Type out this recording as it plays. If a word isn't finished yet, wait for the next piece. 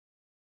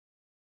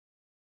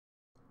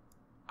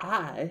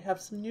I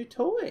have some new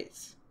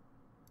toys.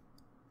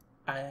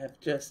 I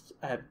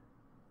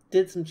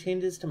did some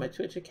changes to my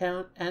Twitch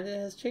account, and it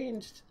has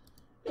changed.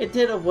 It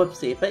did a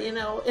whoopsie, but you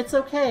know, it's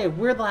okay.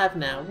 We're live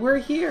now. We're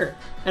here,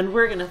 and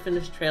we're gonna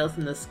finish Trails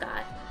in the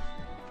Sky.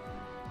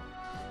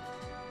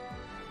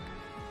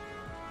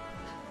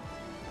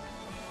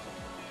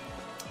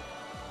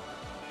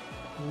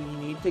 We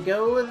need to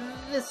go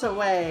this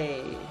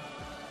way.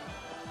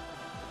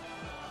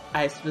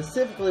 I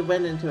specifically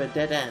went into a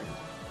dead end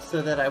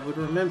so that I would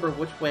remember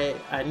which way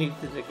I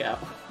needed to go.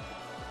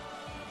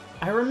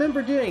 I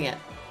remember doing it.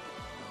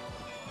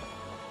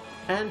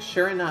 And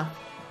sure enough,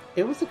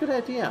 it was a good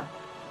idea.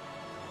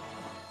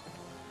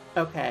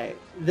 Okay,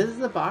 this is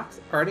the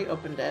box. Already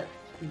opened it.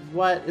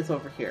 What is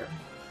over here?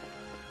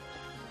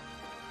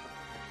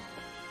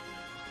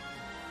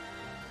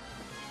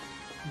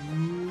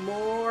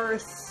 More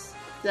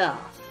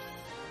stuff.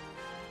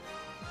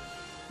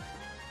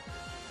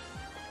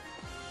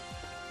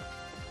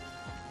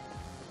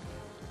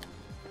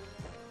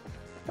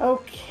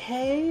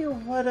 Okay,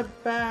 what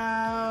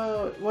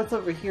about... what's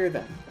over here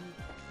then?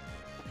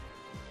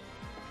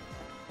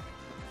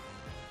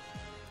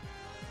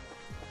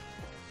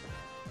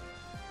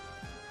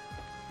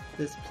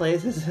 This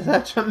place is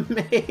such a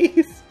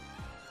maze.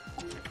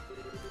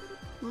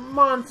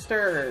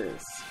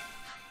 Monsters.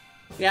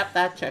 Yep,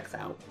 that checks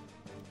out.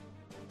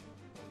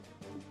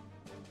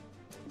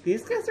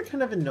 These guys are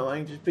kind of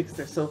annoying just because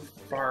they're so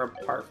far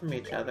apart from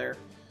each other.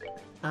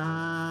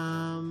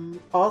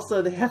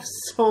 Also, they have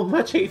so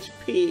much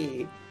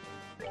HP.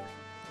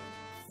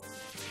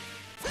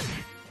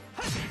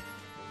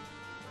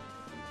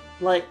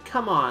 Like,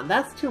 come on,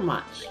 that's too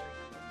much.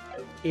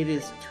 It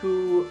is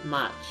too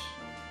much.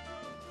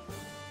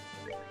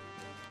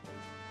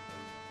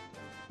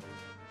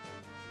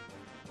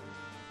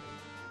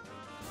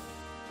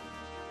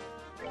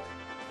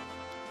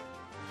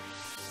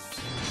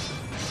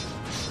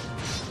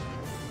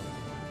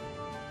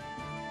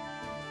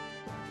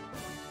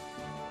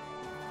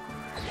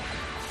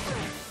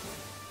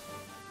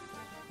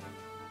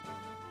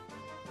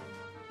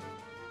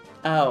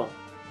 Oh,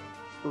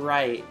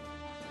 right.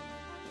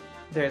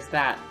 There's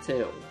that,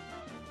 too.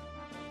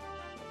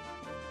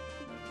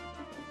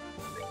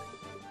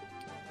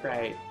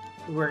 Right.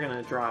 We're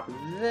gonna drop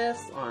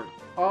this on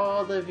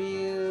all of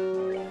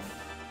you.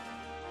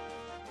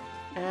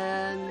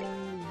 And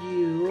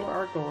you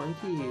are going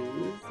to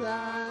use,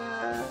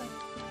 that?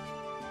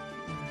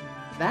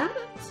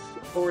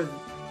 Or...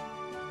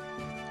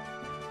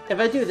 if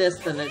I do this,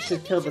 then it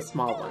should kill the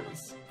small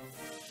ones.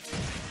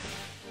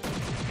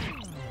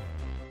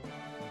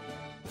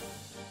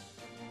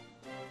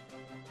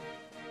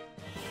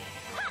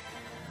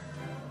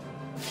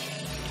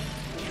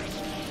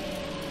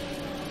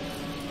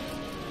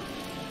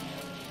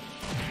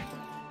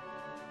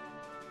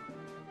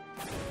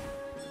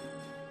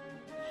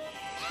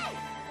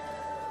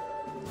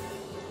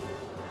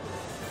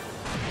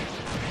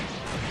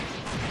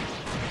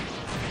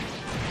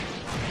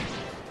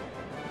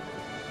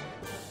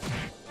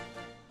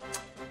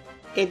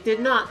 It did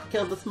not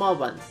kill the small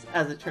ones,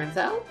 as it turns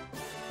out.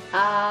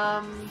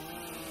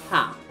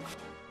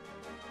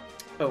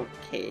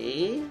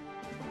 Okay.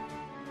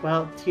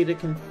 Well, Tita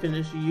can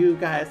finish you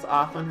guys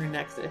off on her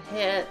next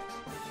hit.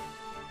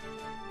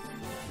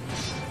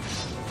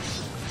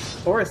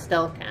 Or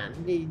Estelle can,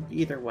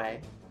 either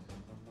way.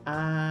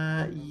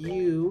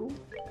 You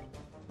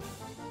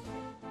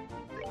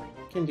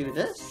can do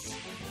this.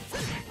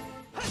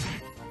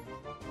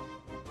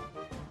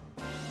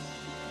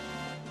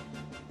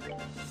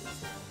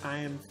 I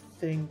am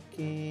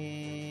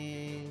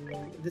thinking...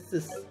 this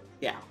is...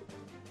 yeah.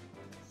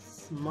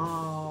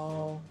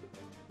 Small...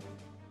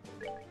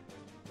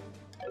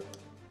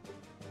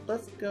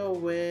 let's go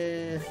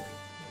with...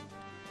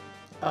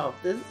 oh,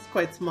 this is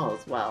quite small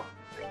as well.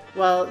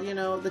 Well, you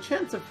know, the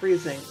chance of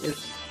freezing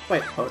is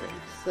quite potent,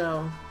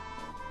 so...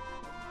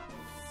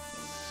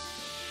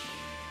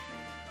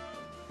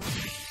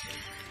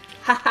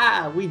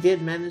 haha! We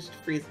did manage to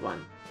freeze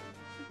one.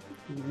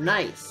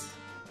 Nice!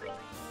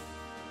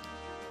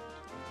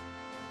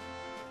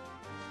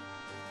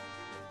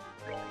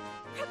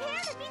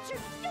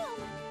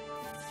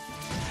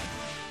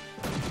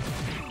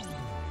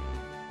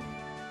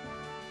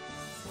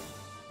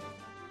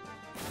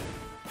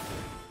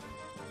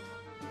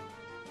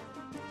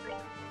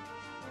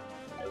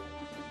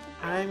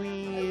 I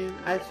mean,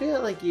 I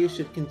feel like you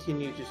should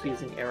continue just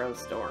using Arrow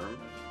Storm.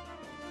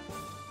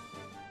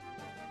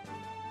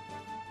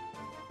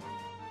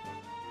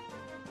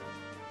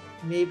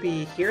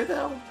 Maybe here,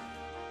 though?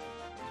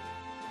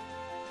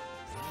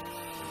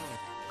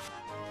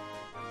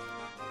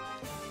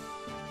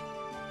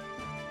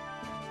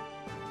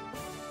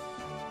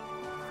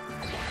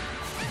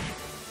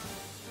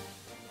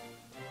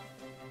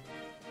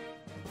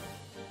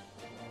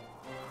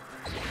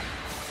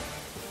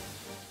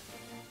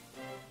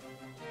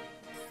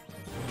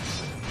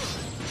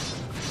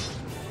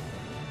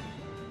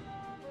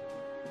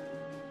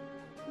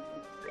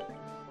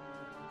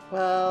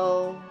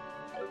 Well,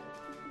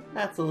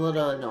 That's a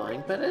little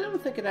annoying, but I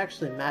don't think it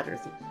actually matters.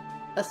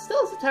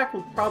 Estelle's attack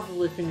will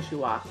probably finish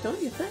you off,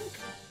 don't you think?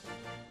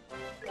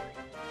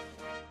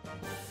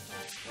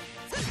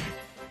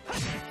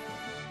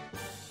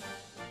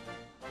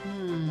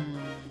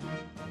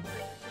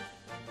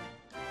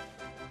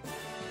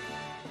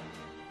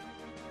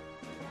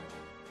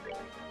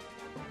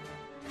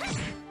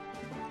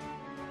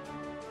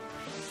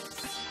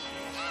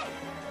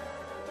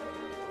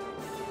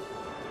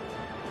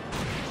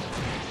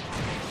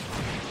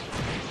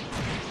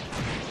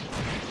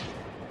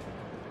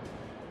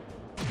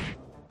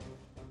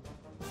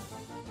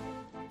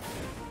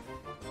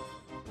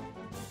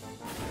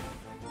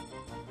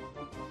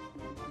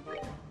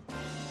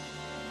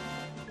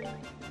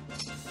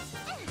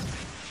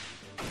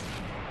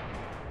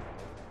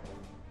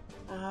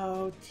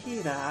 Oh,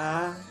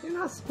 Tita, you're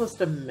not supposed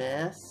to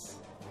miss.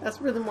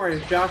 That's really more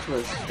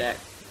Joshua's shtick.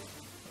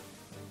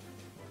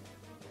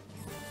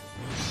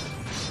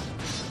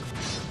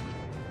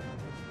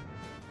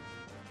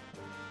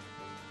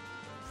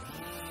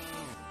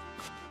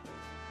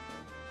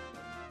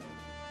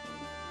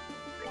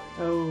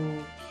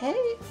 Okay,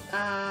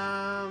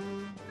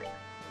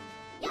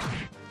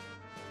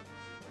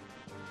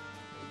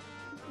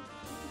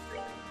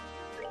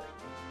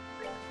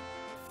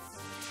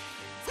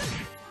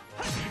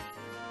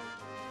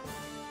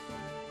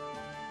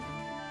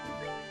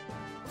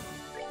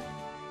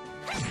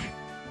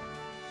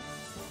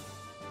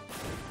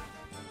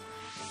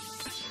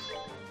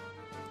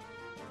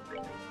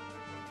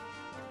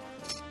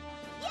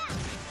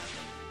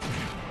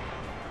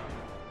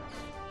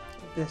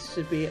 this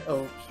should be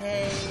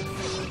okay.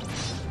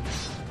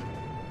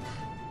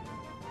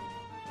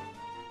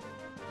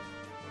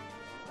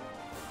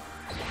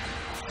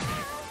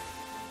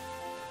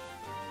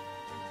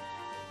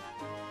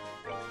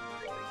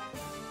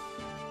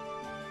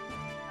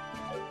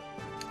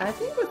 I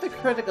think with a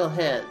critical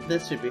hit,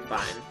 this should be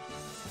fine.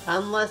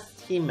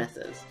 Unless he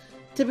misses.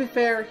 To be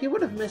fair, he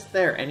would have missed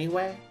there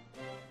anyway.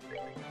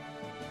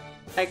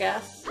 I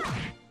guess.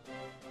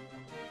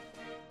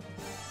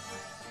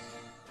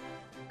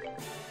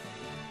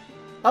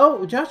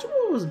 Oh, Joshua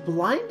was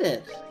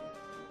blinded!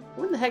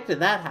 When the heck did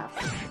that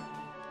happen?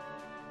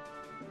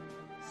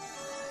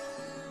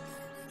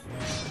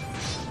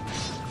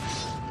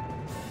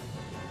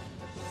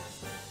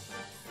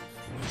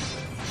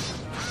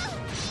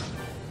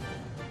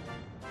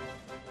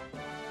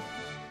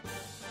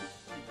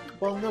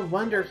 Well, no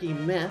wonder he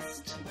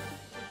missed.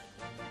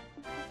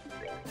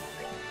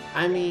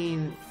 I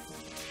mean...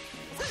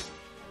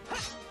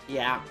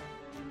 yeah.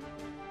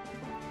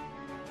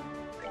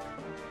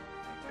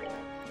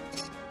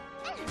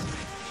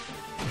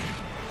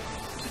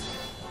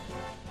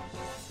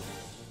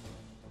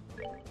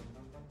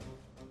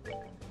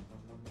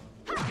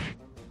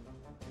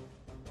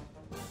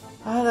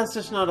 Oh, that's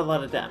just not a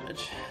lot of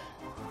damage.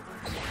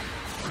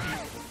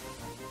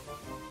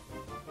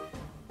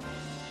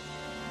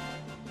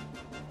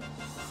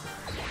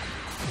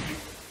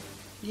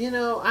 You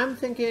know, I'm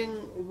thinking,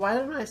 why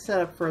don't I set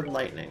up for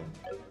lightning?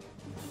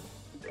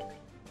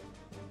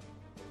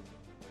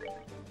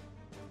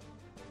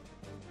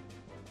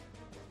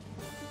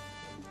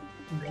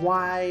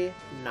 Why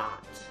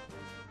not?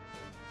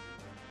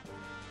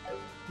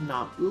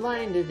 Not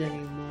blinded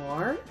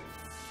anymore.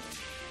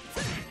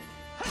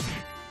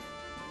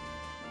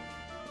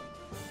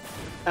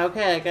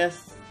 Okay, I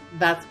guess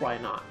that's why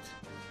not.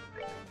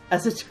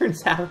 As it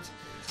turns out,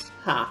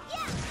 huh.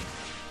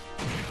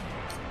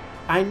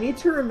 I need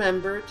to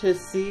remember to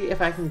see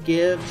if I can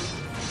give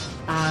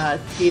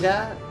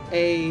Tita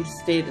a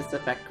status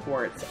effect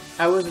quartz.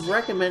 I was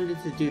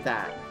recommended to do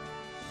that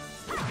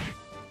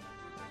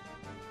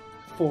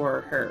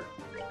for her.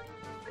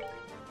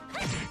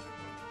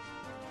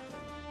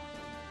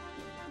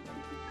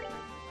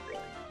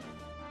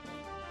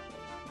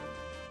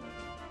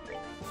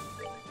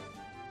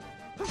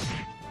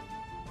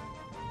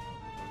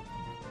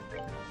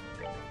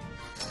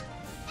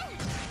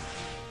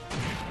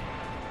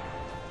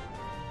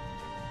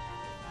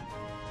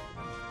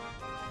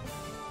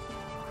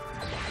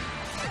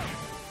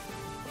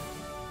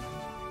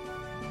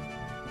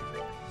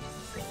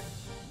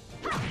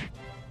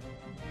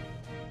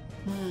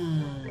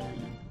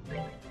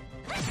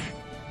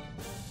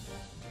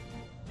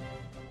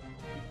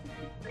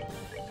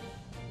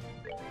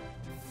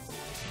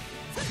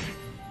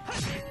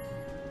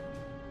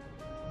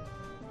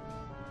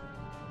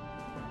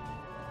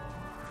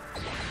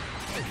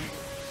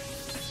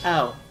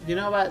 Oh, you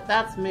know what?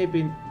 That's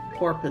maybe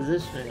poor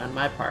positioning on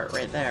my part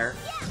right there.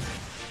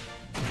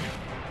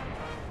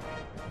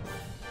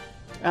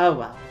 Oh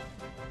well.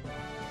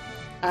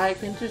 I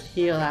can just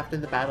heal after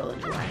the battle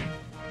anyway.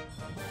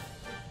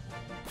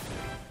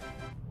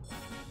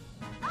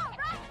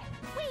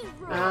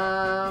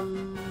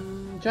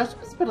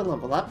 Joshua's about to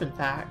level up, in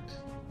fact.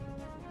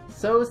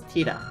 So is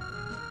Tita.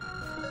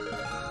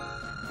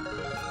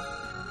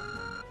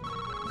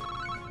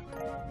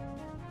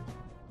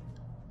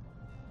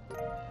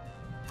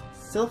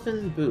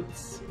 Sylphin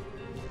boots.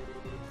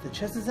 The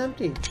chest is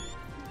empty.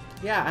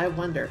 Yeah, I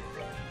wonder.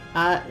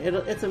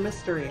 It's a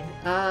mystery.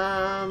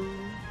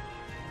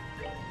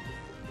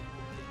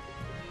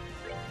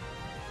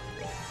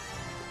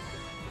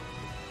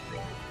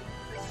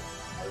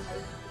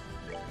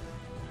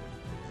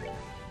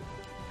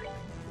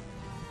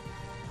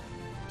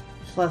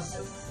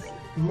 Plus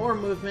more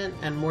movement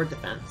and more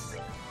defense.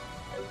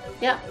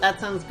 Yeah, that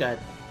sounds good.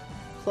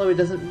 Chloe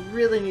doesn't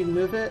really need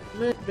movement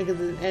because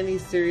in any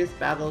serious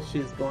battle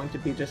she's going to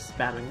be just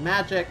spamming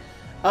magic.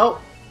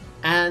 Oh,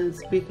 and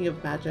speaking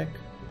of magic,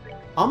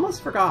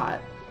 almost forgot.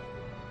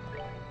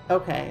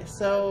 Okay,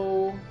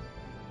 so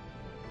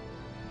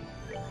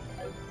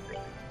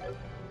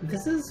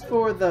this is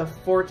for the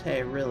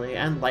Forte, really,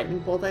 and Lightning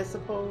Bolt, I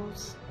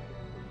suppose.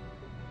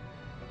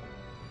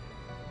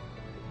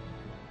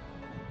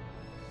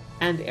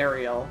 And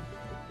Aerial.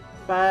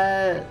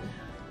 But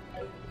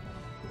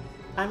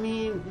I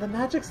mean, the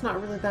magic's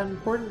not really that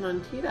important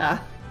on Tita.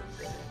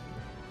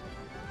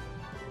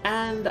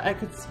 And I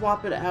could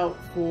swap it out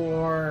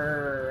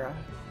for...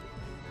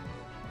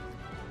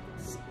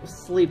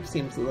 Sleep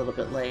seems a little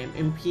bit lame.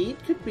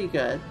 Impede could be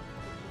good.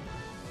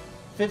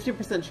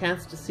 50%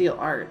 chance to seal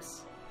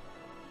arts.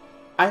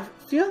 I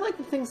feel like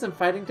the things I'm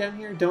fighting down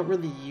here don't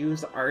really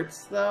use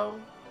arts, though.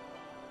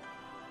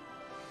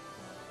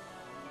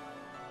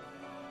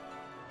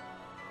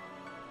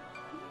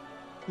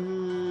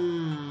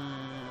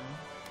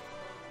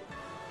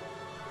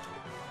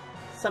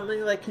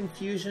 Something like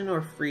Confusion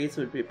or Freeze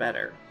would be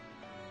better.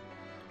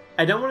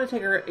 I don't want to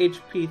take her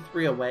HP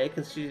 3 away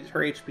because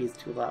her HP is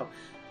too low.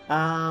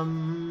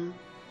 I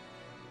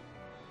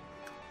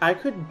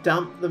could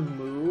dump the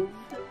move.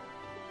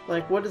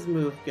 Like, what does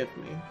move give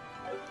me?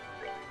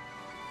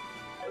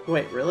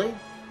 Wait, really?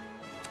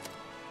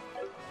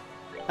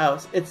 Oh,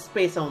 it's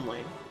space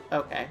only.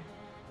 Okay.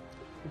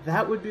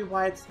 That would be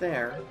why it's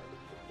there.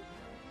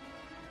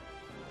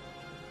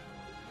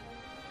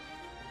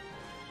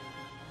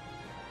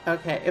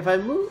 Okay, if I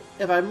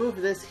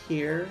move this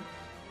here,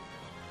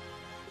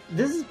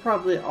 this is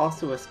probably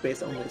also a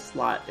space only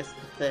slot, is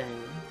the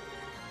thing.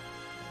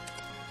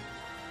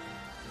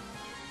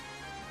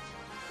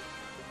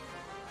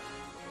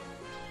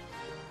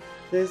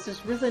 There's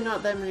just really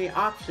not that many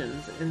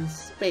options in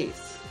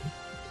space.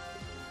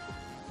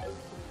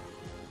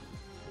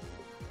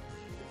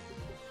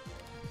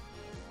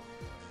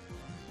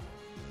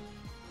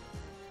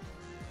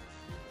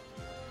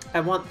 I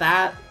want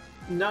that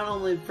not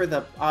only for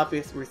the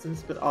obvious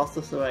reasons, but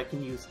also so I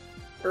can use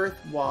Earth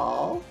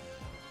Wall.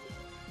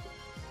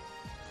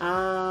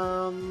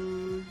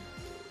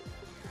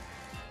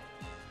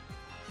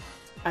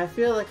 I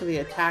feel like the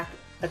attack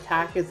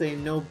is a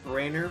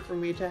no-brainer for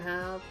me to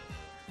have.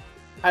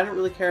 I don't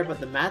really care about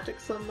the magic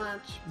so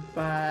much,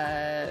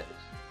 but...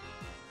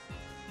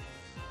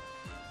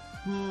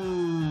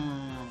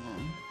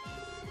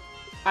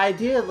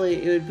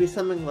 Ideally, it would be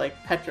something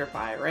like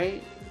Petrify,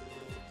 right?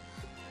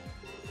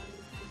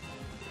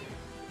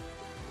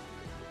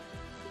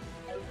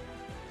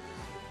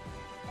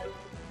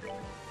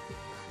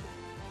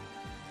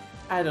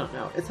 I don't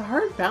know. It's a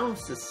hard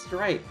balance to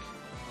strike.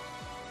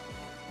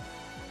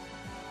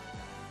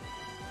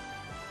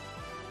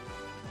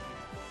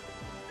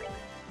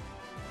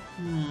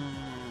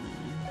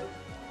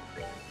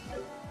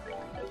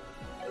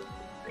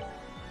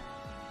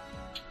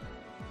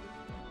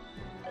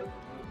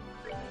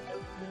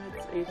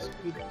 It's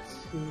HP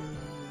 2.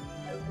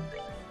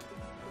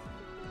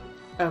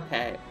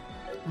 Okay.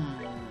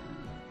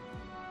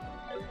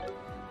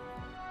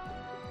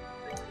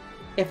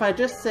 If I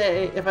just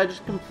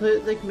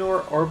completely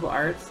ignore Orbital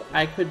Arts,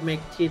 I could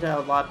make Tita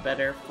a lot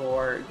better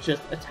for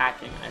just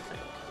attacking, I think.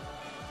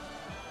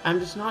 I'm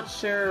just not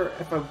sure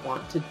if I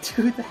want to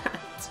do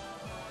that.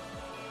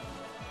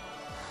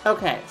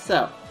 Okay,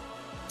 so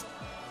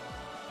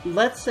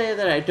let's say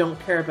that I don't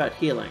care about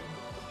healing.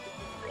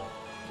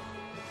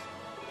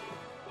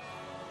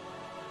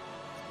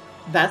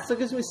 That still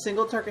gives me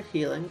single target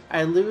healing,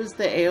 I lose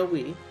the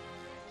AoE,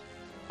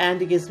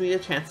 and it gives me a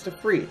chance to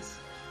freeze.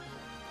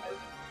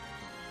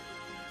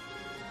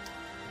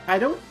 I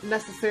don't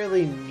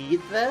necessarily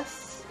need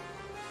this,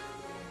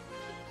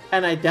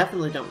 and I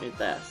definitely don't need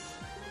this.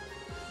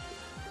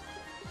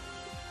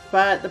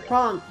 But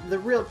the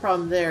real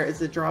problem there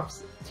is it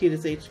drops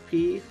Tita's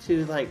HP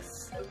to, like,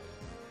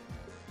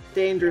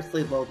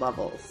 dangerously low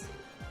levels.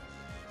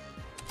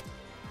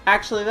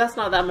 Actually, that's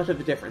not that much of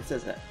a difference,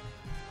 is it?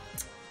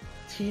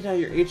 Tita,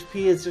 your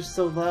HP is just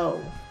so low.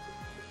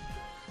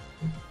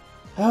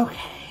 Okay.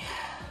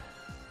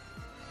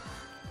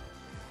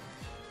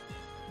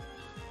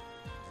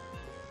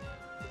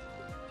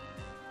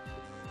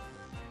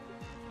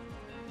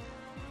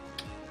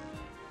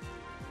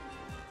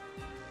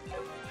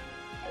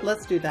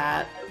 Let's do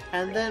that.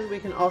 And then we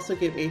can also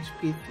give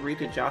HP 3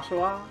 to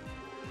Joshua,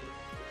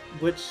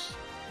 which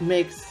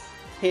makes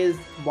his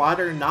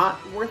water not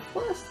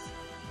worthless,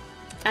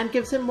 and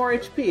gives him more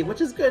HP,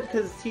 which is good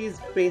because he's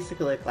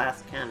basically a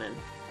glass cannon.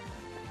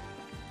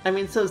 I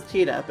mean, so is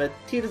Tita, but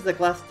Tita's the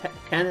glass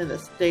cannon that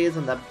stays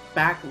on the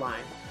back line.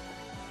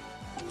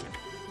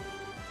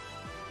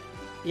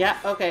 Yeah,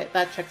 okay,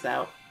 that checks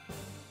out.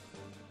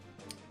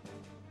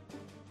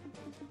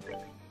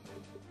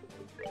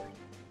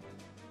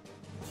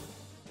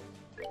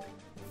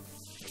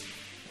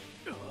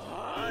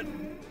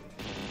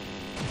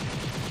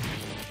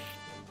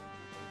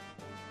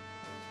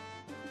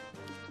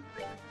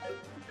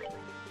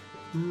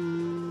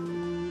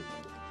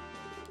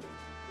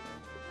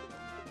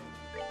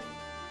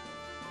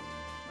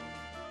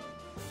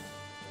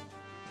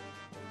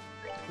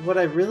 What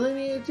I really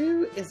need to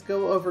do is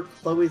go over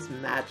Chloe's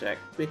magic,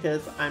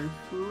 because I'm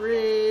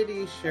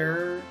pretty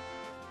sure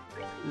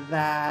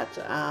that,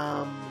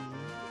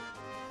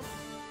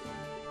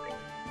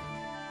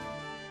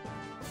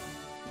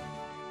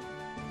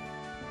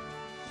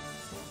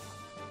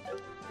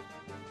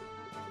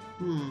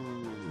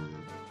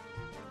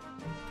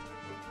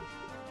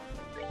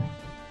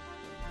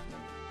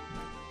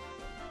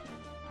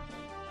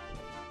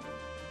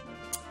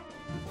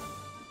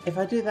 If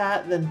I do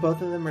that, then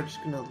both of them are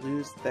just gonna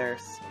lose their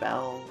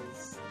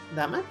spells.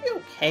 That might be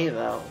okay,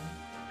 though.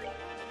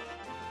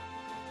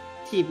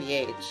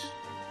 TBH.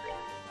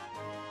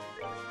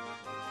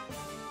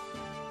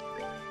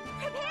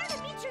 Prepare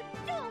to meet your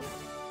doom!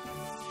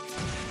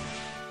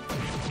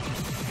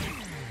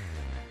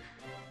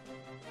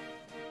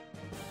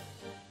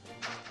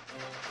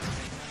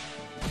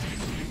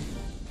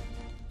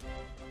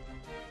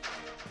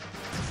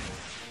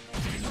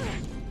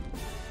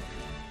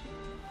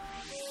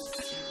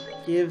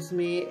 Gives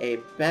me a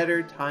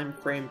better time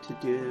frame to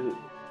do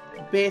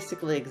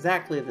basically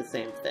exactly the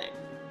same thing.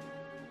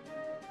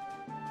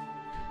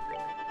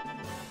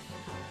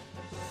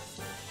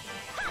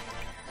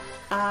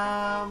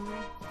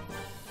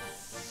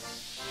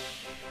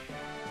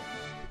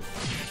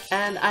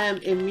 And I am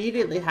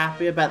immediately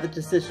happy about the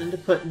decision to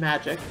put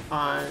magic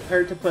on,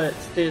 or to put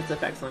status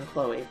effects on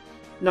Chloe.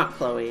 Not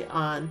Chloe,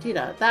 on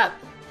Tita.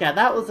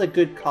 That was a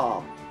good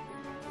call.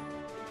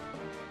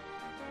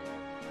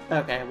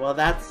 Okay, well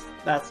that's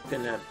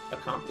gonna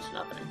accomplish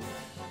nothing.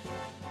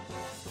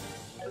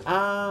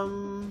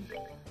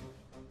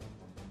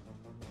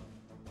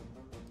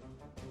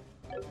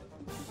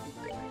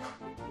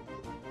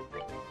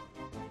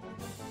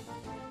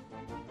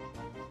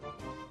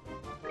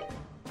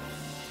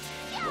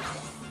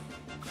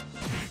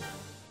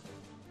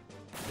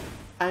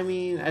 I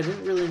mean, I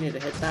didn't really need to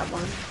hit that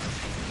one.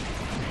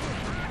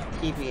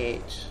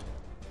 TBH.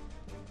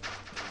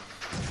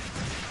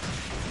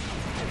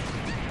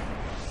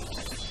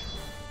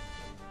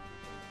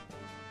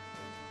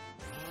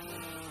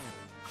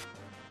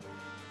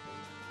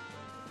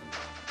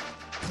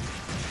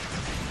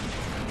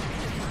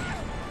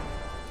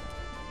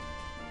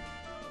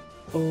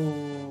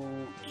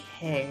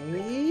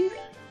 Okay.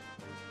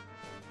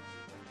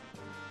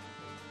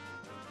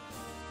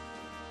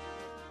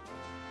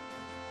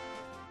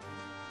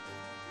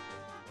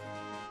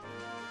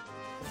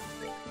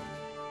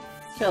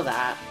 Kill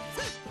that.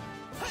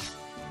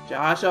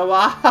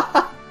 Joshua!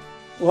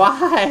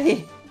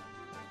 Why?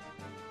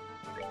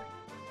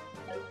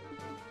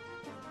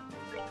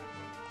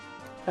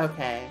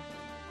 Okay.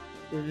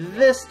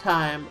 This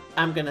time,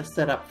 I'm gonna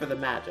set up for the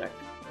magic.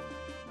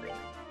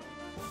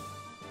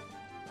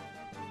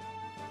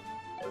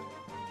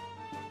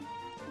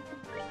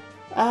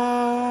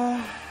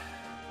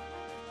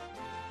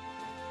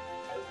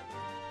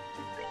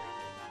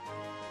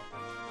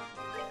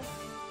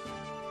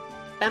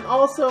 And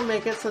also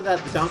make it so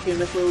that the donkey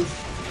missiles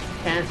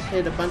can't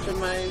hit a bunch of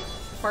my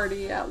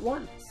party at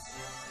once.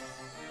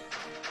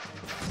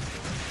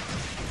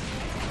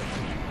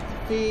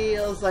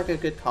 Feels like a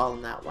good call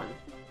on that one.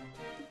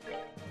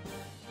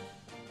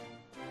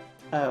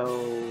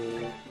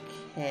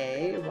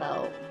 Okay,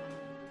 well...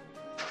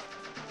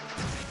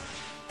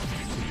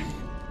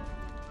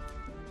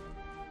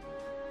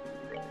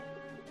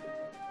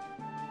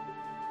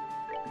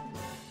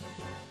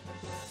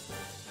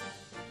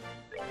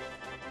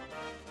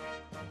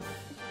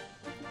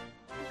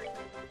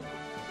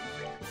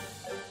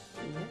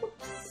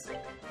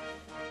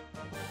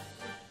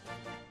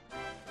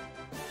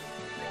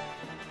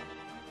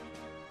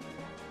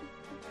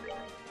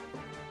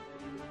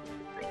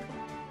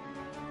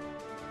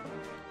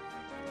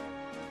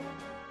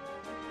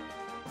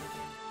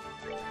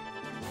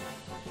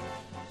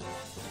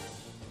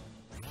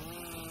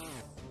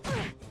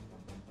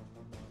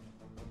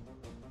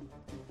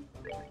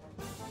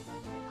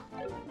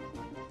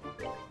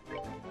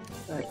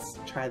 Let's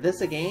try this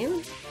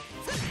again.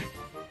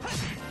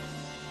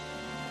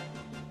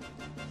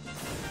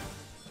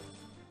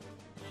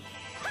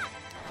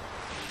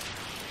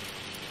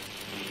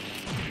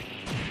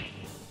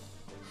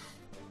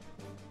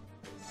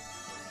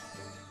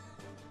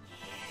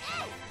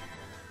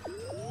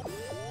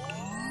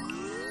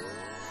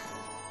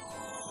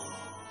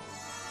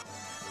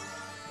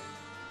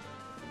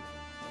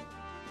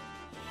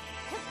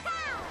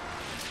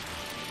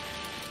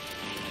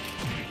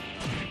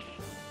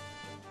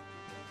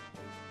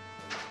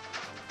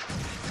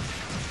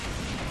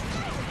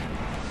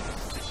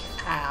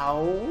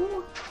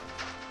 Ow.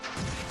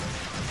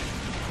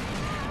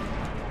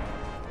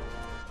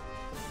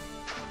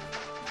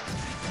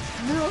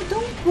 No,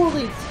 don't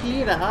bully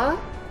Tita.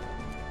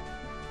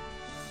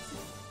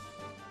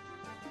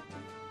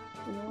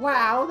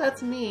 Wow,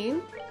 that's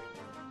mean.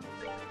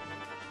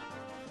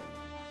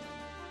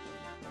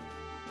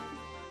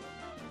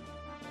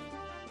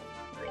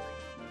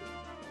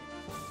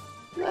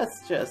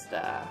 Let's just,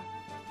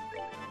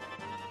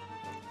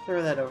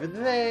 throw that over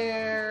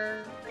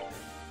there.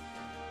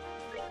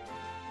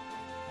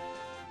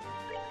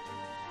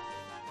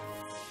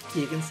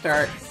 You can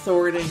start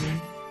sorting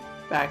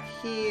back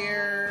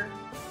here.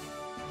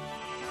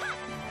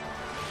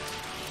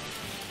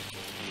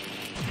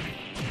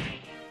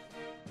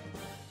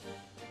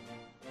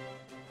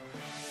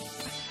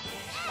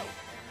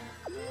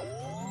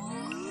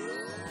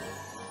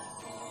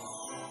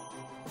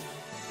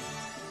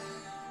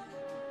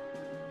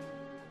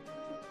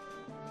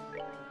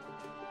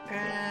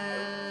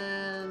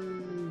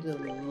 And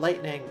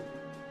lightning.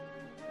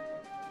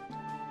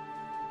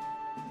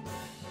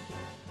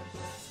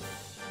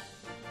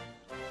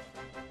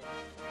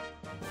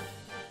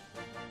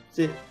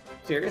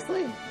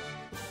 Seriously?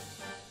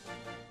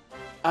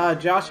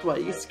 Joshua,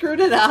 you screwed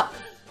it up.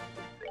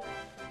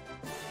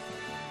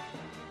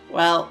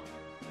 Well,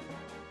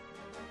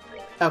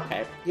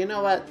 okay, you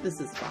know what? This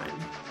is fine.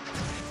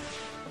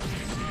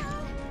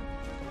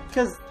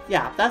 Because,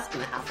 yeah, that's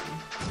gonna happen.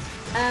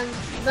 And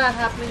that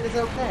happening is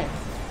okay.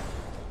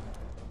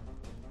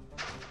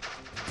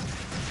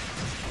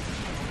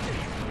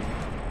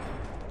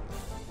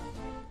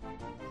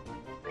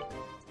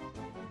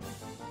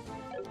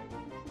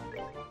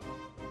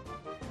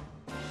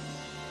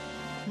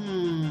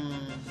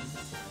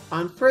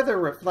 On further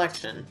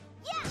reflection,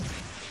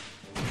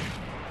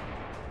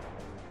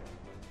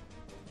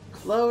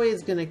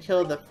 Chloe's gonna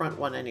kill the front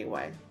one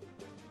anyway.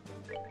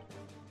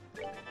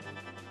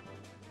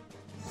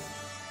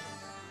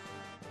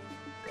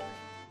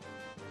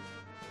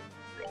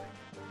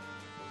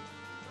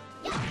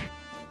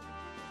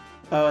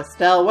 Oh,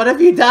 Estelle, what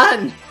have you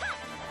done?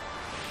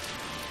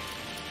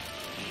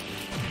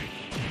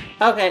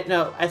 Okay,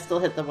 no, I still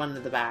hit the one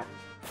in the back.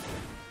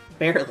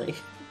 Barely.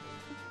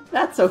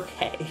 That's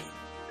okay.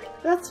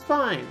 That's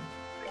fine.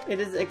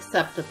 It is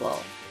acceptable.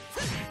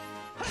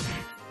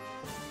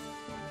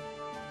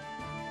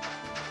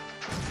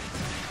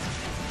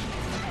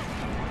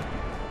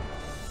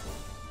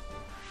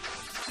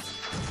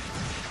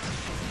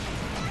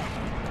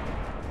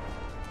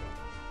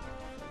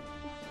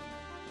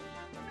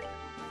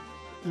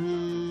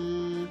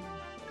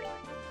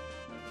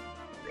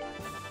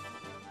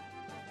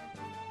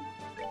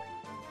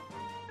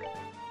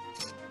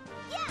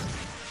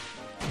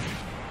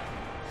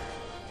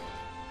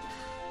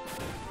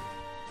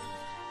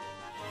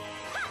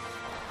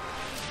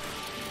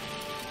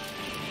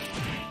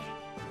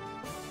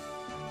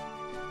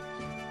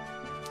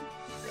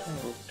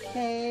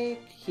 Okay,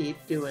 keep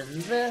doing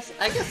this.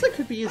 I guess I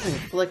could be using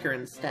Flicker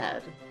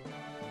instead.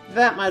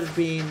 That might have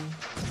been...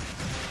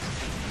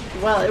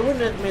 Well, it wouldn't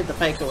have made the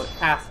fight go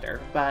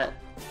faster, but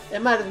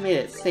it might have made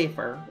it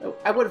safer.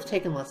 I would have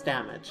taken less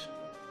damage.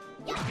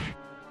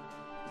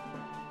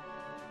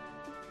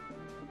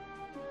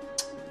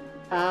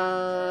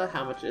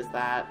 How much is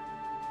that?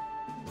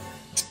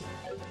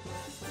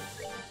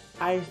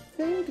 I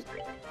think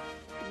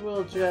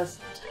we'll just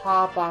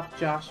top off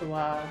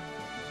Joshua.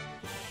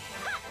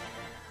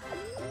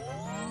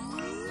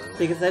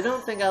 Because I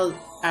don't think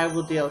I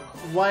will deal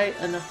quite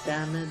enough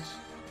damage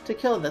to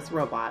kill this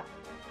robot.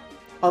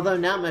 Although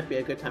now might be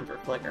a good time for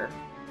Flicker.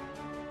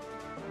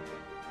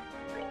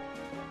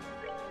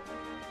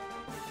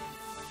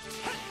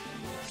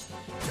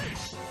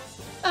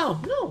 Oh,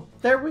 no!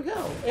 There we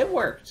go! It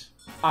worked!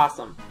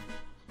 Awesome.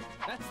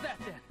 That's that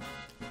then.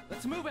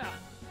 Let's move out.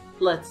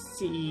 Let's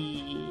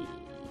see...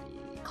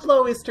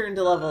 Chloe's turn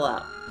to level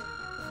up.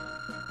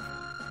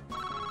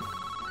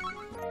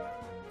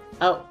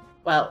 Oh,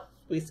 well,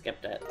 we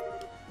skipped it.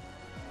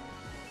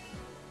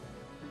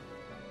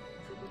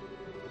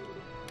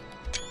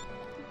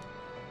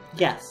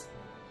 Yes.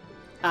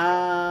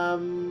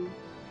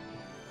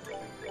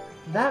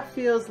 That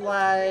feels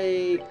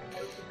like...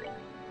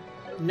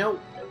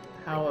 Nope.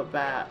 How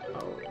about...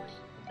 Oh.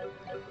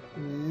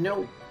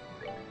 Nope.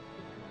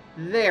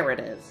 There it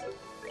is.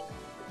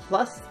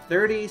 Plus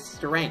 30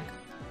 strength.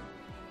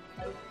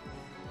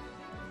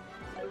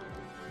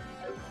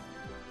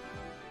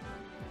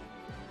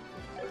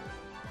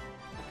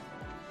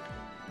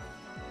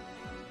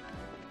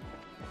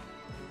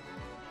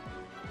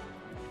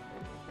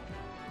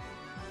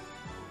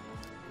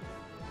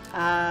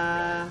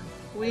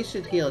 We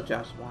should heal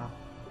Joshua.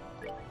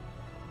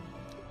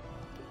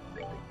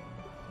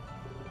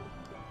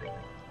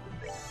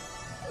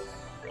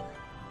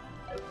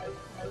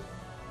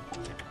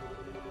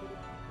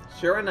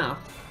 Sure enough.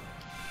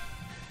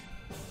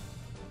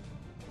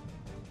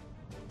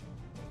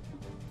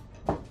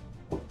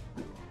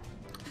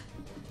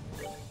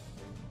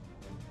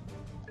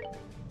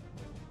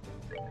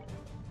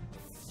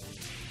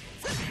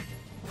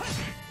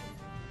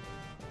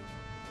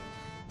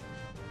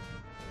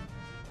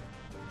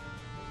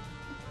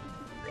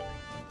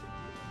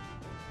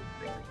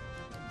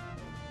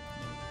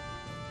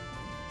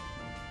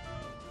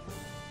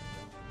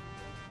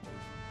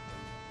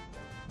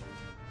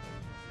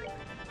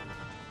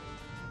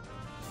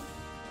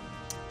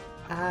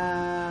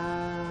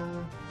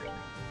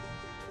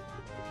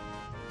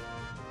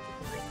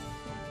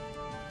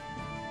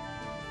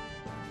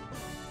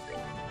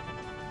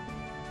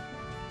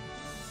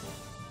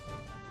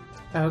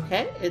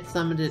 Okay, it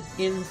summoned it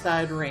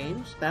inside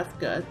range. That's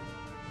good.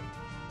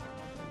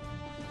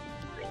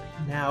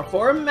 Now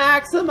for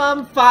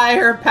maximum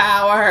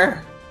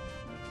firepower!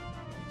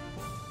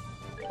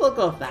 We'll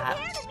go with that.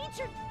 Prepare to meet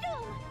your doom.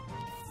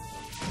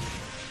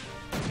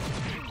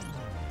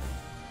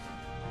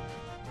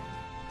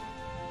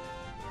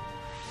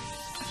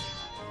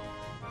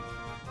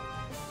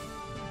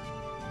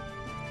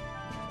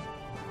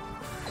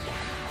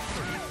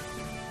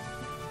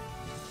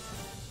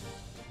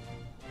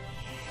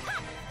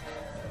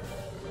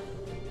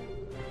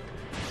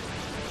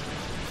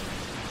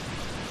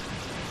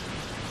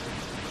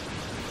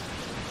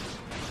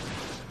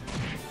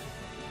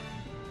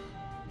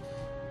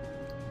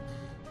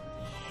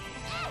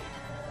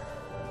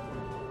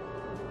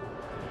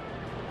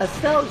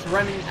 Estelle's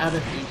running out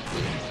of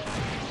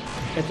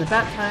HP. It's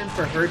about time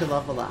for her to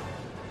level up.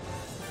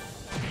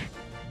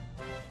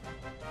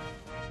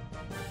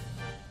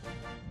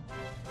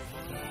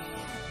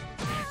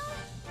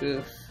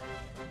 Oof.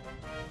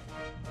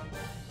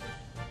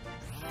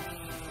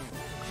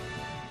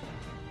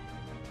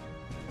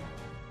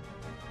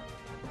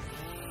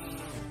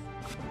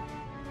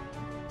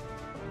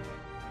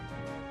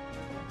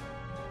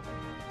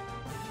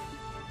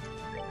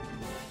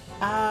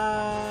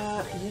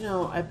 You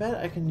know, I bet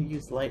I can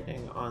use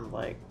lightning on,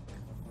 like...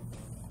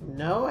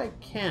 No, I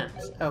can't.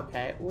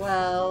 Okay,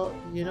 well,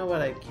 you know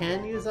what I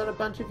can use on a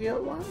bunch of you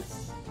at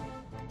once?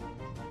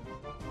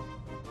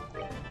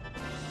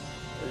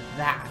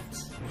 That.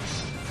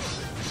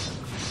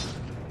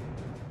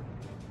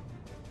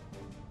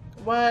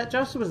 What?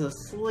 Joshua was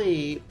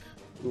asleep.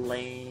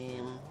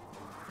 Lame.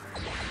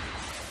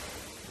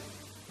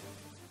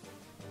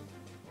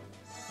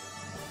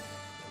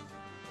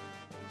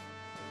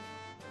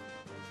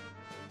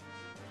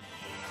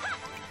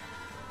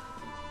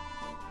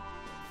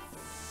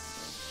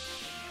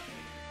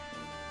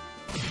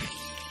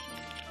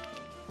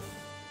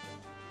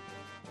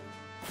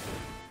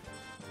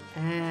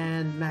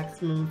 And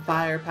maximum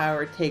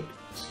firepower take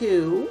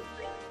 2.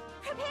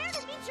 Prepare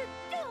to meet your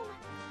doom.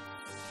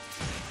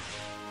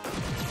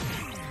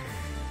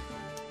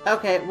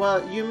 Okay,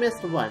 well, you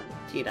missed 1,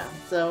 Tita,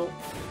 so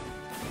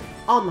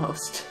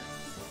almost.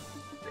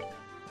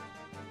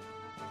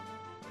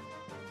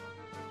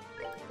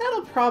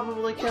 That'll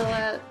probably kill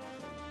it.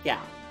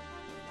 Yeah.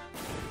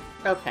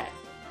 Okay.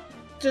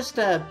 Just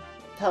to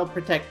help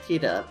protect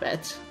Tita a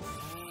bit.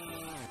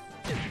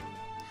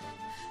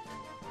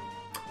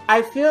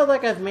 I feel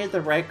like I've made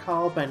the right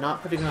call by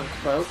not putting on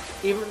Cloak,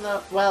 even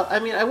though, well, I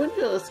mean, I wouldn't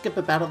be able to skip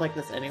a battle like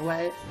this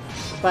anyway,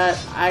 but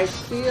I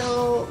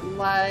feel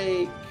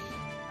like...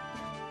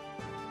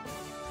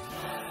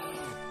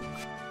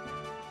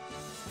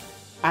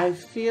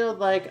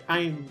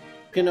 I'm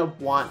gonna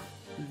want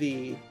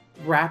the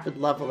rapid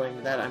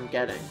leveling that I'm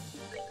getting.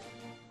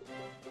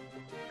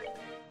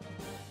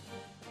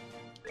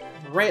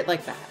 Right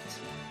like that.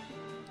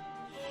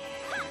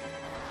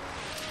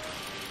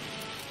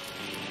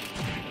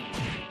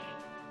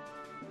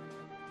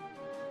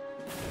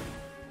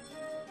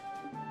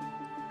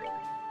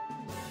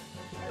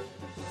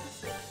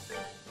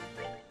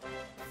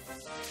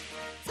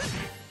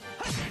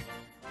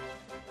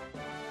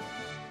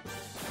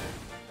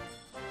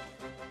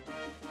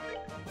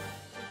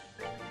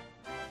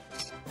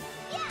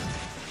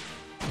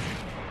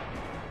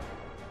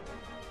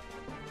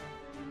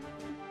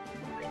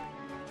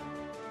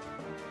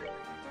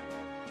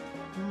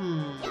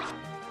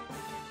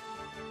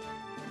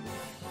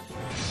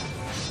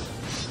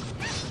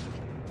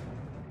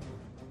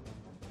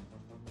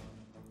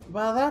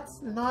 Well,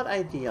 that's not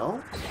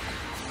ideal.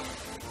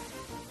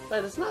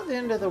 But it's not the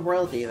end of the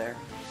world either.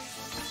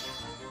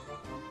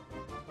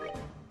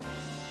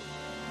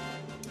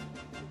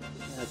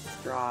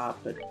 Let's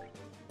drop a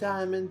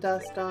Diamond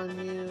Dust on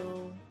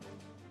you.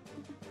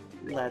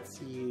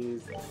 Let's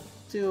use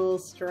Dual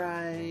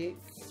Strike.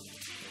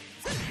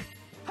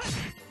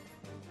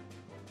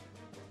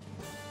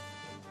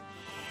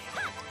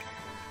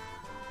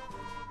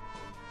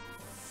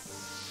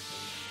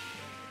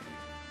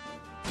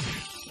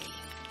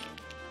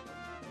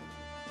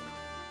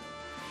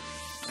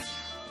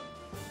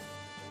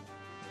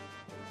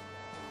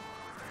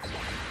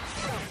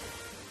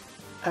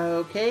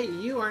 Okay,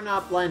 you are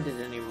not blinded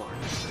anymore.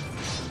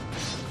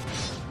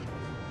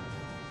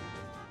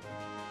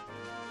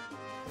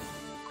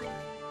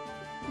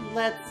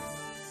 Let's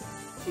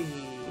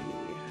see.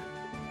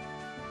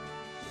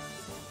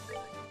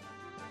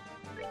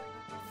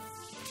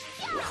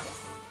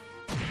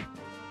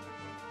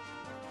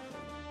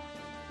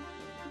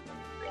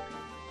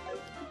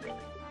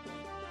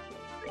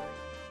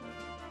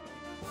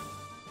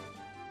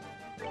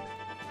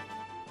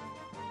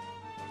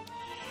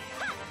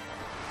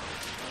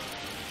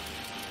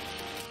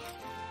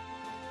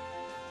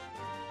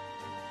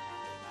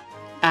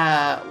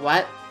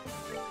 What?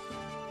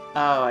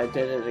 Oh, I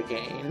did it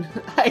again.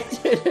 I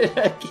did it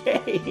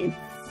again.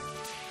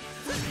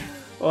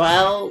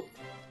 Well,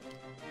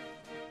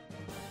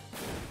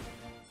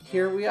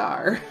 here we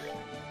are.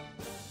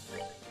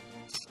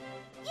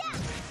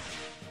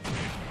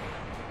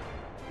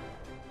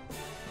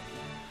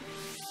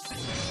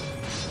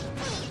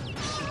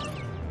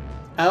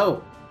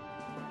 Oh.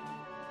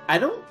 I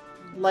don't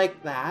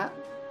like that.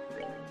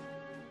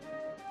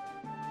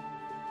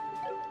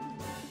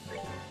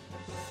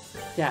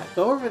 Yeah,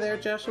 go over there,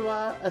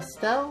 Joshua.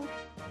 Estelle?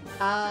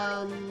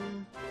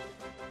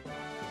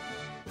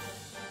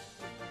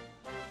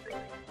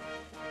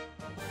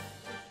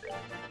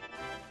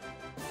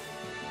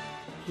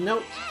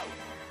 Nope.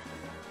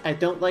 I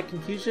don't like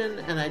confusion,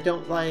 and I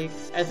don't like...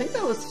 I think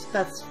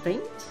that's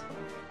faint?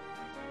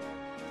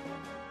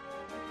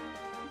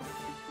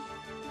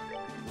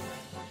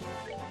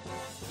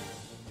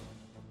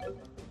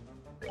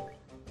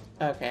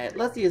 Okay,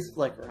 let's use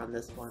Flicker on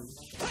this one.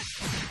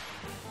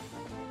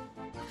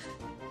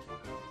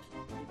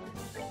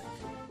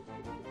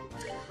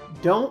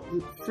 Don't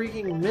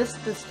freaking miss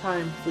this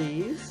time,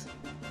 please.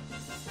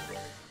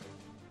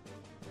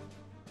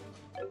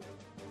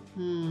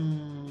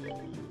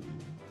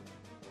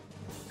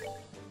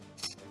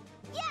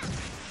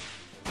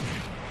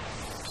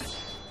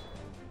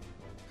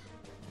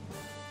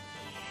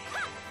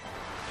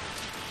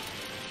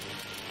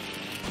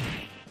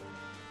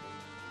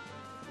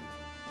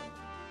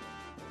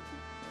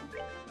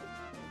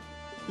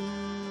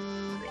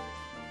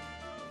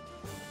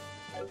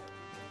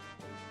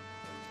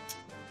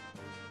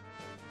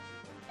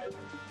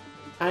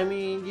 I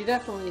mean, you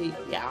definitely,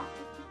 yeah,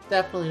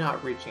 definitely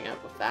not reaching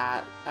out with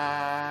that.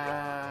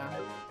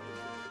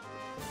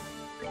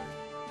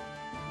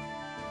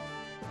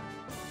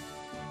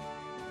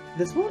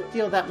 This won't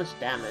deal that much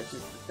damage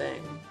is the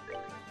thing.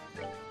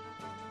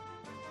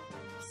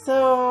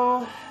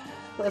 So,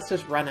 let's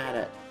just run at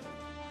it.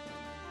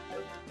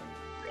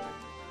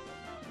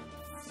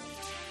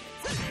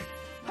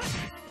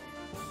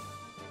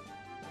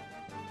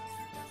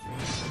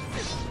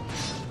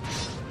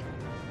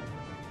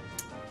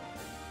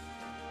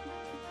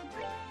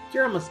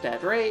 You're almost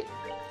dead, right?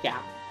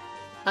 Yeah.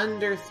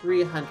 Under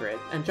 300.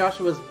 And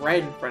Joshua's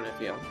right in front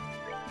of you.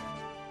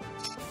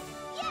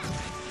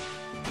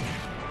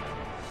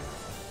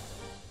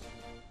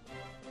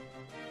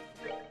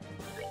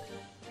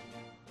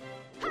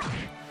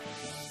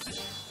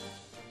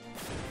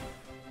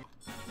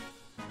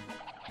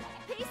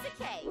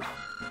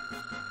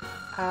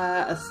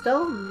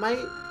 Estelle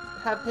might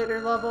have hit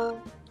her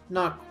level.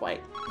 Not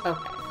quite.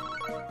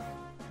 Okay.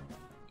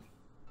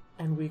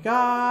 And we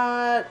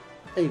got...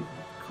 Hey,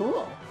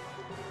 cool.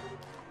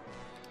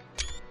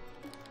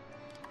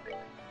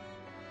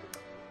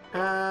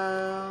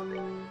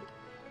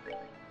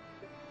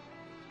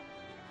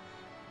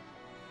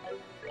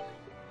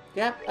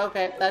 Yep,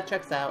 okay, that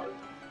checks out.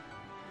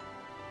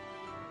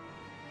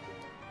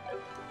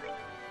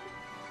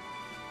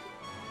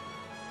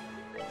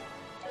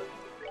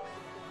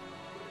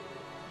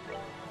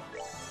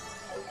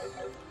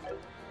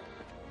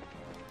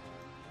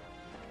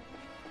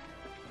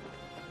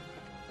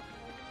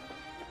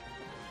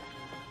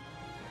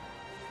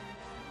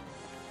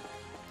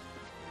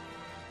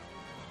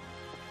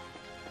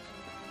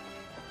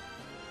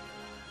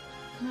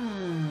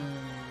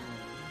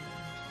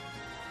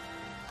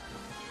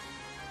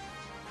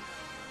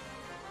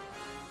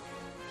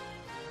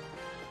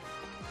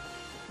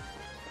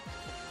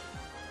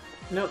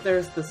 Nope,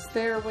 there's the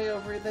stairway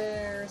over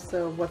there,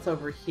 so what's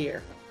over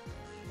here?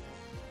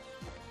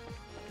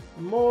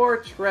 More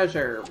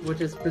treasure, which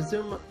is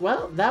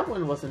well, that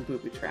one wasn't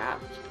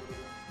booby-trapped.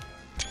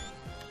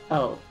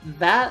 Oh,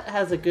 that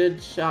has a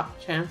good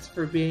chance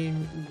for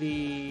being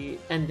the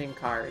ending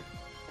card.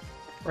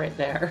 Right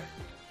there.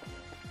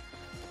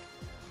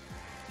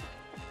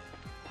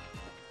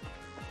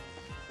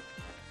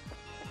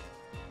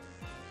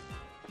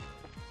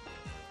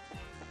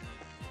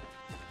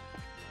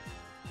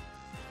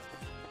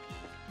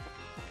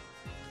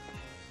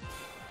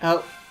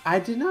 Oh, I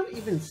did not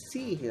even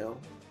see you.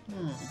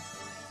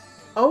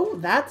 Oh,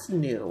 that's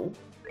new.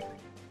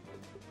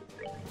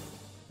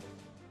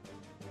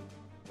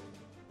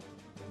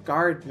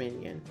 Guard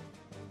minion.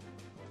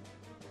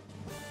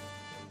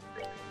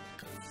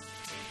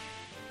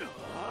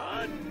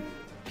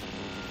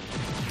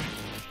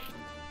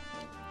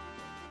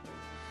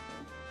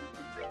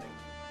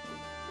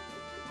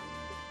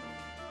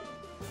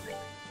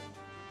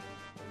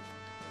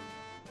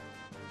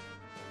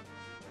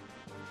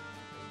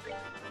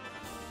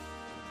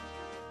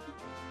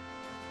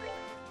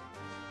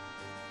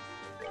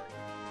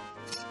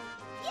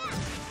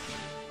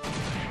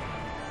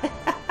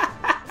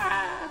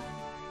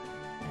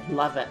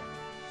 Love it.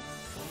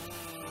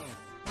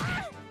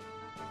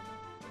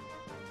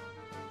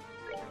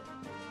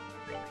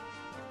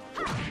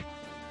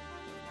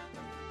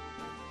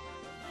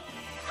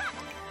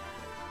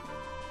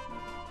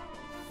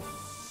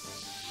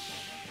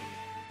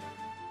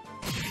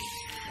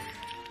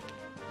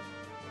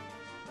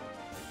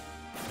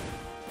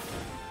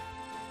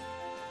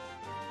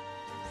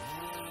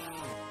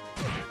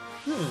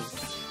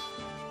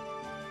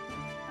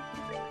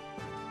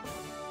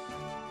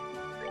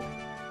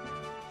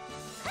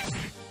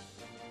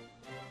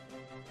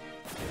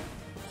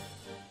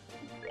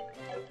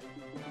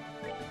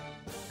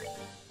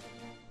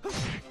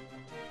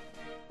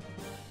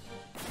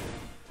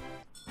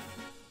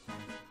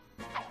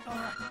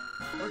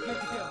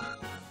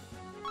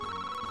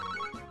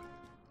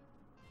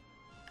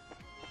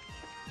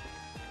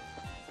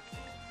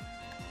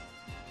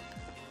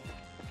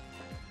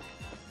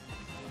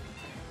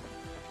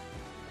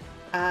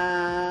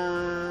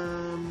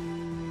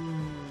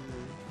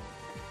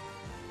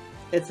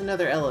 It's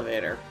another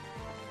elevator.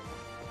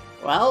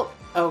 Well,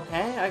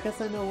 okay, I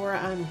guess I know where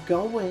I'm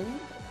going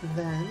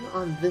then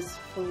on this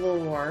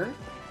floor.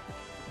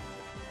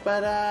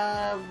 But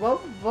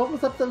what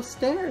was up those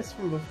stairs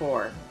from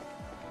before?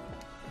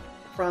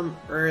 From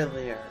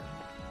earlier.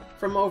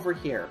 From over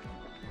here.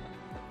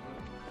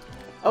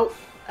 Oh,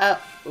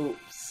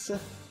 oops.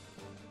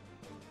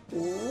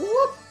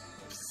 Whoops.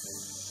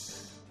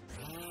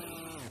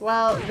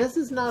 Well, this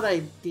is not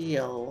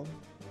ideal.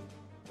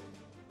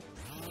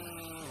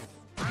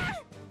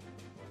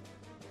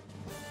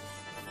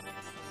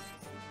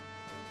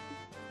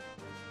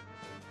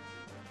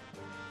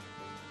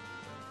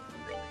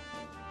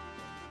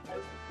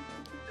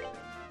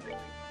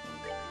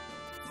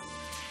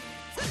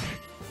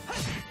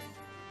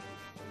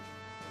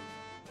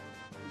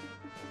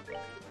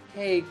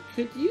 Hey,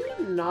 could you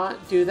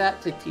not do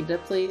that to Tita,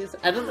 please?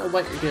 I don't know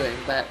what you're doing,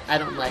 but I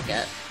don't like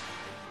it.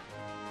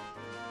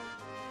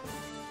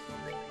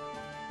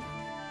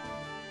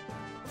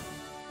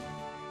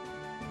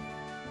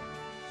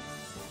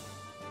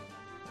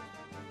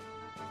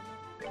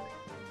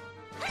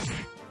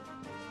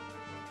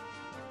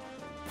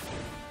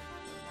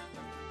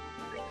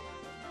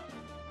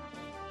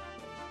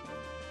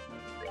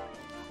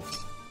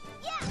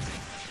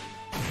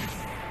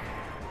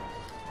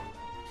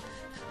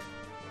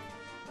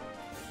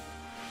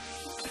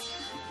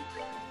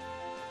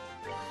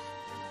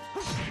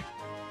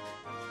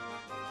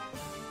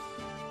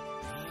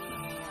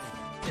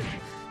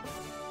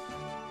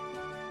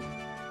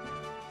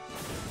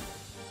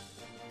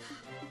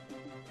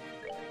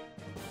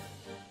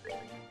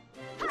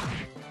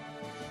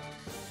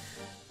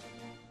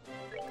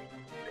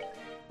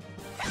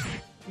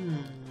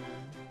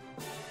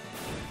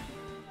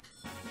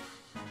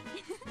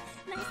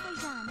 Nicely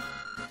done.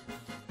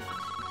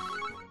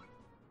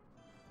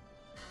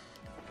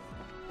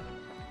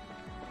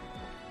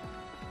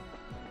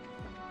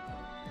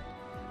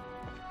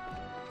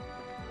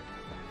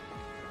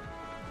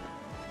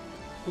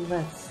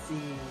 Let's see.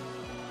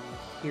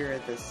 Here are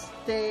the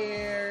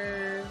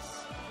stairs.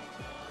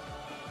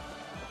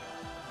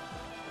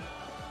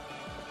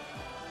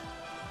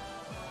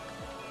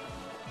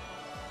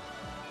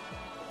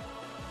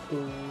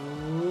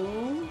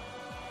 Ooh.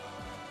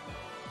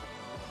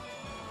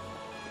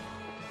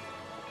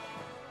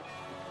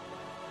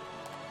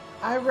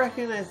 I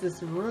recognize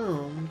this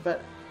room,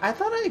 but I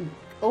thought I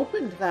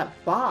opened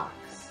that box.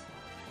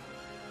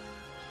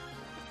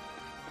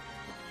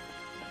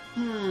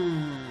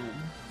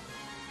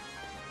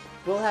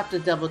 We'll have to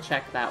double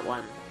check that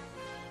one.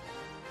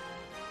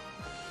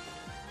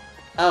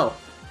 Oh.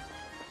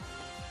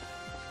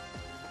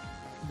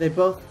 They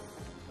both...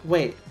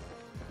 Wait.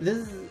 This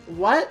is...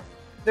 What?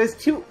 There's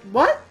two...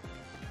 What?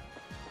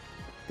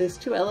 There's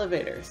two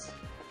elevators.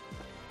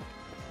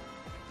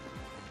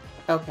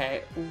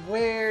 Okay,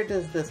 where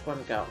does this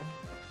one go?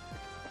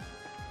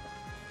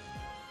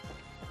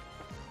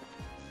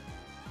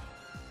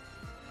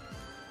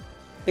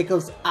 It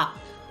goes up.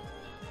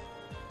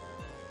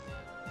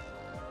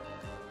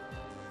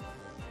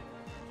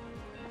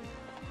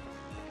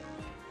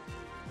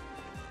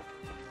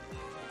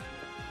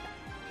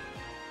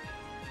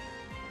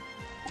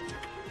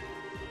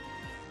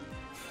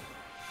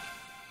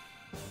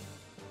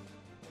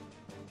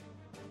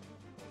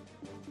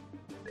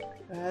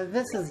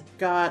 This has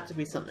got to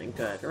be something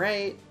good,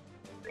 right?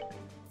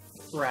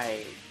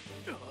 Right.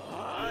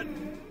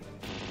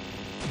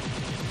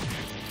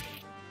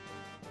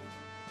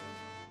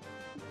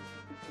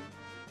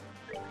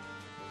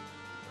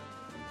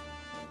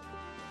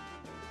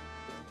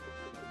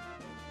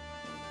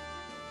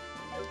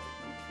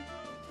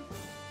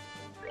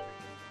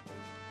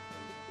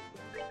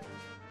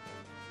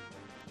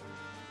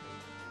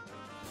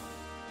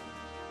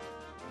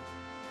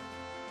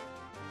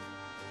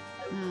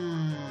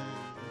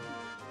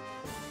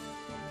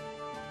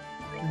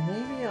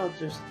 Maybe I'll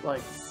just,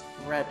 like,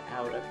 spread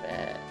out a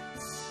bit.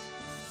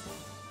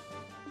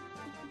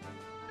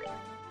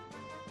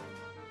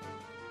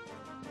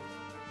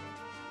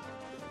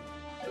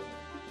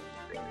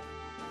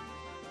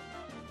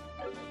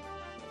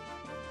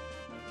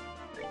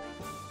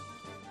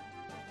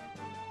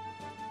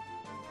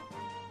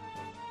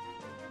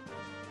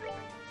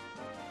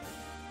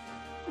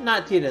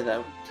 Not Tita,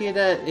 though.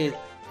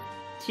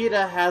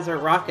 Tita has her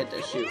rocket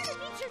to shoot. Prepare to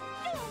meet your doom.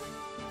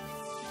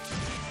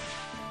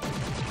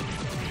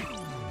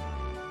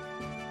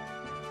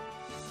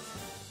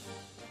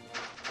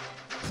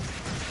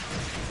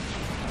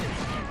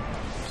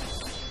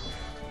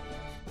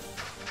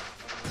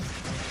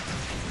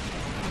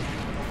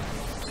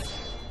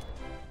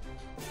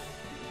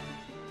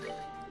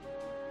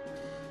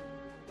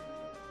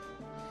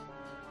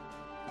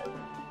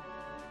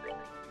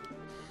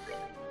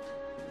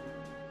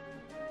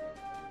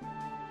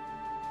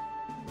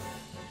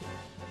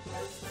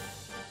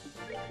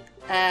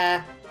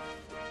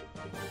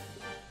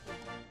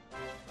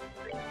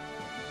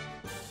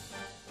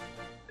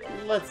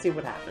 Let's see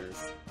what happens.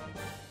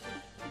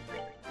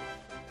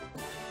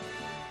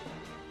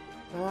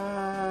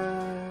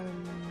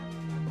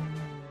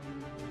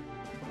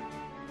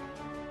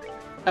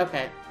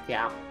 Okay,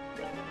 yeah.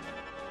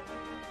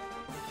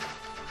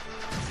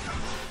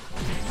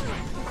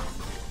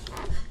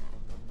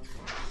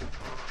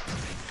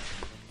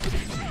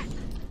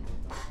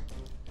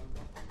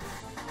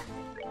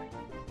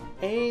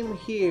 Aim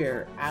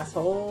here,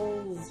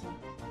 assholes.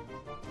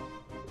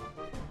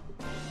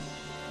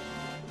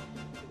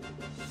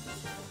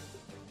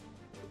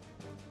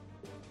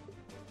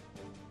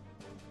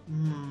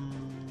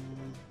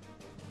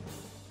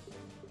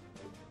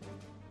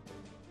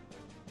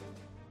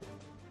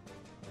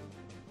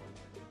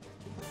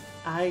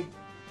 I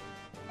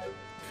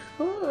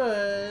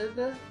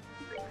could...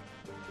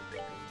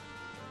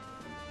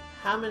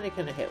 How many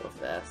can I hit with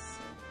this?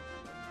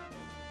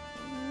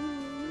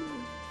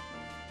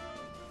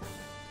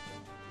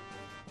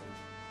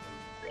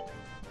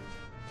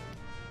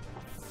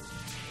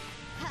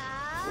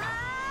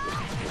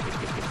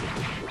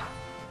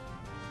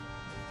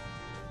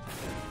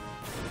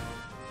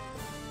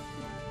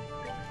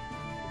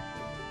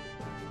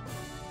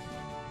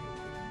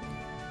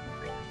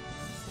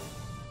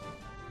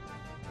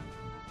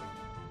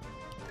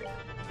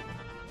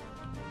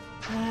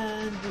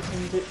 And we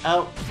can do...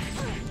 Oh.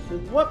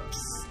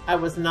 Whoops! I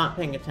was not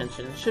paying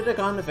attention. Should have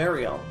gone to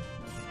Varial.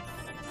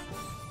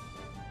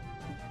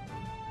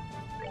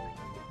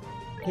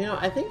 You know,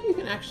 I think you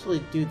can actually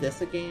do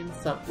this again.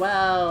 So,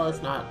 well,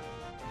 it's not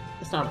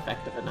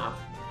effective enough.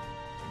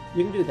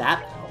 You can do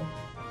that,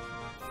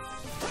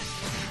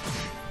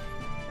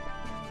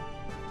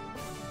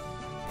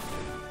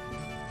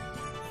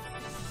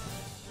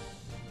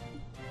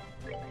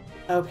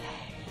 though. Okay.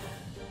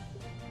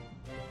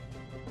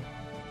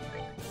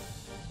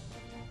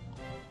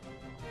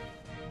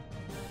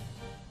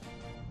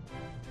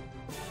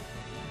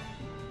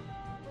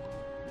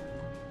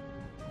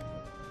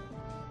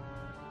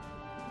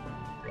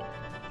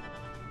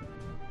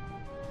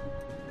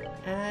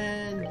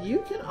 And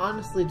you can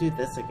honestly do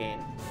this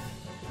again.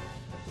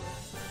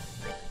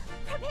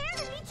 Prepare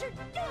to meet your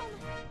doom!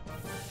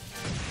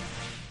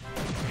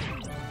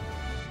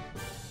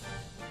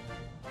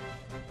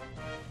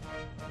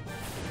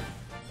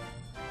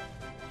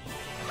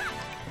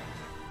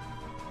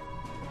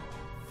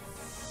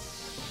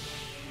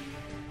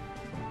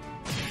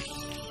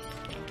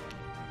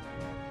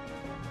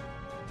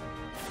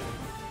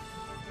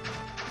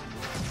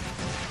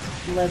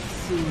 Let's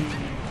see.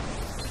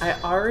 I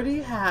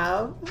already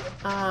have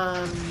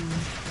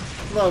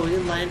Chloe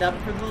lined up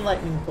for the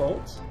lightning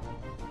bolt.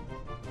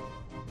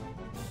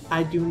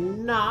 I do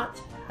not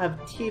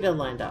have Tita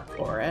lined up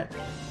for it.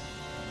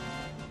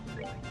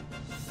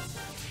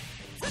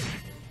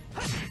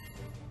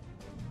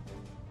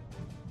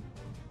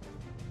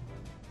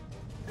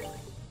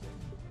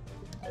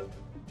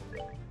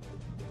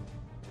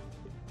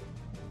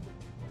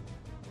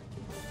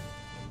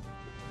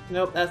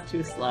 Nope, that's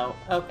too slow.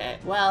 Okay,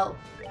 well...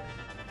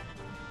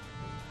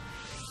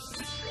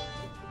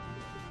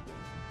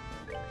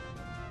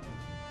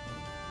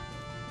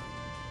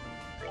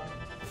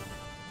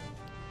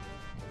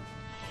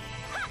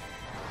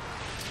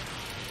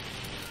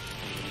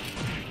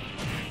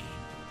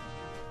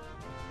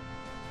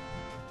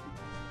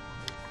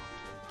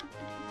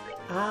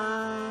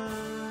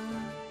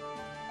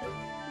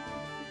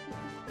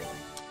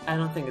 I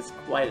don't think it's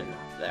quite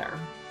enough there.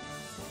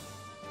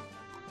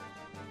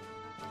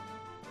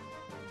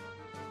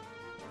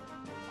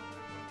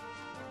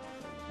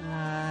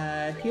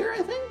 Here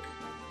I think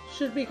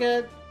should be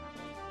good.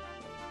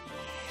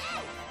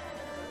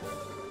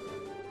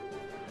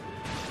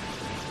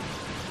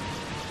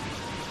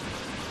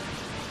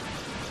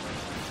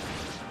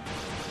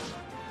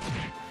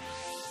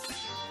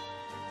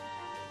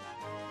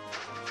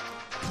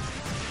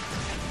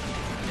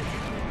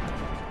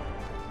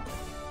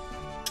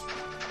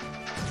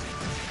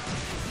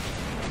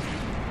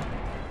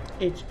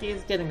 HP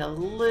is getting a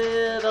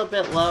little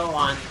bit low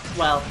on,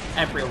 well,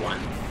 everyone.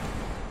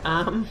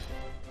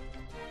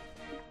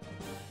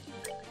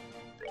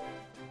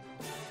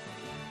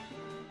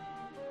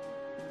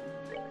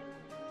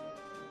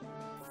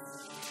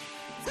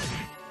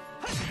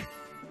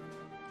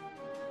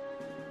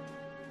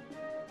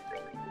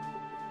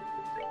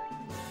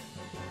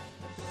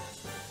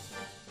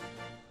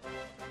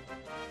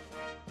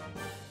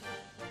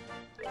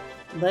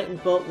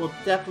 Lightning Bolt will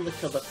definitely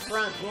kill the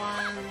front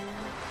one.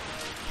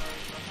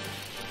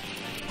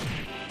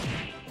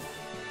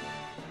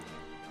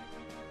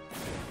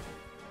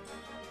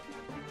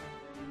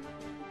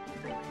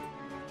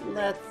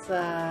 Let's,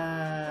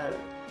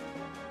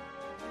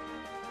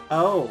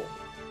 Oh.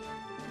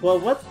 Well,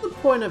 what's the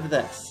point of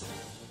this?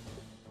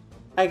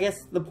 I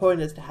guess the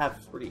point is to have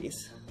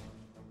freeze.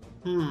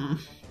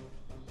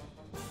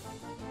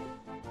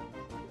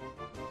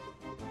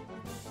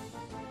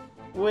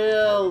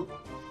 We'll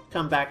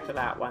come back to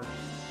that one.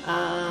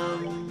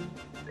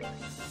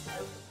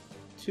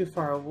 Too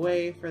far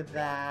away for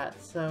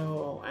that,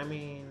 so, I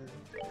mean...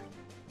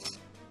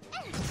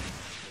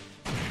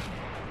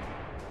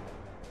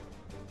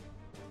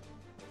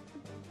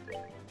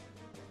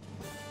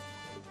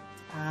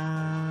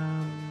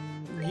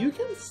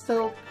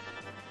 soak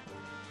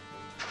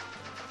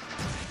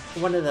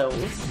one of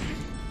those.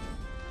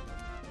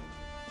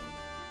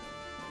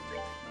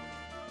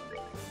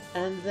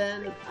 And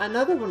then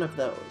another one of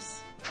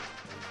those.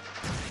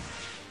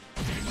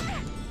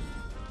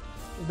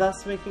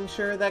 Thus making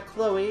sure that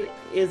Chloe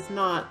is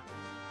not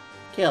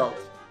killed.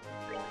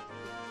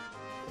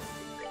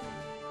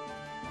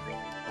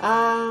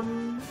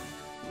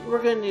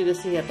 We're gonna need to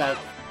see about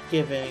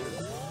giving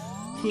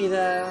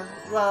Tita,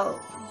 well,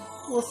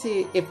 we'll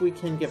see if we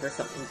can give her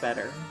something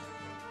better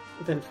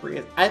than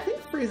Freeze. I think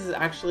Freeze is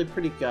actually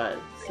pretty good,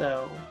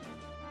 so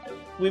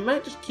we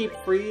might just keep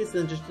Freeze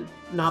and just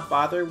not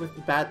bother with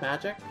the bad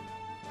magic.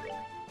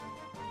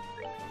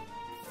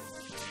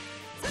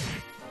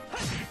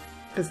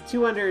 Because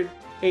 200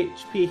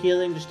 HP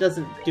healing just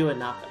doesn't do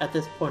enough at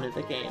this point of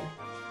the game.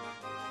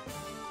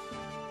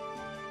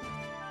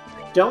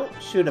 Don't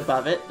shoot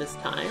above it this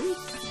time.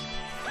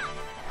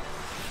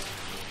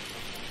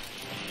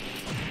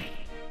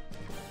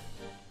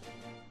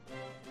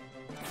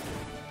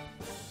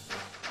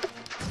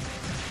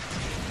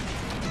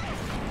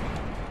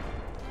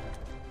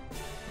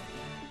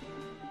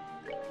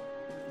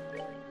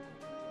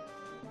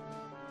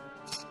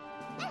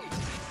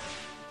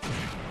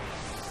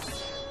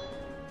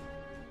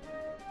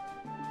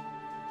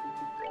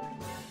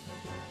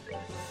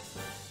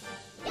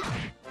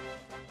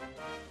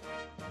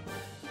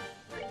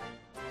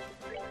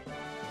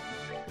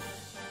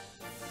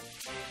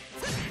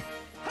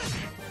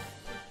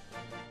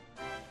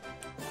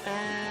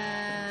 And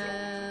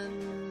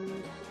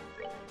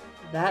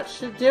that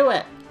should do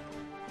it.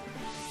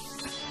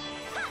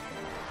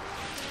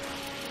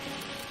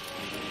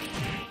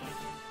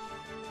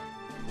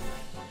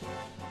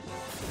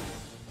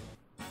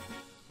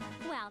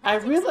 Well, I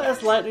that's realize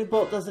exciting. Lightning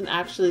Bolt doesn't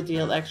actually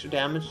deal extra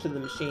damage to the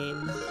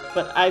machines,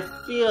 but I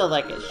feel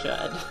like it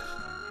should.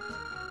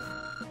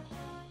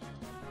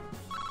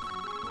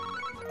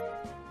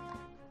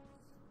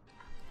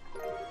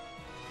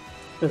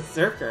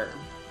 Berserker.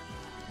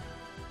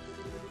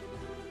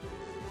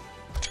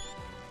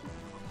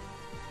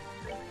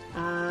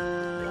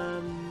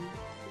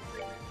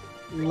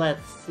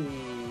 Let's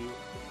see.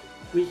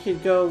 We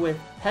could go with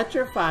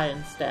Petrify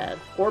instead,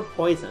 or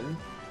Poison.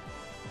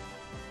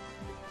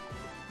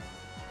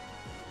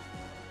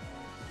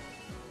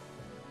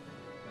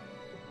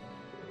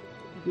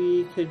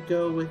 We could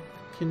go with...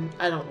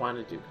 I don't want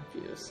to do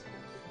Confuse.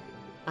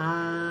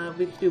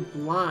 We could do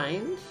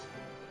Blind.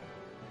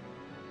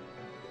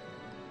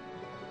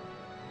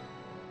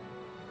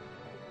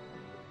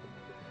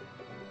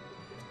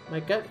 My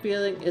gut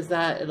feeling is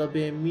that it'll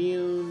be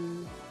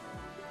immune...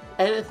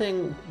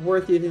 Anything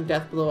worth using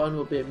Death Blow on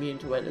will be immune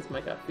to it, is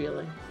my gut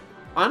feeling.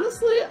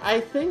 Honestly, I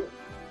think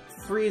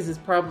Freeze is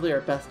probably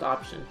our best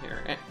option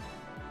here.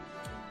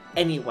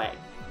 Anyway.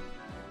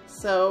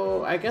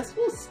 So, I guess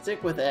we'll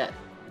stick with it.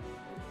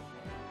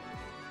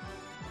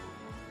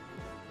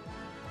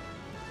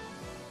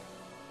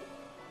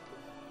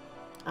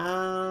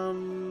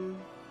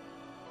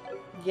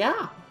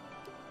 Yeah.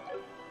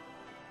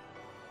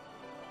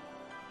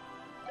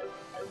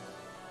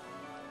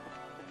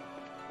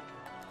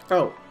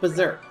 Oh,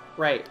 Berserk,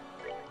 right.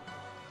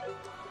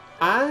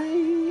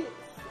 I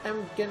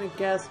am gonna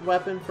guess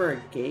weapon for a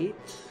gate.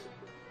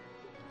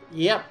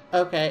 Yep,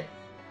 okay.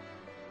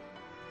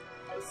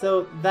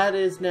 So that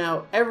is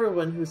now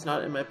everyone who's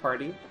not in my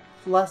party,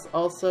 plus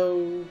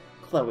also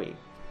Chloe.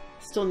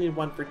 Still need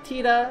one for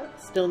Tita,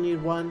 still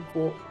need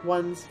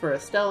ones for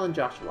Estelle and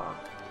Joshua.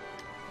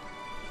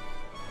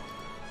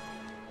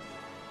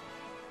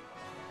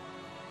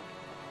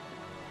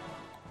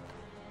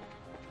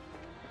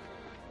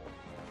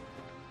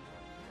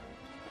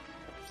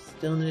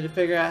 Still need to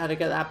figure out how to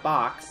get that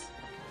box.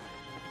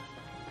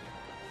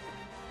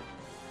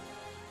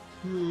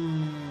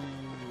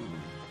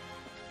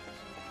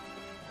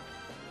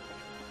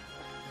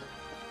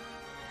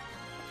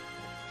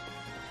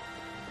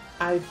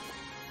 I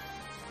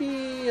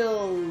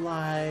feel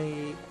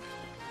like...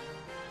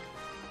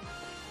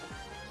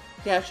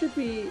 Yeah, it should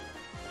be...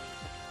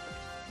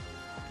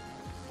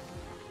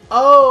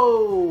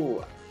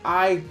 Oh!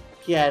 I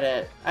get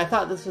it. I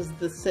thought this was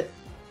the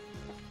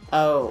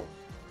Oh.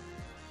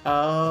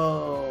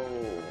 Oh.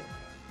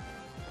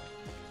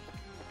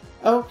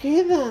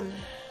 Okay then.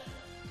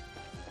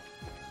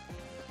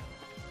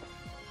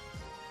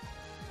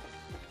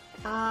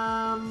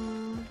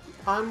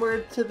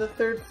 Onward to the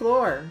 3rd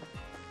floor.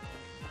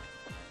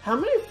 How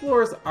many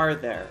floors are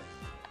there?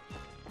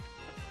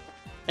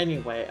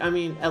 Anyway, I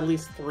mean, at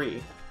least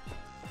 3.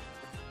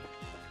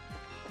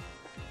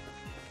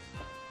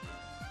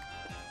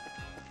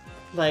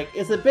 Like,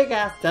 it's a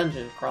big-ass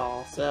dungeon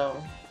crawl,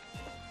 so...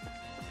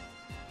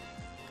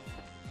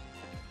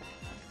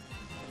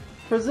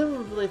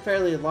 Presumably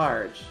fairly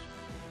large.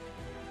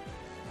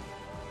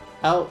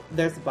 Oh,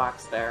 there's a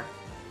box there.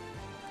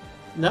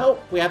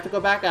 Nope, we have to go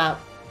back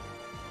up.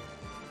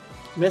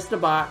 Missed a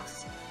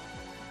box.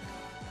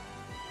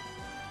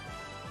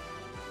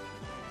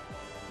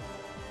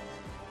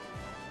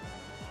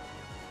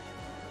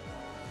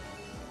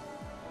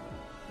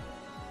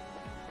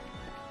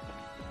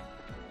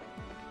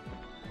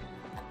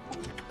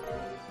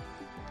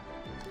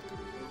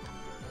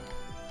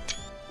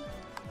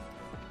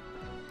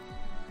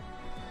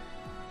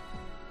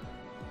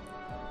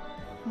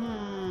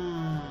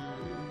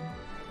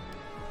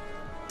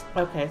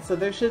 Okay, so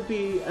there should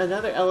be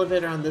another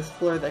elevator on this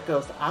floor that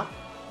goes up,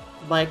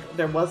 like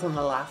there was on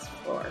the last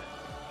floor.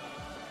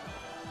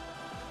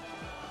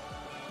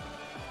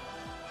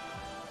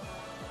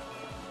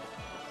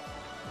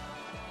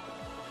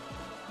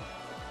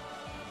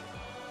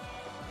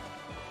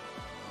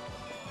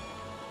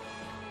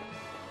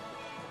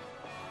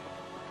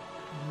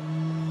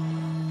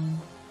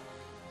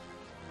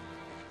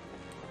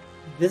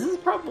 This is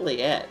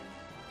probably it.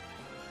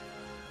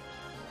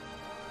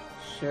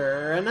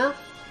 Sure enough.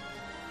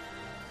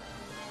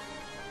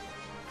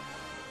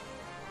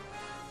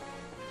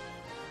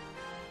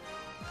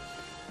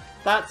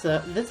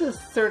 This is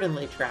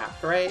certainly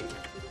trapped, right?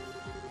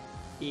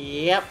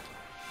 Yep.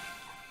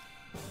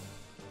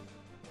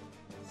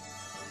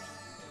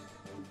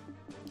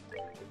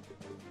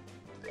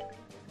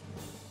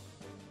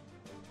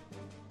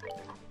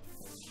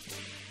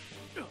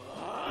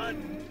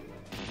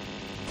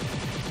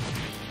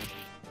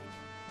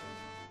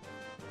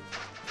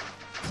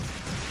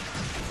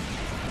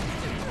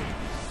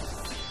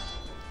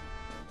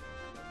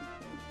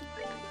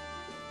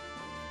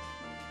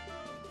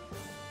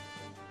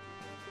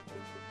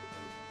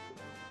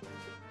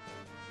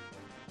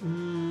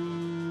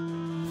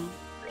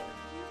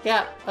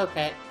 Yeah,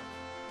 okay.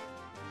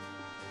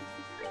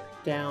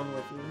 Down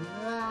with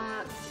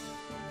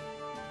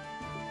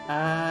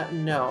that.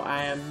 No,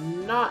 I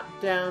am not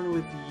down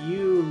with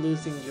you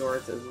losing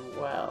yours as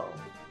well.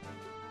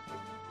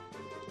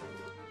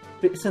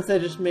 But since I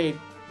just made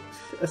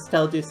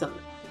Estelle do some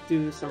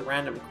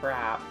random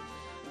crap.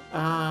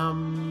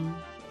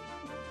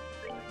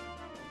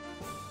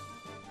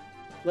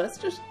 Let's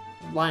just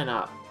line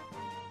up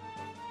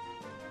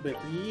with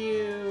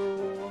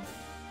you.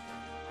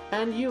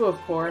 And you, of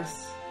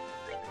course,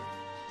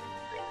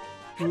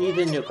 need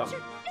to nuke them.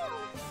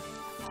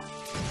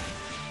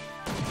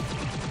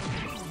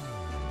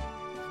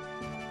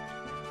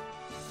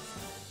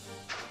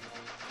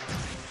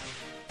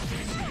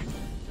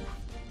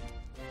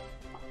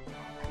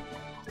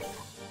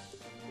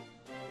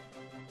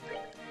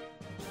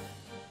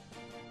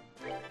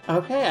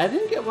 Okay, I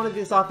didn't get one of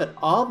these off at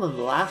all in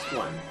the last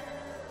one.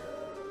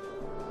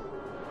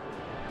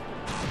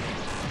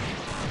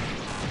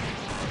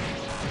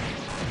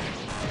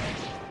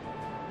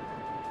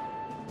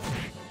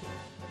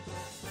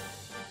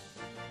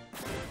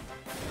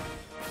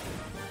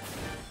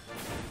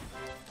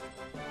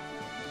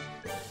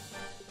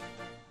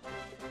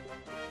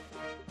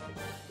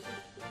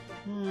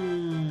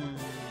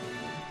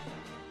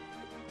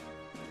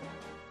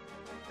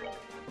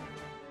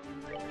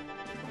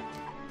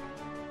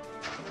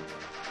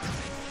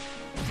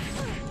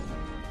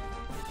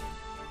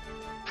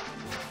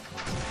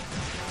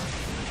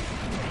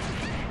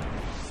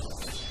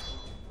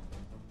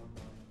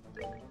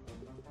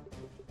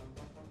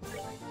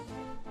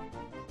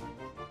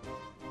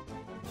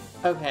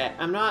 Okay,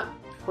 I'm not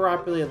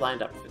properly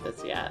lined up for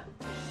this yet.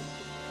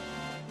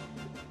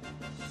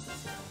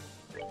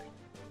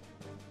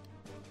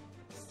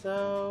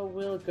 So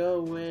we'll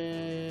go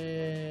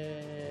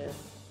with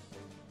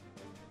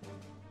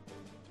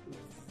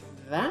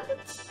that.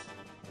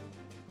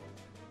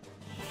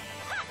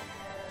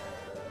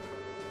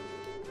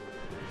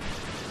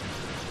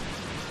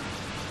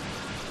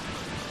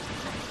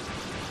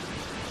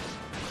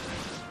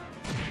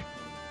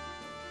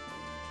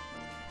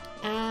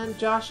 And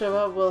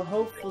Joshua will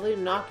hopefully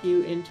knock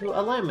you into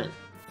alignment.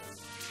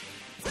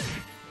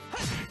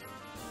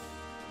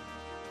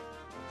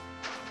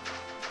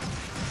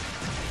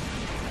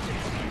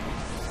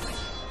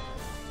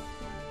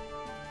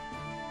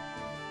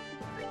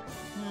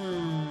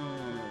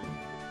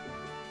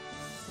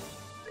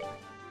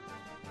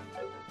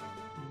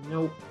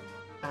 Nope.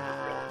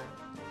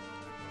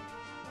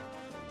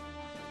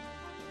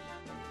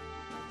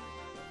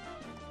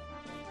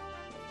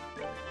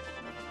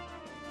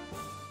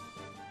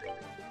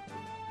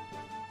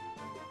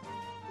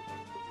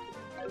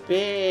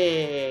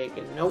 Big.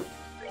 Nope.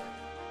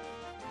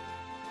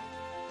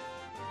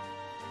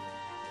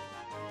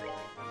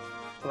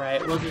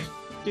 Right, we'll just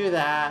do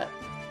that.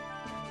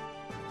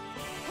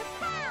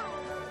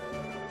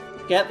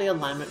 Get the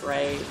alignment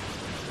right.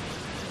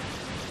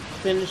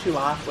 Finish you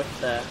off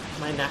with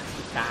my next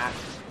attack.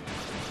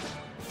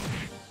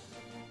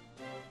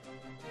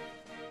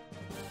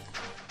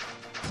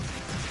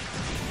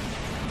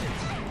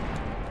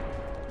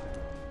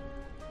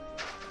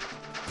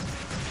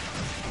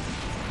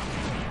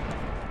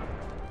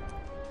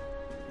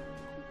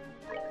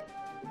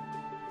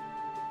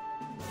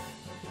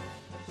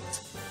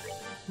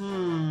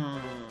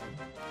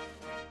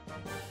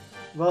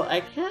 Well,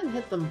 I can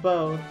hit them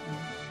both,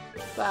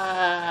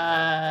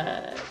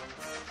 but...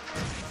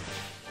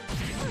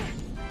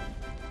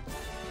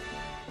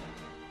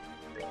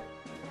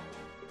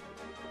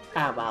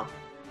 Ah, well.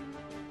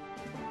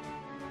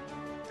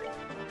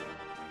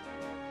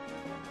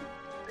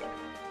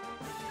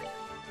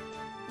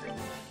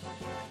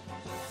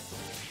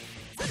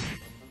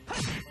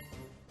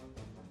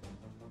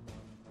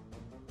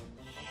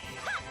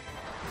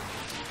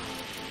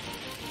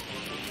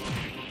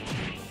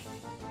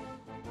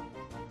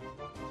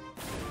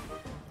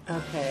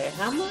 Okay,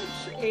 how much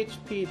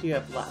HP do you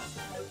have left?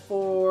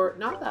 For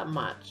not that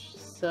much,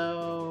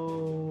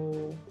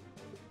 so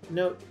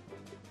no,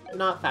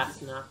 not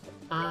fast enough.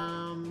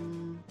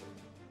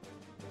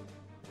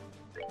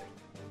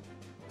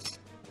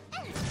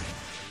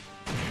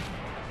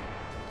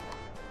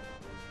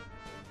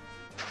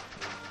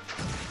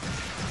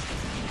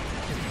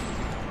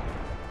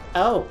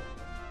 Oh,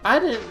 I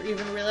didn't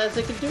even realize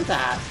I could do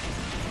that.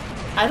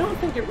 I don't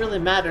think it really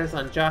matters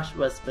on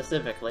Joshua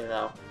specifically,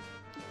 though.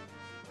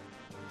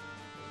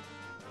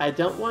 I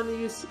don't want to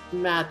use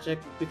magic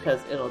because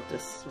it'll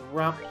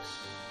disrupt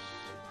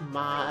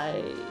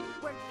my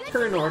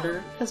turn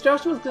order, because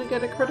Joshua's going to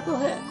get a critical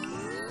hit,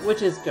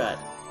 which is good.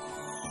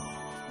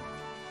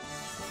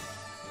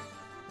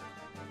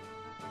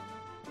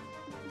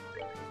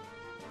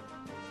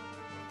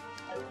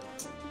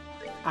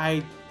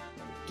 I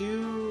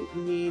do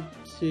need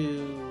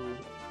to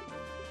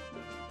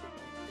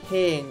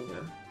ping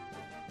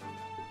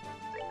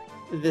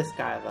this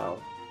guy, though.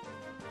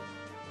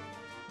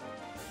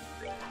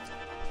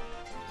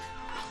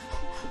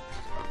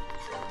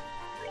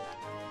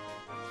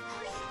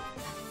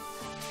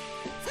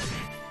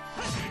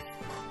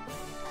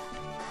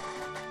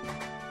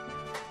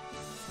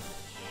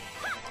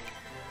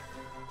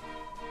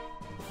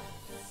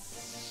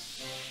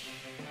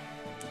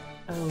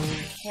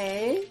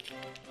 Okay.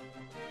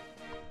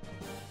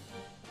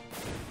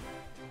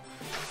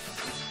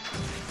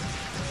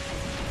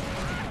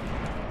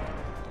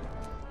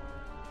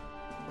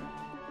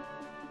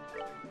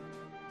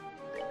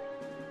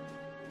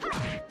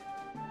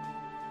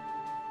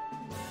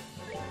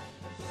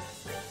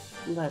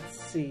 Let's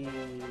see.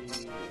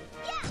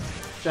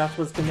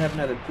 Joshua's gonna have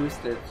another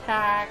boosted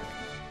attack.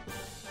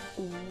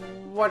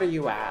 What are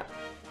you at?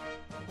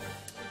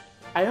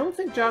 I don't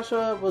think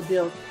Joshua will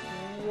deal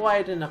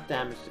quite enough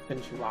damage to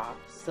finish you off,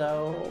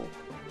 so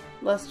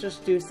let's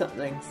just do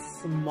something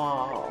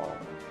small.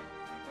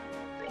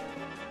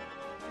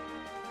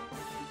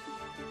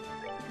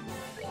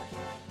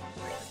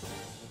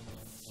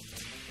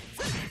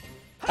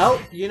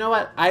 Oh, you know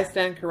what? I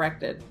stand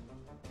corrected.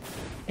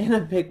 In a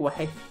big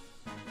way.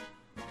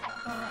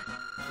 Alright,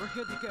 we're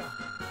good to go.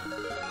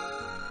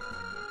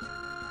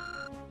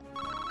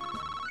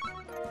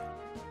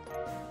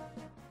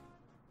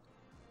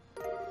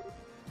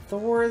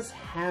 Thor's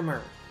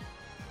hammer.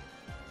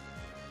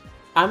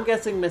 I'm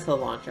guessing missile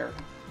launcher.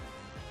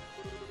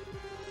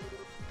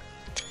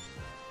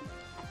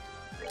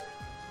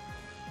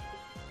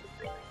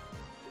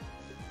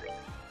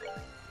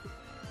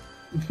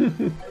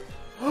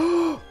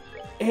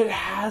 It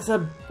has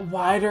a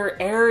wider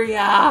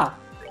area!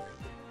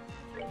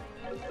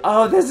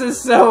 Oh, this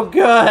is so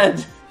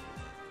good!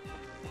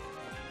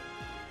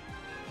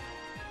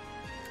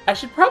 I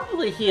should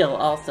probably heal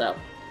also.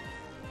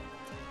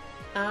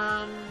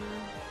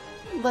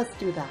 Let's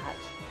do that.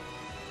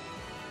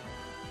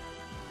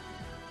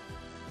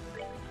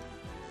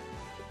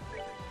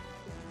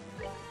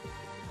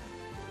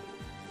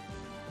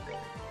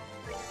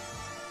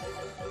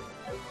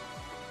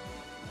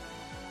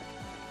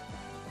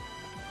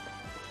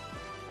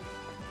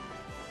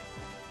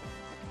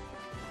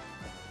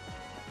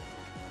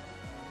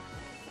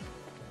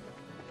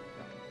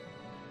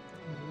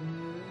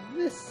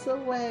 This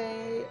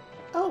away.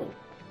 Oh.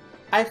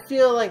 I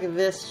feel like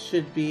this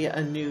should be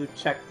a new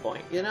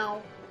checkpoint, you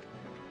know?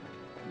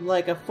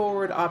 Like a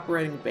forward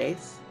operating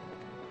base.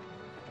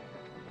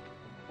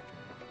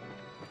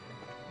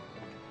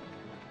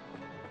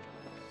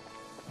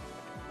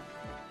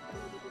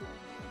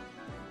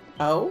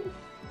 Oh?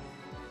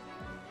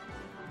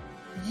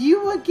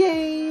 You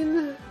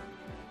again?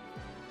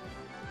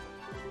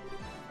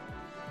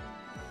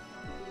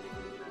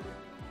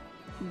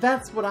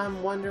 That's what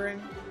I'm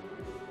wondering.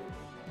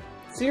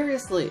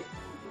 Seriously.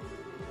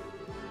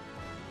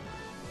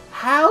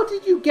 How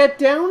did you get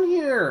down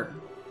here?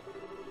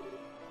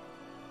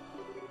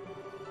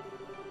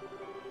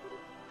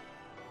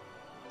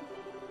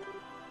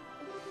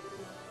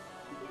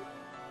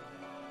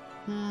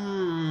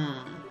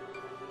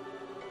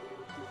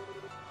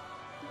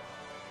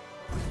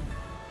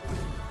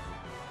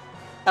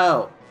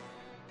 Oh.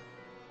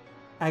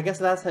 I guess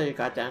that's how you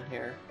got down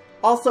here.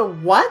 Also,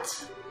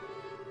 what?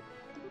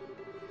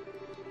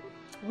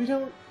 We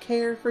don't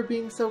care for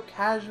being so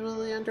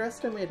casually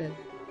underestimated.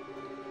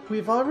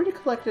 We've already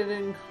collected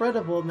an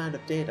incredible amount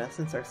of data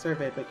since our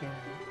survey began.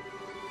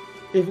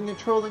 Even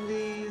controlling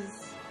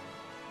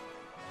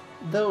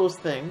those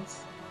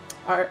things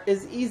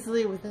is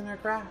easily within our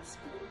grasp.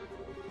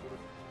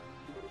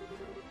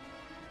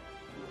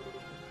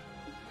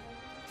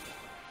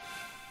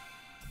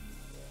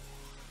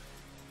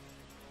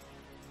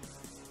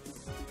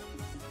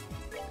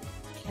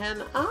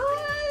 Can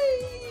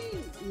I?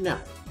 No.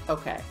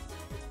 Okay.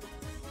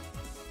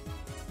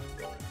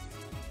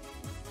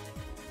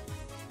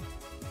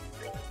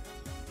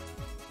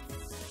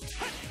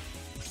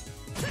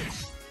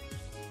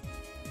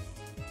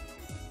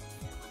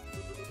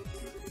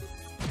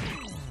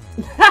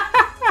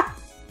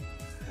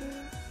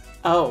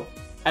 Oh,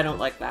 I don't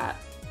like that.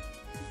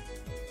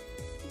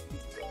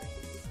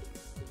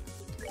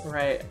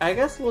 Right. I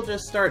guess we'll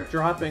just start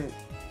dropping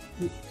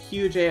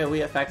huge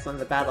AoE effects on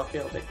the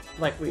battlefield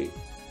like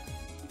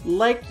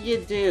you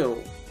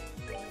do.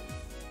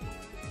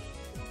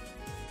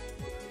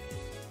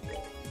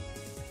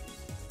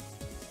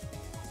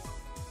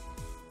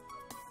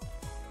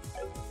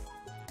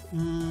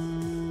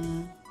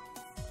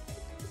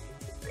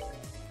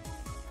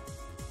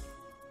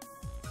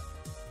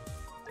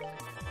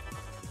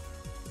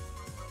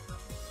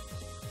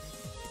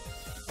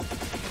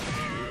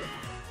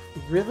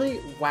 Really?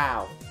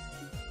 Wow.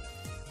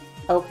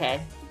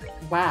 Okay.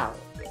 Wow.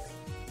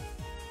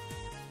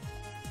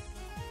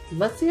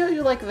 Let's see how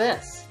you like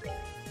this.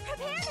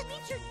 Prepare to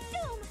meet your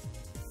doom!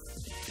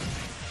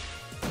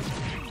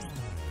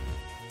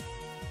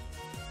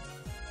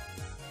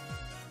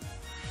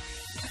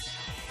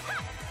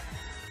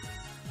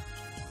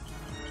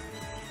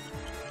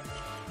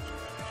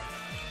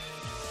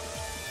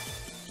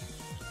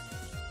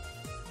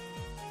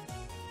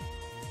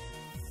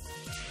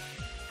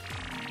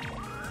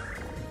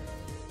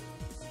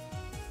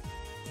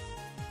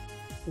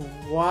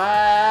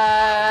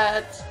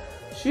 What?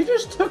 She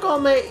just took all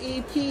my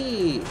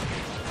EP.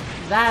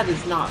 That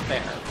is not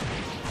fair.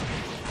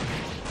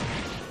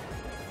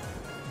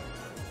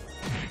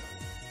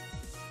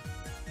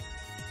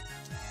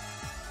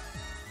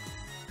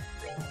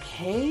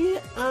 Okay,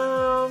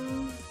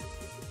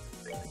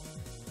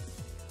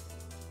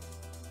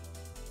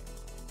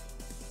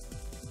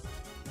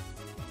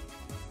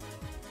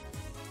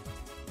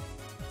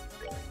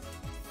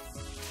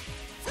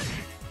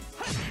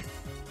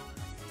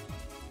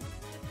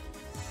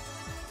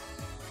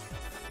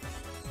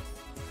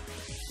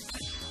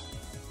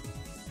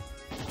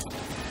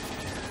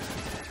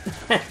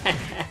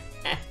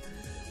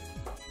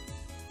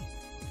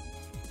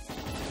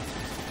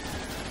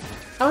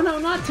 oh no,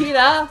 not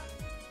Tita!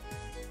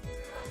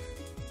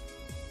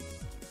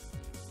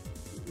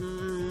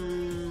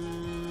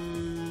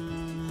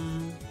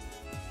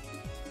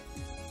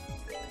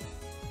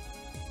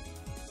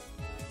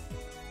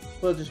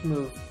 We'll just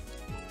move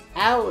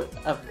out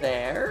of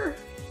there.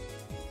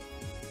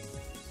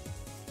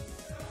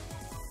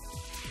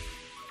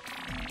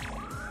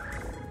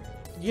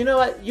 You know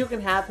what? You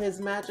can have his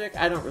magic.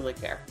 I don't really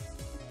care.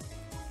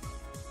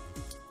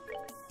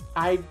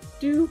 I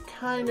do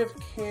kind of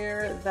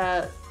care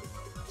that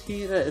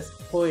Tita is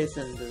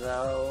poisoned,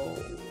 though.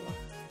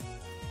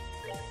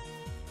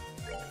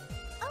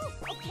 Oh,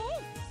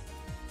 okay.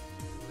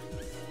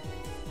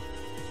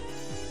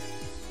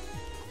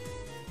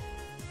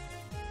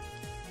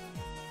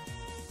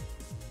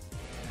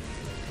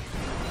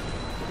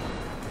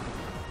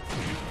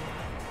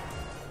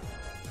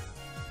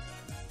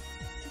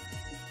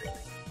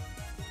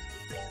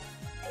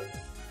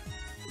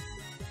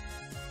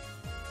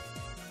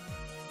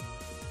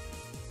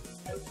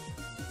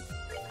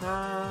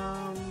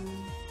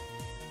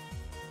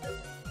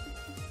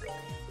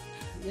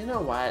 You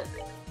know what?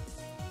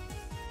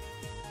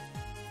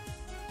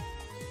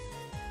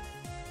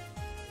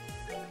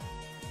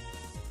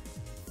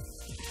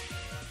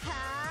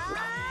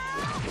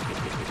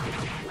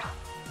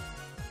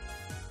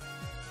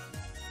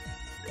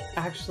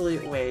 Actually,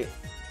 wait.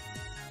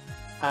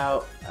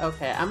 Oh,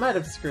 okay. I might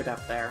have screwed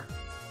up there.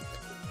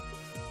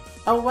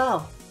 Oh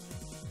well.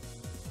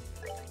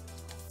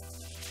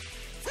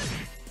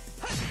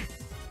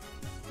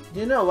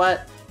 You know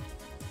what?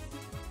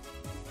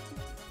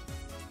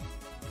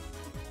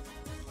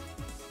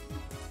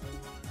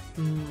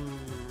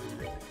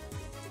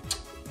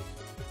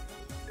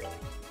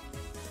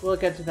 We'll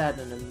get to that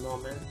in a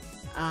moment.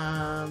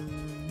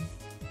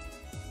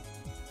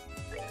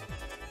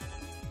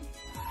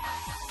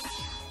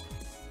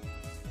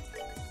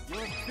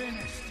 You're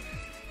finished.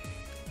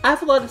 I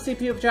have a lot of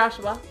CPU of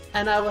Joshua,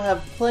 and I will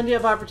have plenty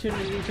of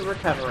opportunity to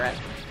recover it.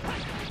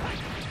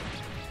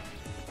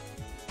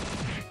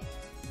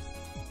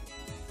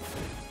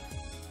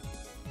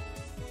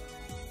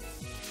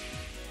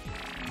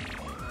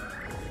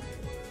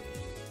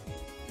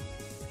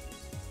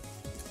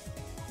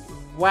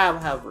 Wow,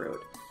 how rude.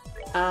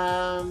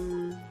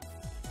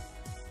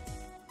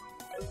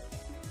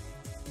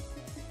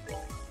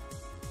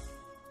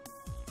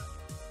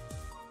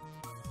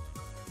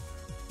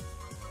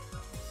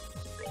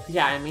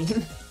 Yeah, I mean...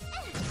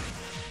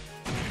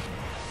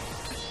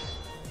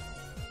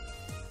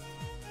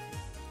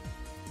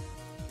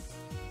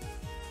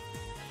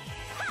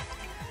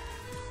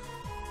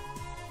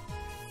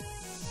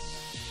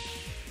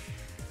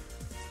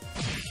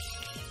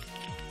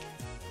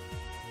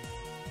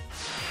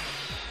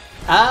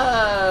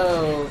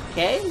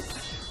 Okay.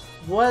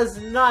 Was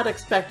not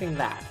expecting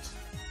that.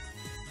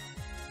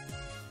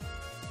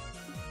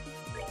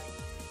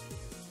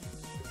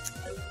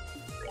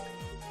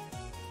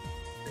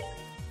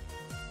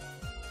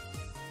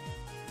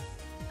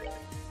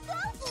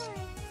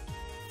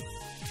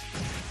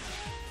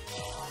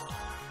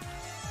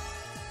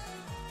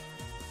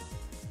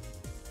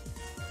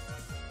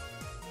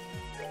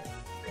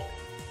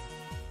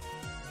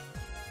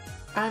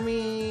 I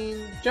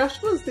mean,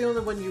 Joshua's the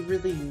only one you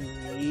really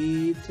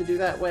need to do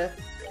that with.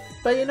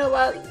 But you know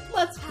what?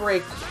 Let's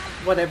break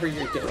whatever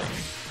you're doing.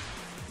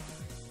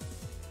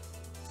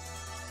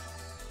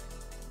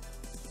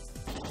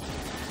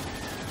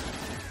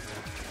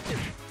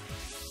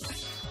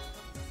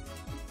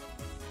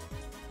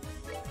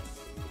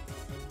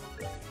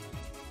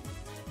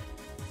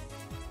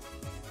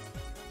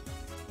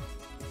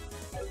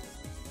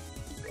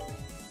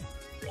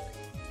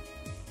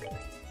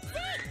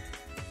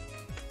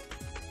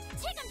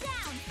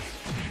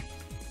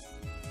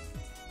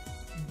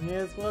 May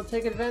as well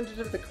take advantage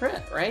of the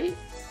crit, right?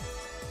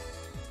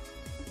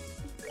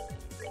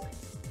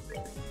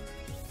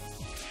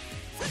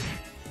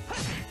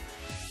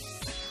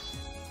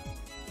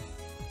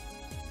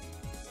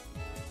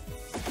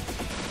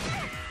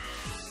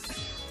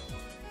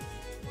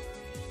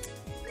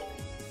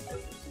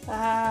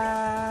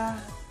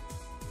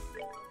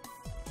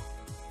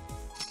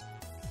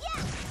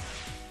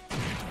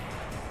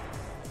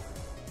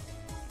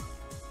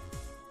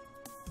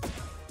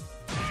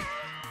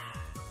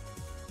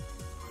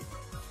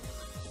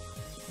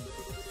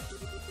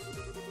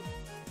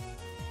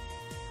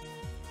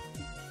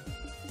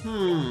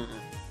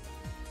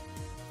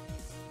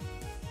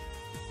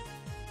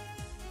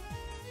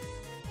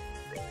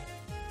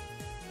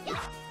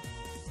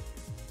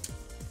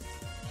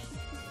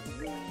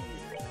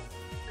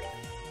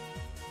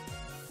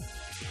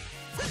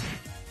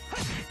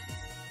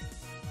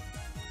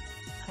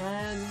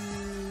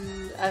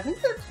 And I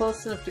think they're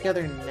close enough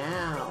together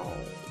now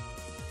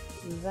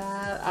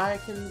that I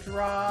can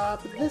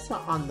drop this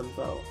on them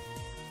both.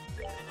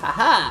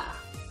 Haha!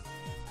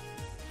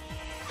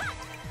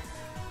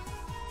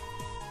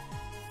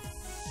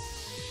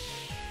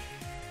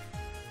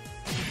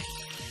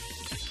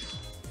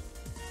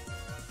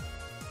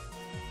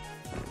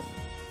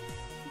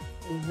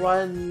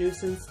 One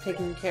nuisance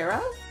taken care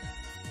of.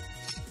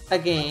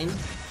 Again.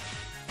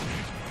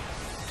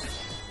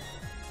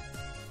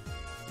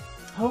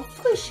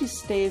 Hopefully she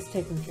stays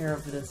taken care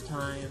of this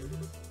time.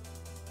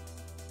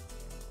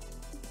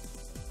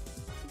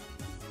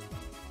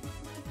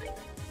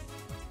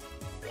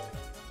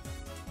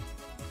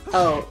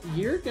 Oh,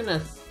 you're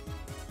gonna...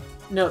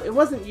 No, it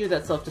wasn't you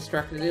that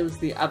self-destructed, it was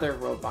the other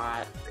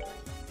robot.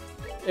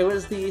 It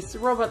was the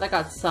robot that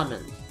got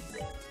summoned.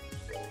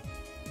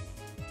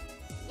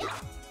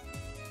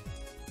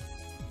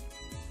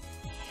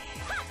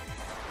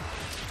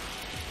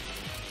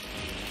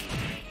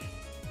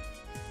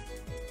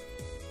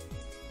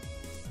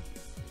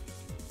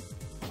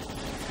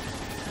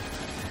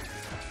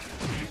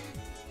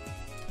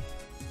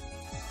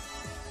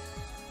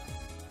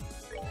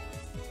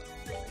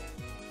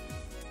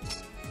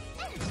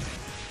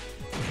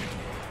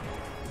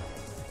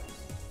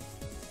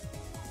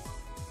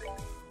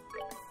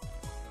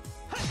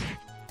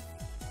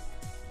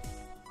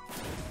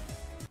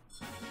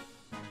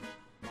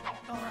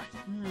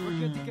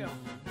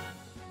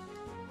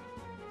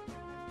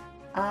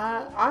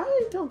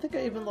 I don't think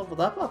I even leveled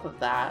up off of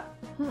that.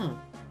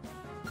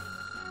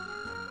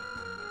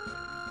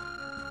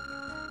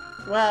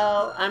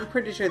 Well, I'm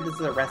pretty sure this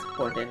is a rest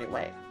point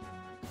anyway.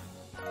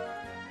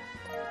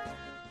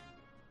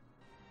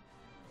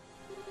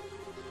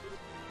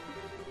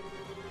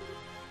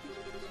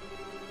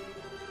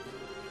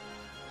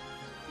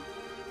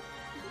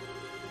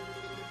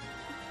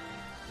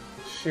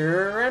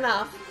 Sure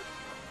enough.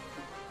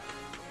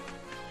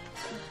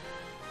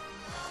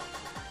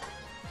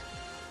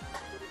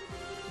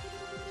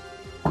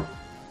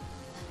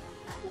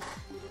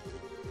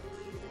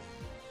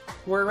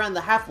 We're around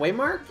the halfway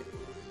mark?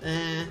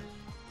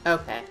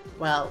 Okay,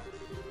 well.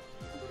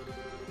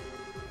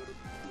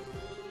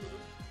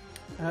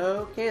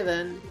 Okay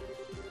then.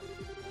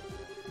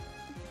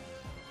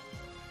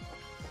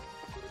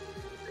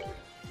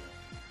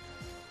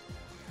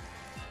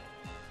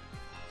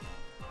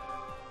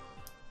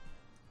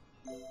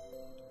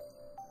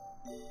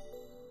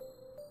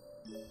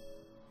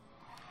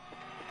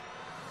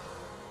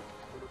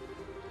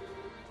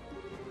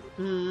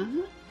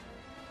 Mm-hmm.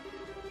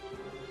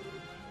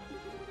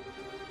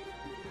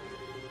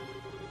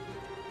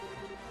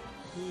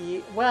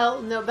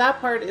 Well, no, that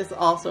part is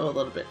also a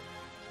little bit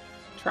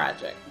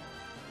tragic.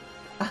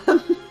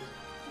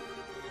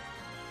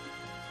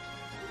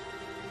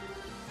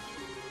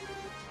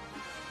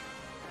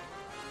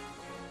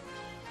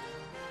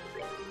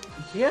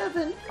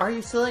 Are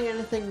you selling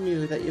anything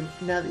new that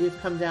now that you've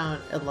come down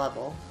a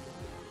level?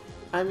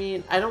 I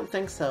mean, I don't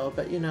think so,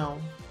 but you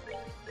know,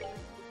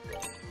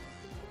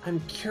 I'm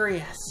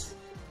curious.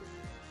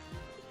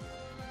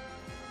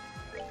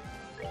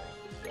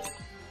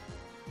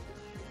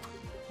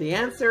 The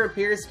answer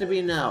appears to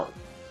be no.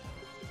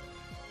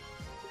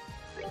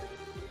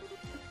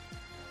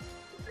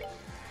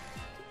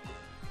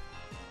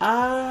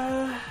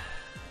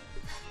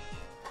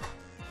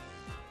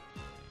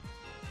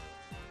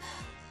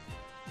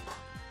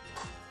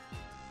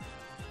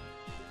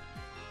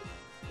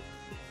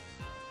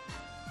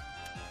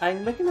 I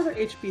can make another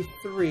HP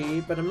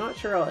 3, but I'm not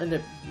sure I'll end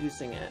up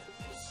using it.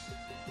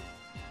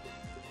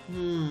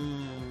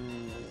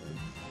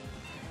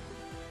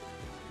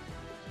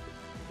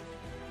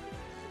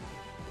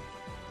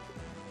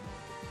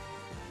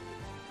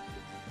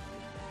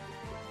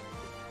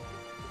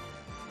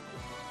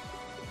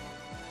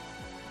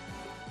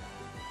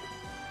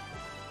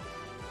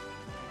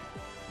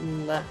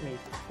 Let me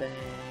think.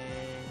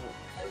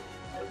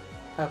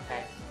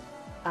 Okay.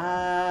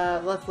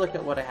 Let's look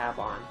at what I have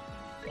on.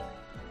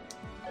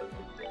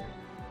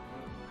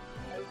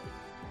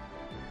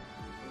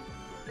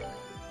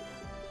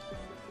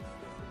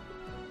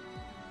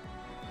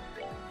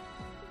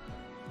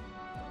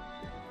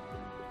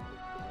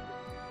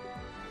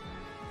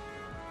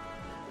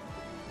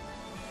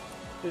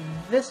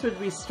 This would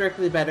be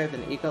strictly better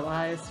than Eagle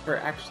Eyes for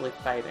actually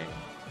fighting.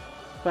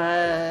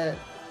 But...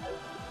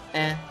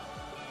 eh.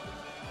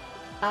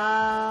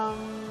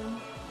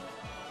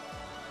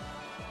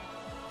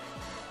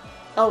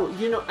 Oh,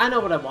 you know, I know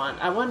what I want.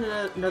 I want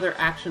another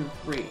Action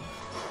 3.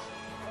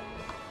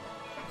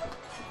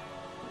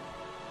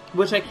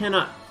 Which I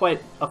cannot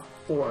quite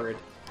afford.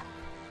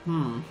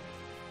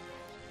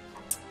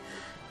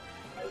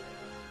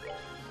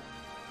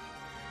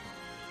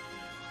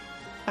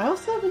 I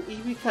also have an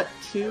EV Cut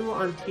 2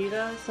 on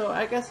Tita, so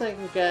I guess I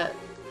can get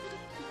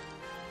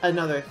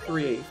another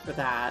 3 for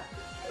that.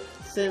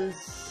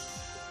 Since...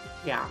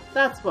 yeah,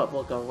 that's what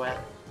we'll go with.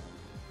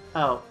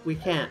 Oh, we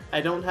can't.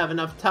 I don't have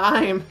enough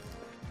time!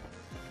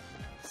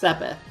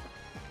 Sepith.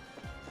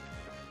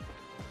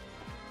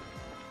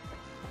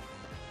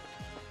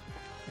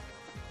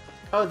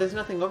 Oh, there's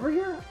nothing over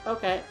here?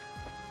 Okay.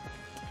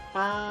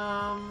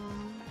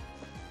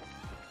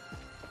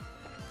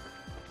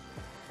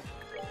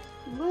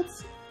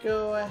 Let's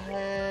go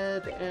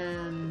ahead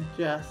and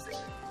just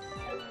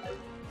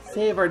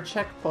save our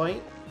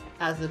checkpoint,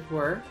 as it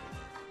were.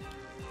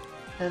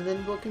 And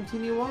then we'll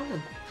continue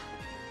on.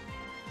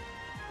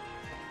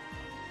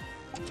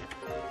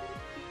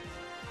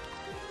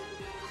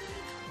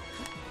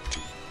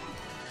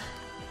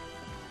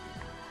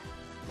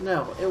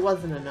 No, it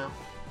wasn't enough.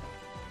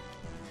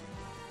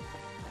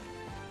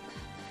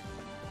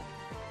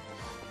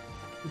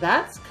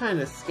 That's kind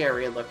of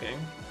scary looking.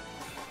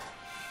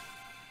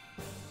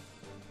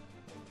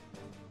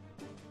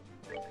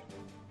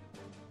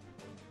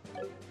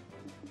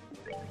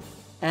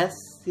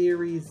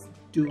 S-Series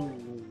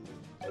Doom.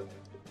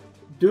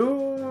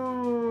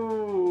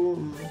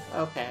 Doom!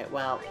 Okay,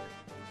 well...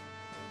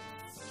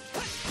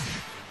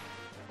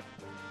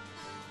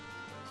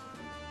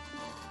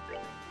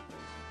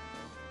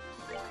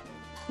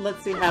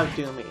 let's see how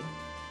doomy.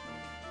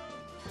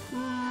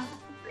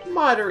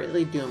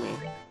 Moderately doomy.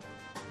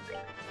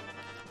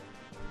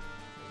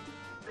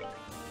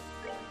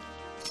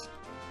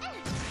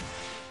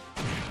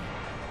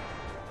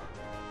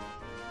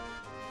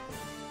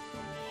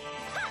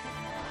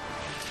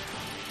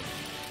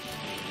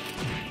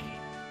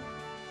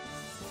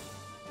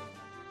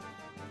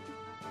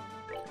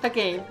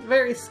 Again,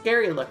 very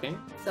scary looking,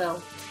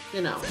 so,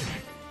 you know.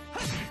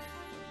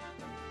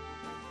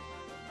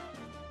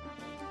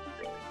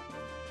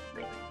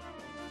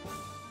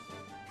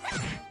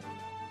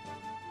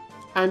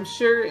 I'm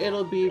sure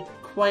it'll be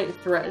quite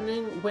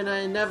threatening when I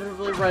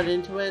inevitably run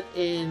into it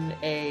in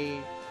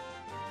a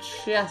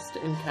chest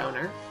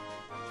encounter.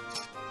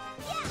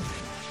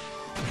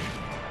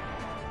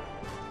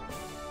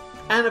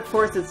 And of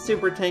course it's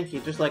super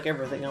tanky, just like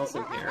everything else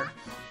in here.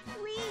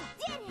 We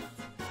did it!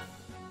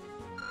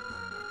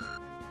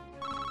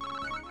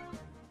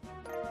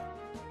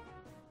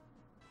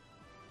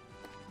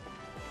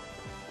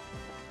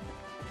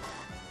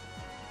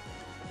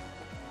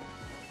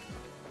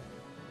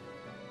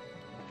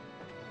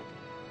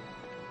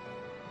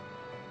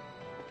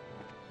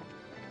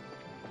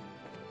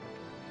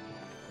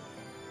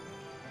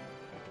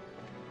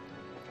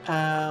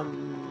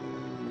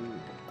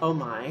 Oh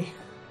my.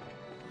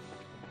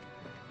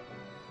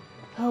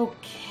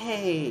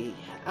 Okay,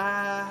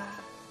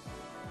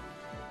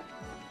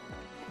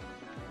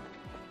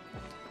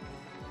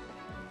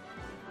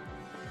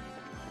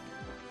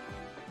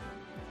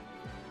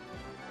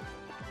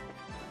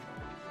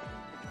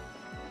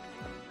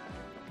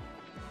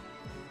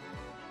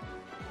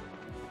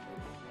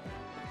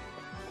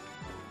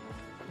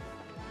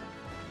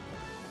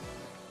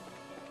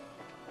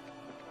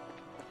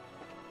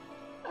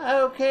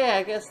 okay,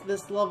 I guess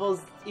this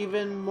level's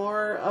even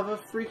more of a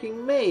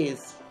freaking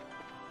maze.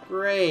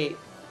 Great.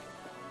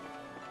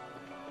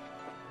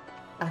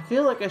 I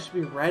feel like I should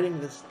be writing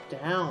this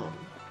down.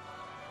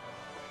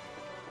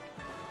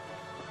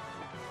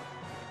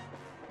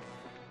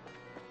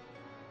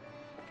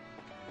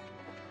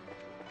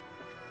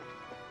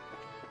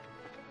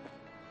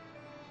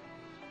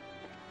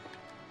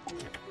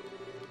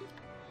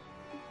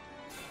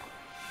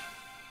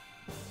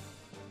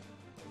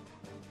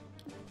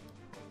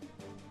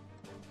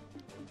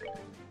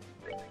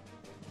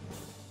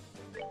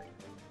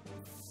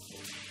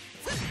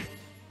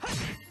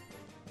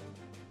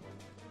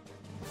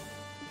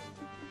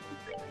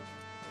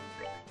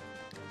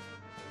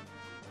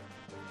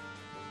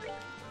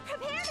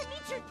 Prepare to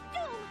meet your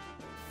doom!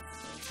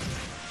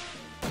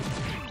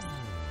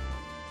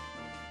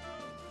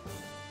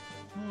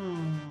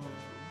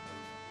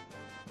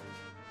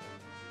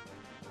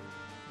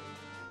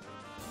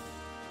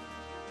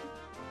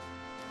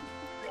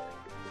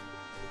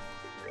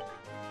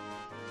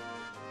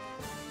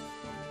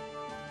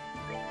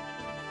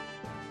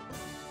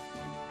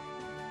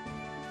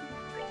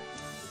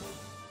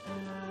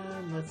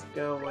 let's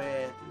go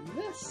with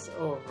this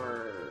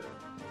over.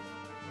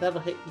 That'll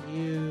hit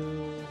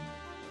you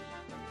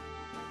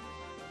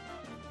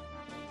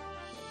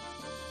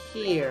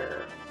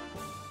here.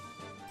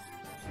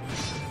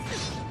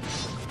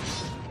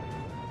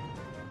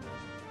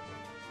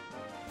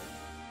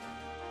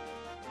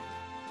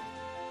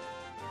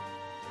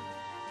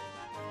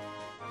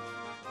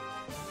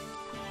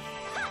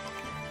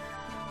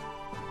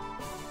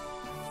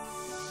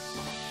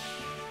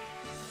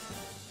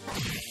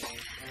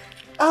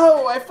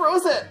 Oh, I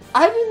froze it!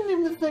 I didn't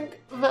even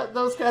think that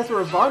those guys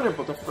were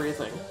vulnerable to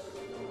freezing.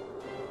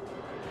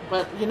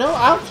 But, you know,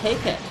 I'll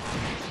take it.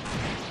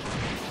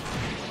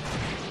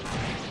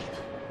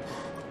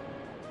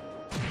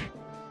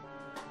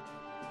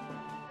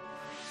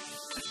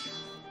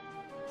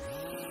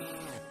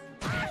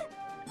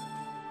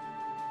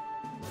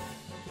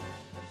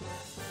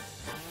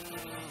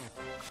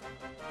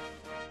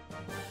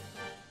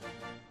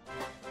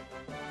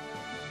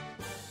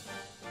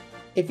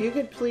 If you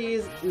could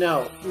please...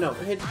 No,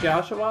 hit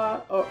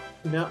Joshua? Oh,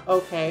 no,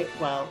 okay,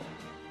 well...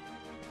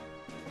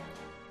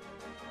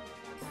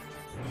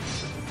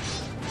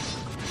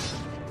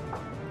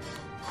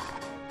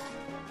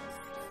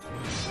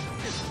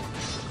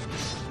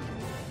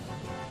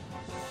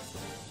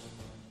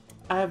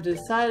 I have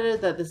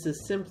decided that this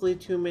is simply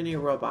too many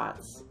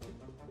robots.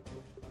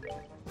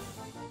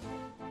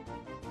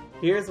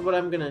 Here's what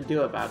I'm gonna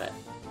do about it.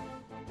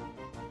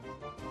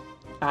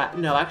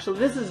 No, actually,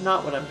 this is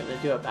not what I'm gonna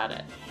do about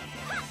it.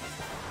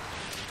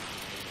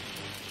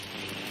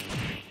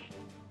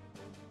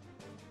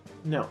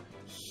 No.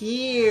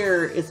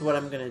 Here is what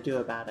I'm gonna do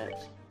about it.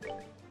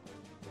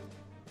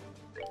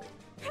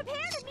 Prepare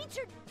to meet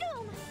your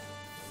doom!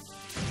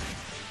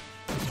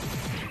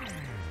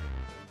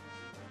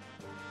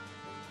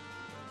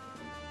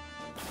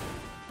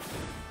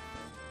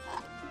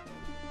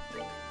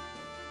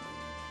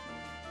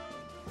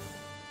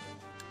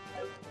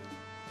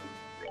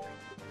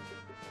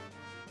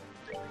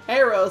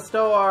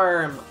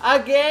 Aerostorm!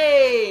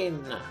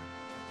 Again!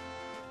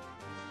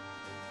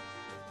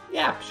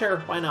 Yeah, sure,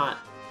 why not?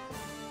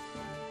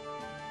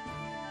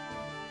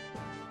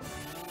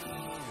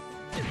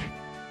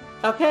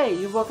 Okay,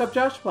 you woke up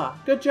Joshua.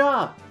 Good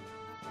job!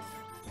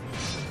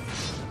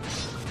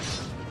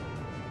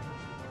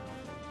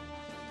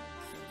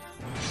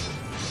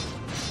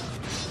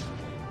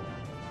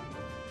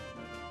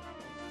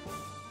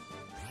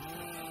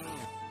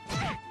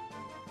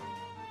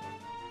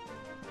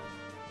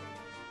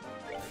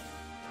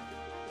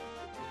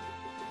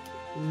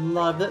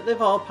 Love that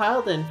they've all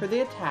piled in for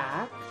the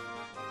attack.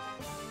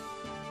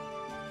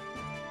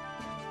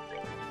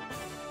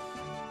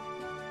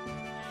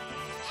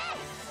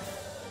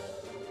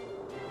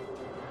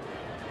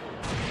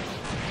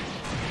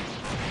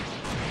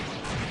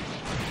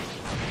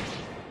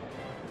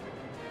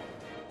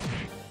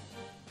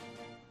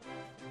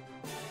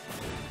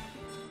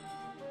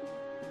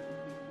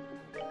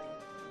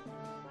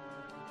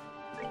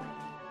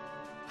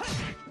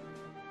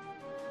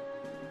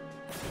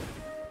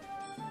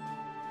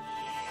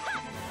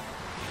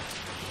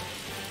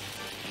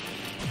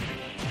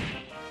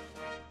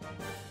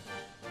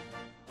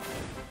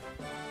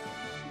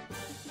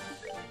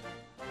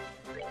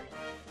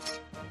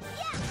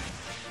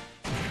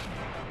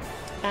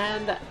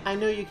 And I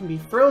know you can be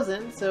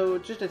frozen, so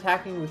just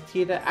attacking with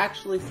Tita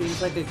actually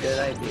seems like a good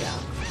idea.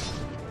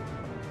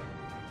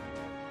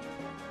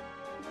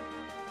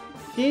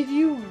 Did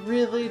you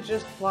really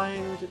just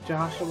blind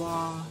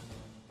Joshua?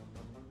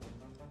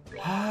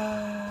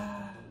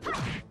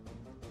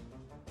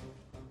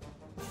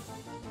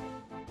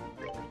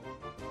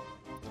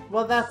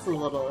 Well, that's a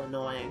little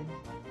annoying.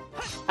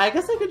 I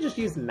guess I could just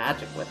use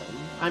magic with him.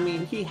 I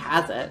mean, he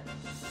has it.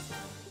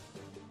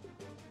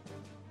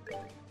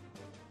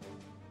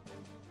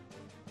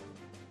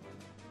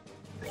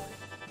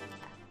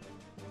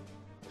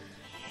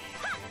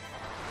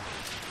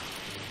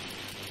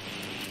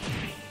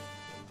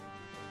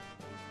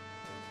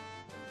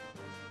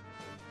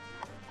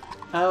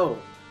 Oh.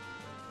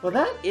 Well,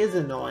 that is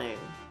annoying.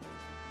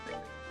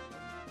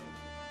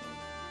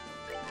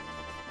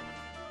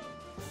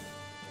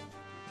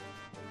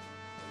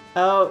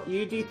 Oh,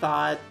 you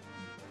de-thawed.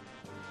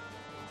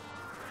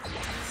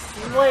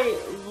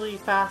 Slightly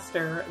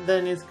faster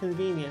than is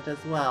convenient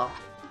as well.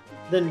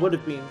 Than would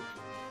have been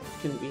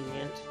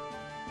convenient.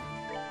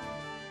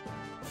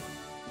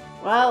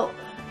 Well...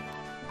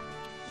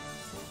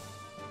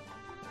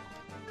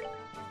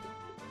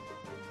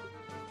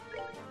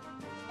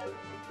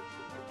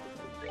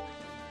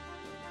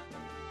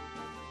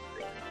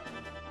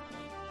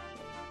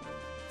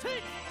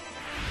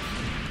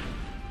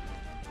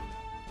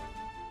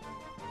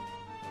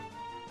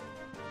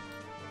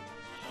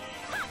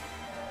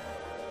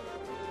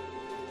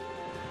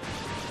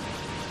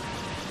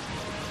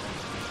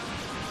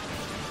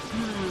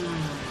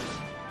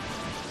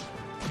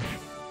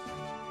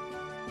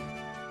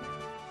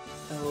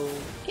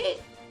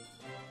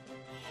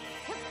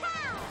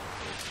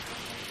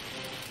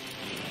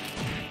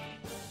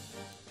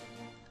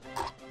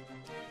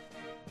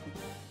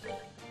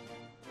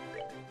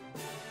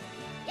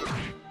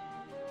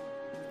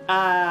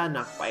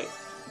 Not quite.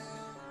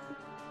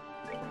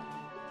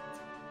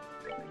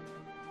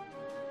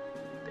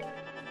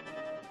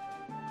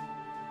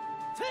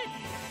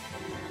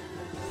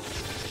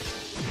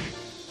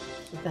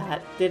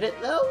 That did it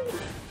though.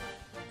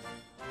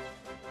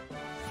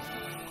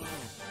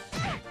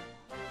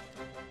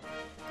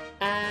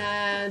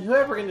 And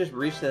whoever can just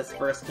reach this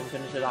first can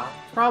finish it off.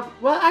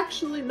 Well,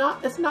 actually,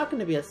 not. It's not going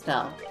to be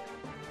Estelle.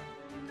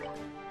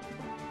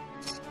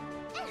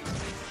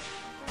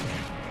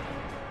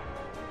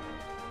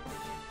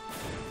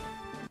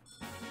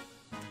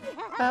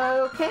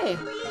 Okay.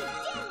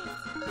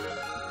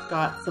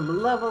 Got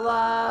some level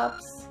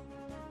ups.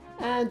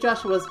 And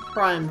Joshua's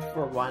primed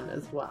for one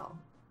as well.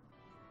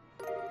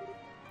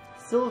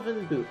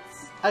 Sylvan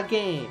Boots. A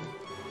game.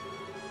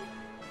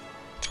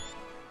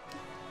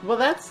 Well,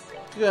 that's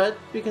good,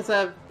 because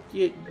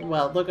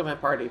well, look at my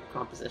party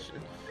composition.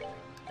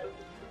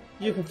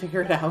 You can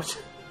figure it out.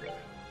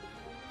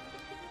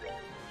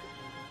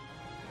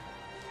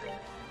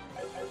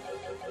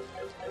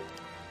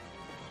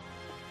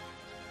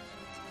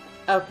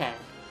 Okay.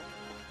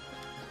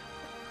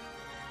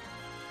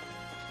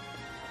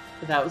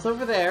 That was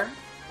over there.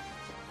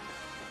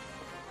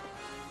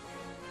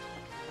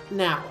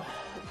 Now,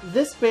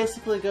 this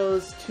basically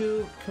goes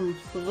two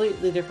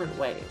completely different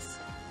ways.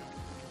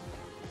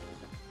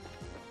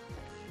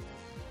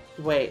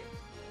 Wait.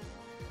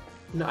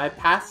 No, I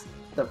passed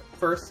the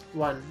first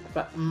one,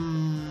 but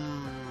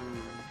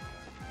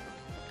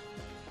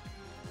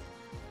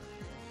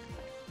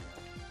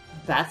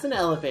that's an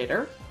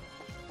elevator.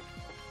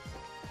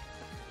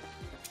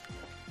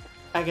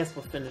 I guess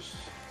we'll finish.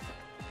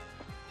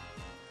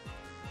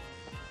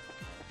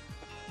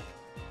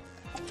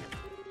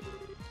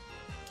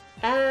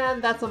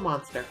 And that's a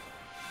monster.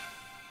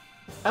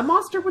 A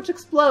monster which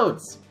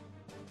explodes.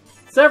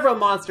 Several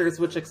monsters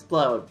which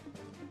explode.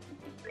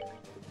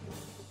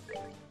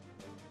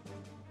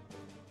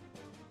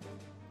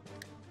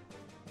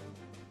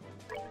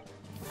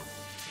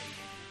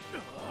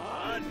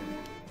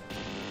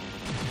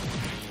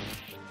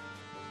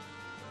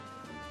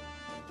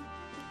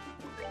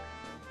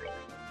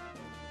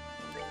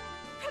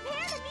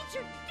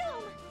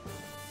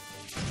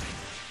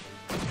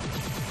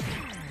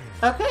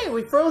 Okay,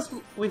 we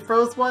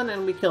froze one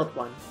and we killed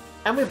one.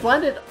 And we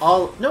blended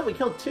all, no, we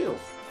killed two.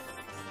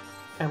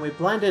 And we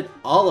blended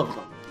all of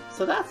them.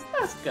 So that's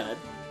good.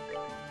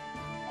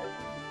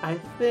 I'm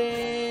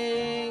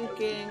thinking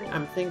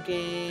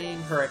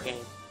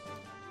Hurricane.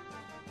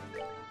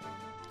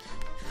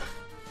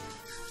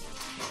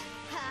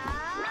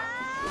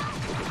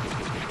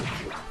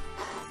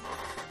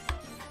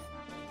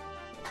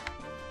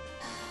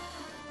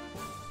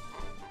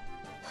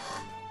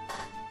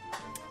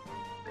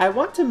 I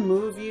want to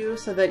move you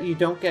so that you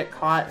don't get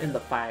caught in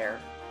the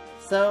fire.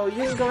 So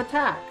you can go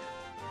attack.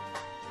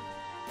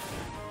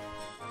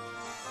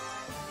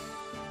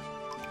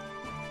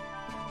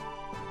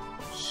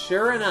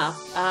 Sure enough.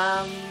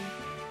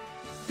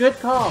 Good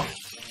call.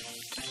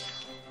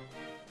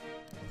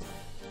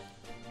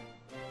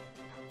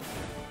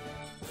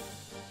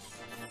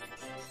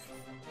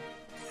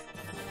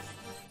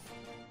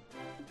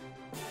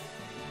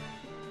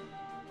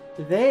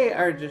 They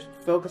are just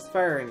focus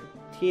firing.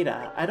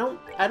 Tita. I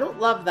don't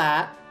love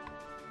that.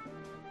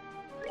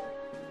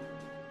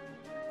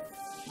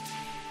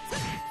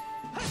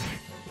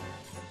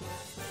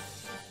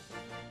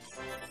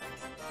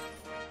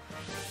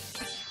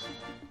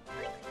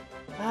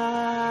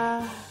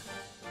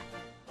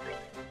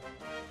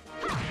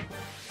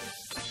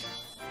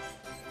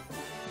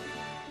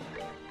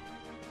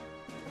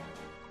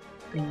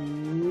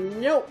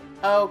 Nope.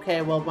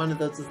 Okay, well, one of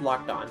those is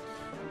locked on.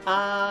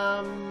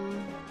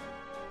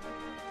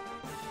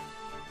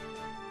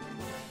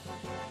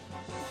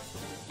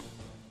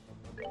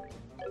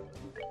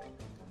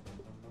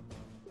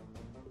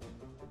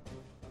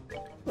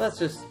 Let's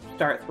just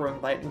start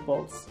throwing lightning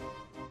bolts.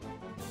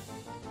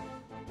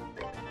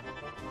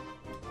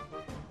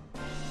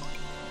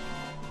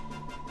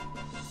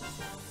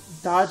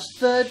 Dodged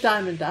the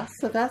diamond dust,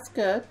 so that's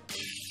good.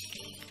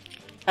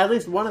 At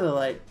least one of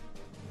the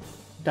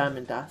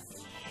diamond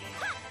dusts.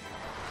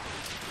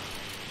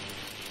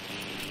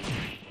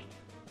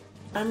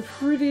 I'm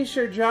pretty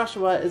sure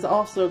Joshua is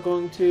also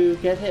going to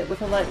get hit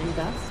with a lightning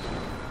dust.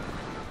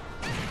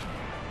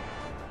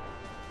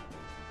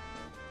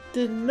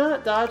 Did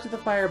not dodge the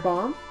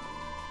firebomb.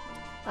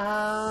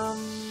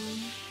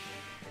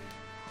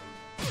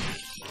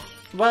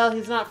 Well,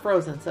 he's not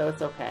frozen, so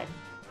it's okay.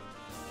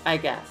 I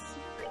guess.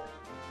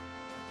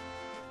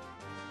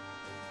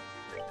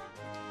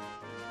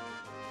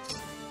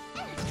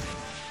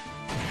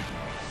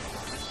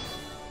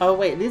 Oh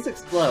wait, these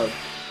explode.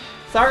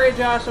 Sorry,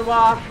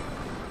 Joshua!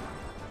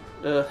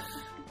 Ugh.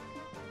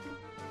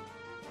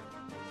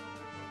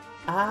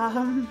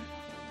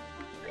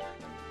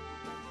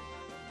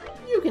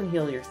 You can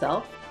heal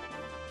yourself.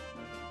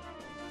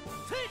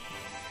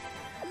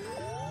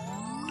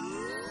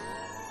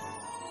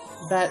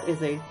 That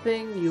is a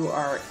thing you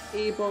are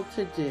able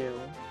to do.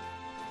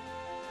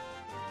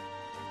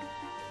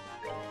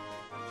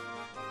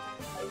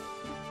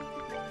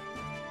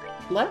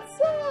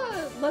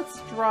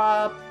 let's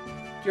drop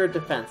your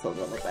defense a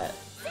little bit.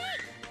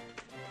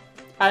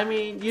 I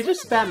mean, you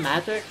just spam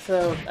magic,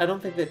 so I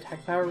don't think the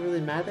attack power really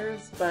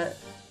matters, but,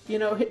 you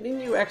know, hitting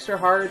you extra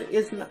hard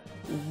is not...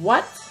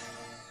 What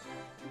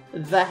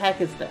the heck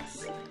is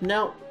this?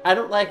 No, I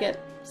don't like it.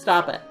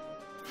 Stop it.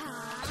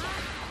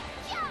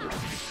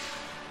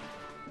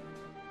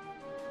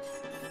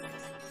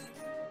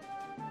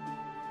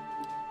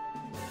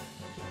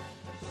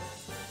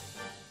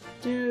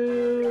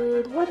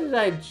 Dude, what did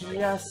I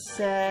just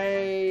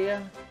say?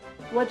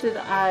 What did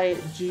I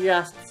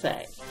just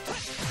say?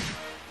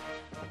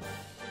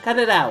 Cut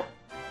it out.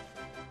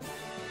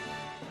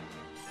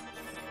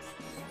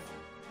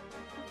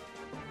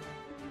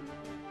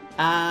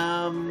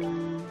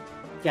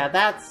 Yeah,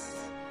 that's...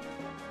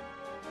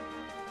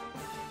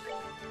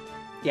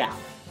 Yeah.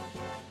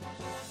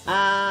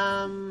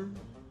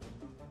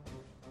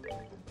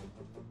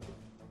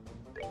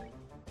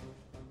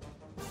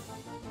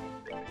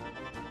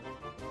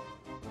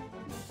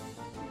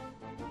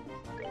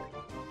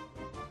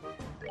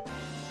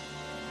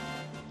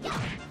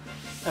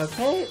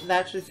 Okay,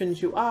 that should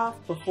finish you off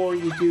before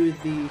you do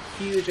the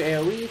huge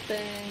AoE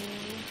thing.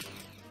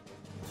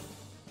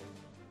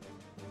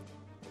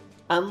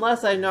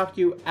 Unless I knocked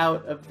you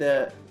out of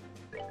the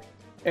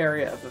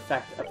area of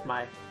effect of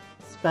my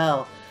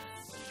spell.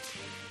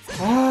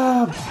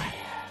 Oh boy.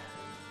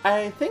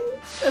 I think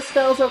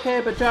Estelle's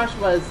okay, but Josh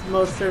was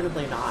most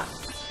certainly not.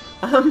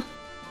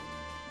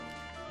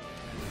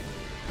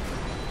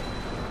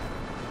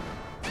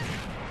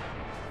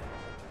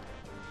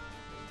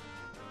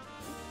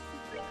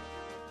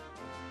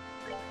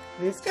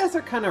 These guys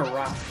are kind of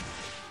rough.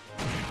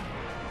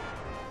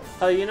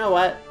 Oh, you know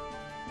what?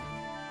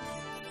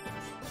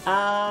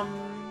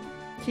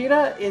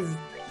 Kita is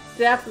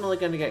definitely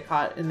going to get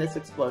caught in this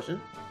explosion.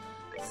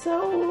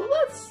 So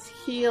let's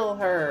heal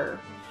her.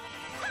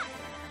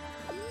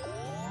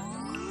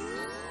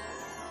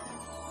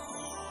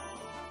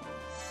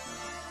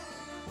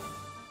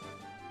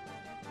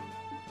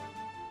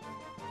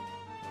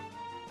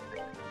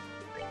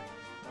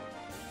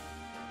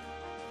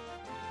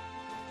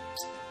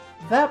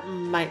 That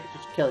might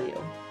just kill you.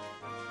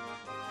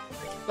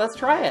 Let's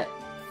try it.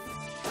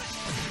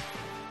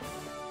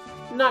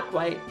 Not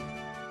quite.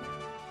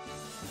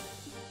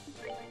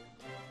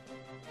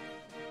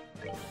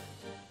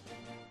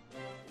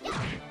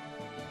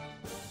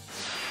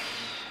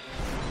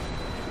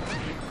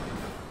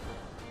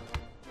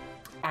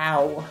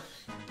 Ow.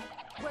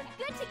 We're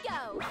good to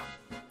go.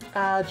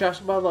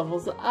 Joshua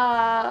levels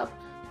up.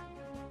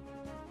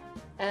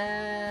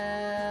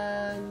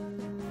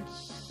 And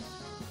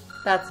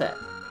that's it.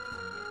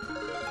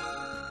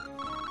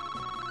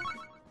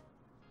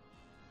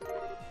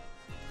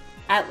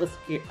 Atlas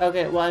gear.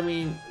 Okay, well, I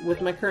mean,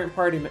 with my current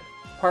party,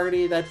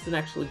 that doesn't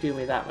actually do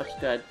me that much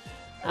good.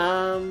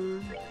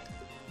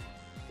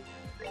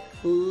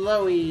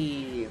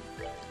 Chloe.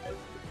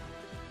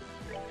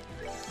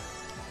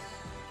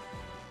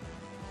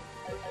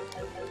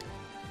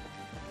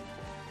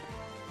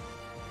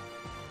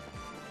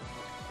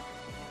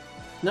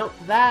 Nope,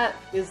 that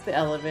is the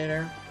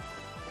elevator.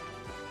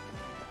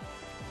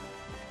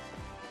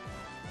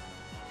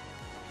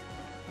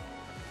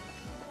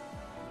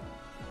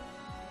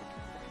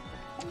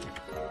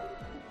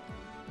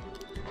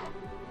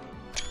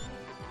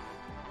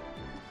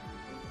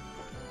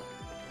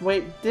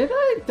 Wait, did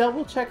I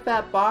double check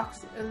that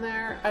box in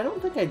there? I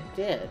don't think I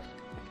did.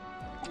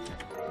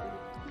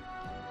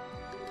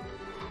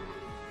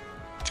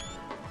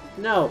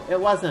 No, it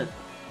wasn't.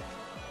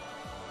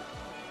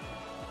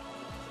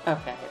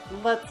 Okay,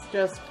 let's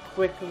just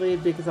quickly,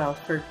 because I'll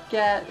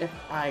forget if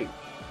I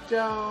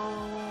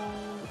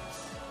don't.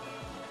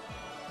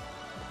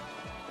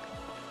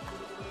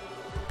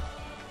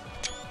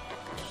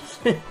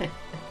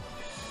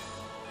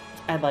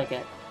 I like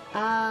it.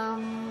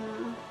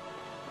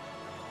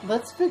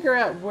 Let's figure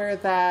out where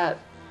that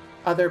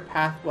other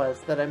path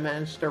was that I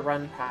managed to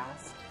run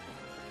past.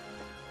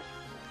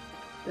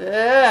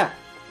 Ugh!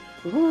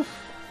 Oof,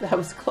 that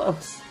was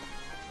close.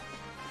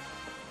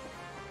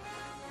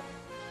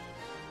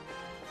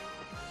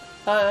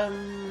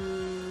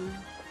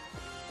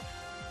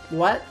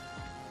 What?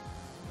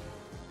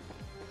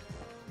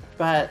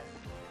 But,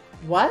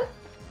 what?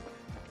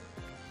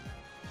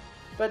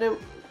 But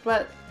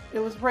it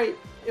was right,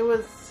 it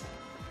was...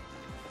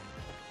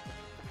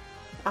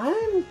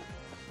 I'm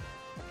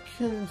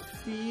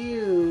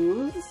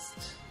confused.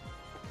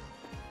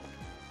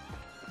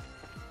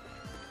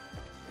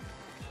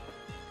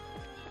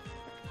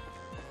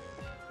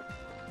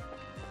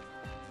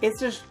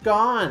 It's just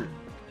gone.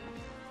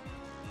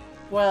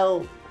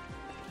 Well,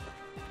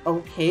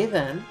 okay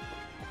then.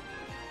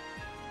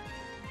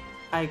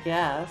 I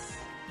guess.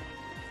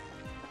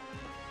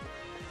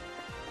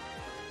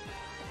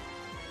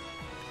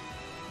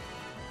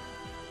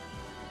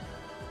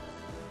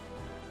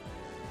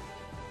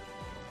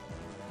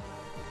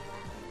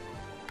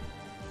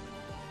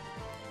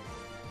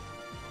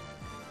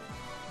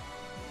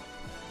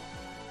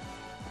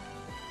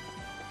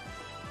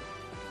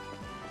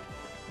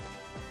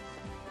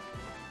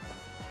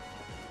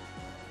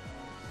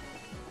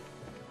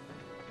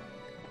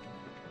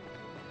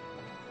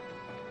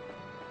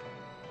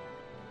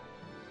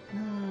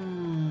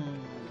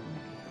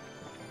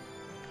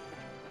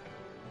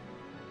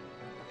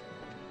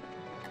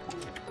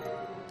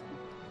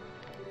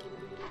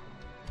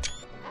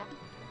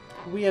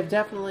 We have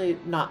definitely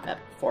not met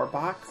before,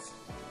 box.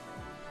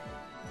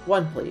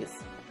 1,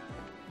 please.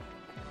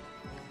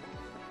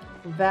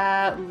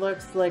 That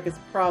looks like it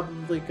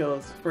probably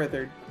goes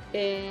further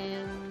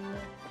in.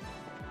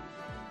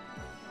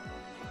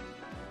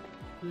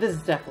 This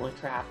is definitely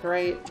trapped,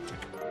 right?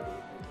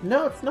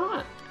 No, it's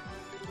not.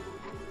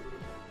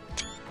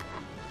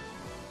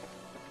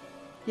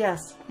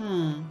 Yes.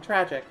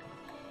 Tragic.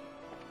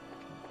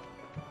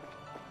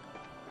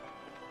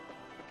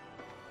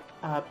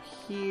 Up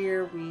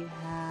here we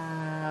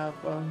have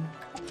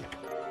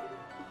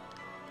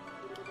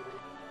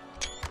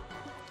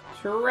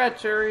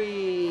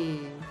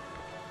treachery.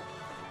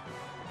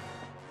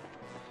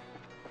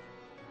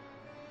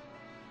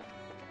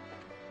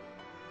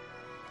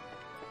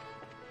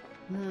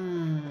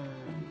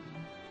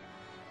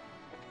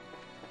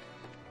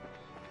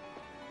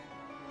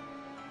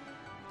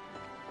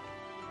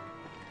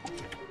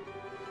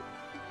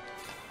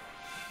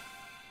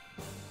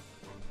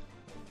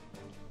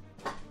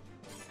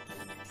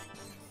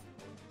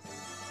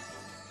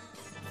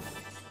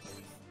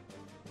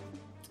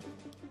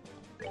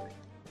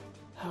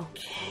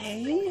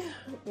 Okay,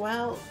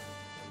 well,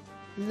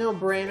 no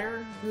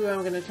brainer who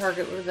I'm going to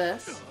target with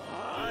this.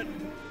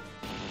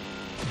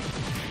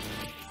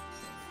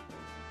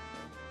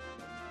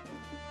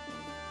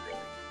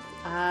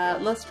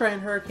 Let's try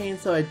and Hurricane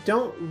so I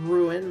don't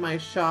ruin my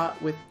shot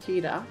with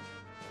Tita.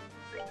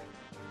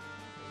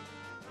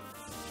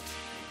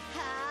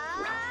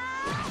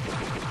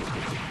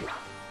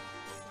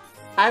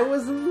 I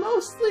was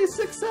mostly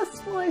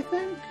successful, I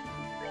think.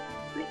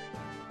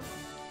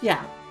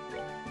 Yeah.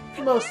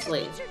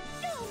 Mostly.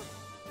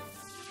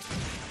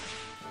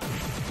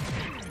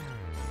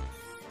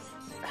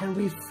 And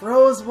we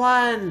froze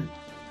one!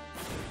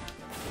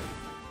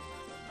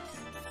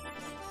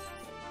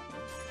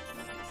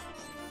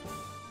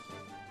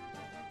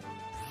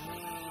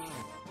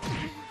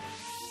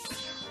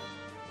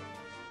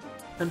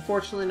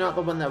 Unfortunately not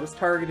the one that was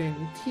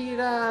targeting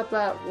Tita,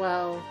 but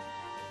well,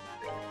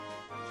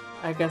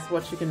 I guess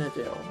what you gonna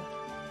do?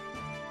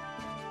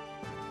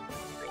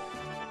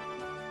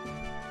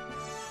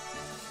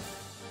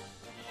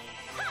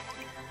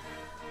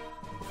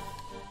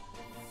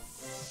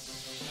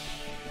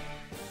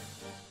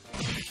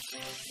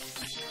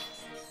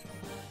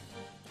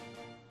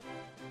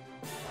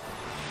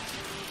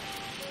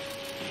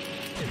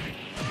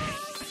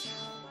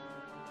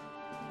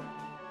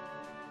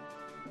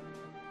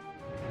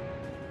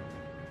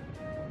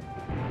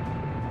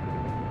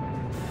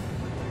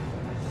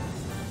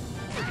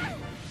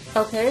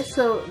 Okay,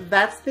 so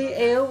that's the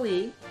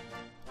AoE.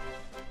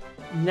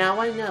 Now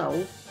I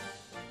know.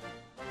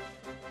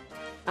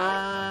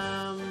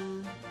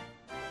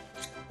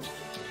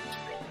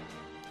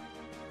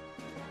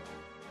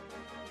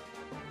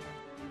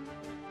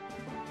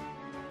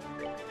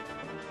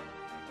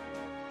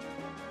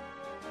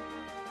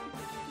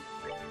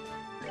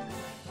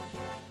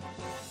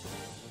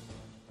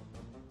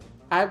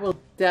 I will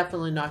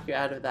definitely knock you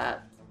out of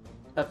that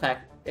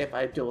effect if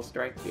I dual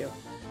strike you.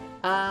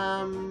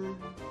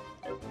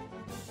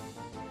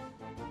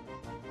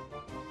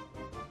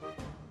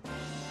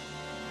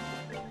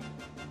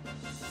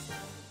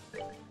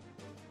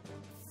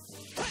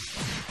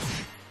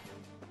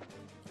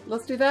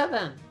 Let's do that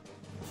then.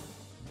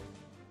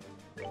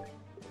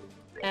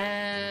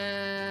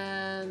 And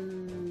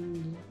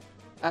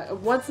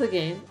once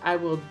again, I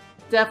will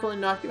definitely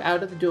knock you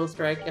out of the dual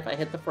strike if I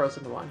hit the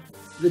frozen one.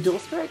 The dual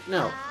strike?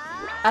 No.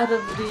 Out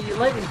of the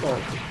lightning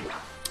bolt.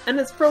 And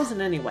it's frozen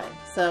anyway,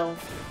 so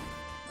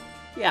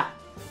yeah.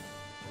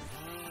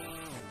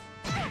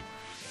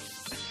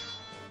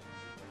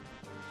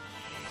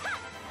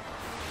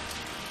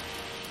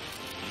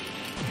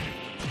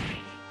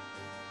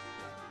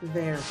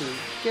 There we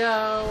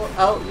go.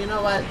 Oh, you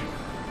know what?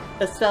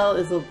 Estelle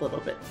is a little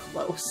bit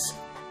close.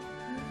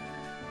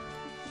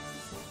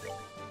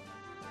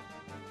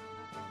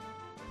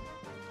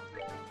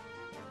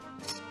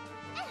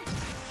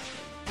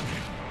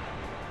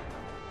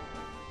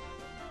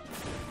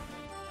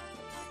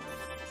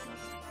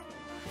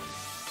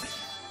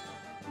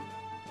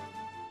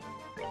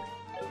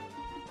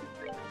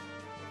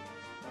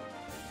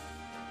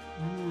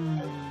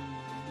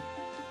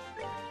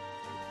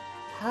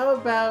 How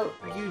about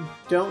you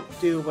don't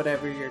do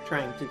whatever you're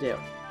trying to do?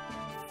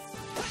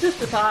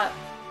 Just a thought.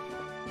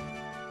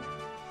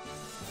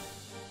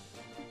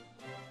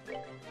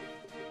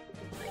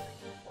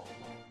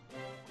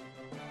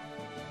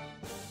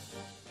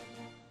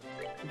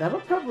 That'll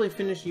probably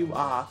finish you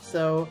off,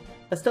 so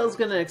Estelle's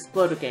gonna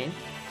explode again.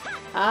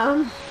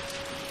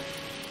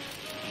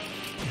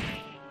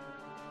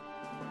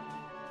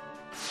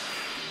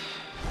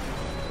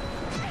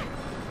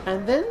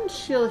 And then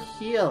she'll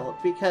heal,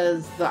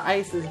 because the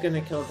ice is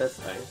gonna kill this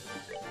thing.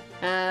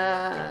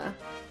 Okay.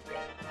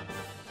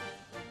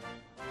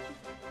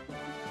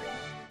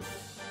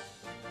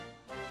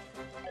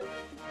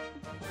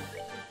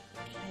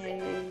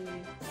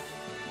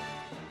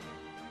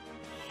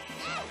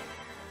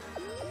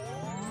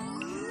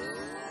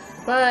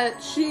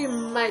 But she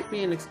might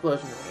be in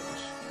explosion range.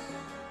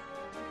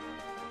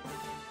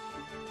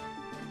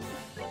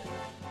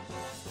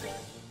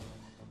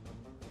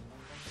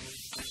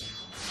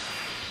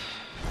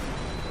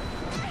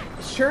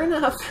 sure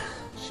enough,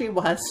 she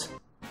was.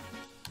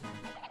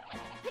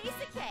 Piece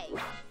of cake.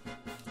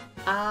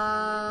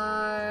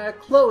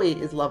 Chloe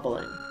is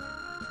leveling.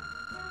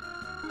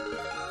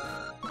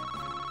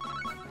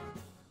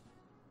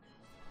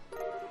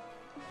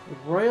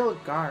 Royal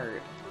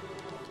Guard.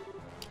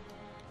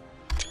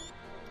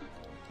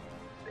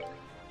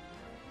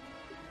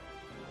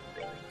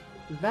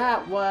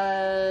 That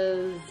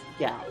was...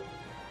 yeah.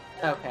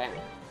 Okay.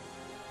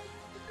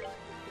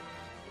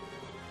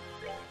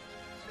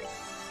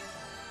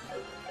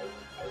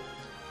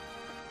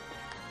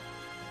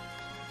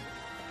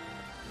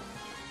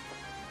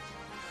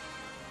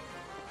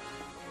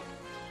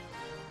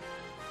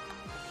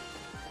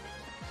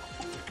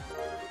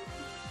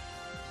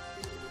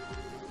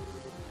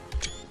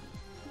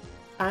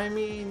 I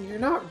mean, you're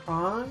not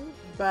wrong,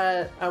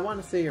 but I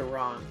want to say you're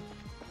wrong.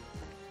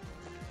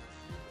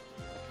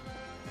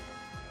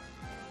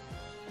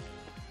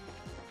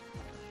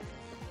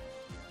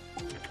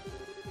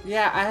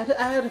 Yeah, I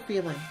had a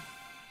feeling.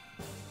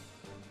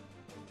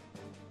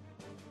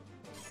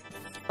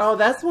 Oh,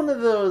 that's one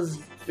of those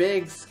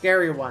big,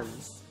 scary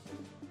ones.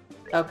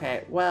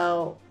 Okay,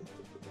 well,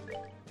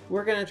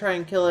 we're gonna try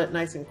and kill it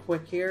nice and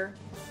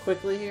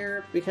quickly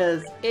here,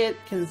 because it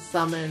can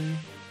summon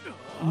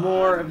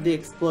more of the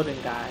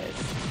exploding guys,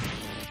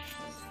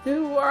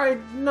 who are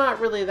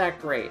not really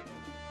that great.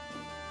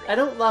 I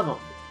don't love them.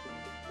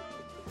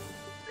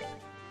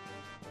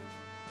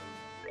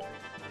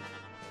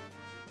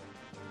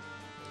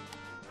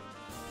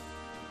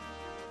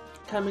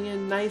 Coming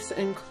in nice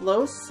and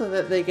close so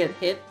that they get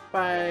hit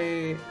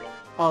by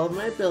all of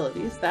my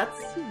abilities.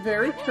 That's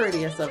very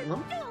courteous of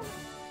them.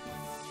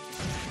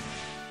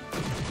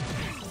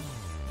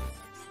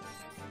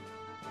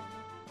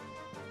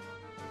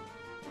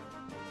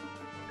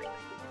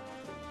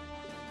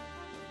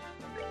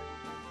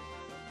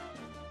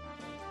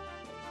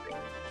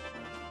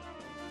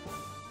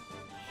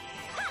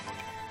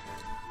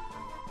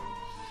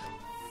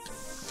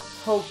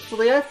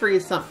 Hopefully I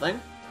freeze something.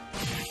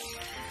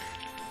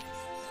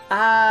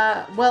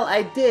 Well,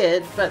 I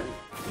did, but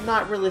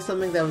not really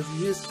something that was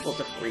useful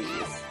to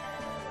freeze.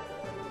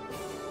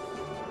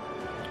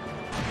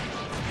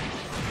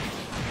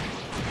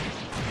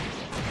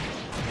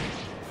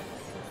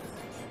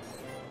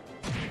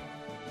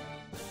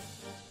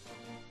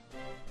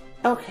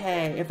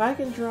 Okay, if I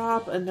can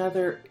drop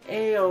another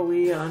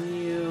AoE on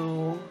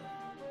you...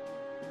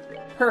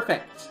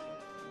 Perfect.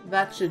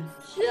 That should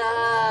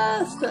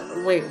just...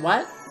 Wait,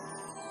 what?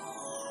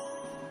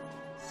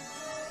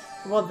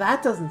 Well,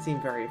 that doesn't seem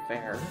very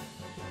fair.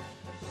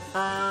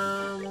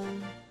 I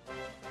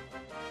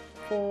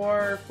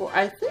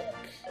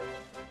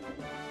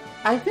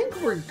think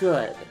we're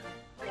good.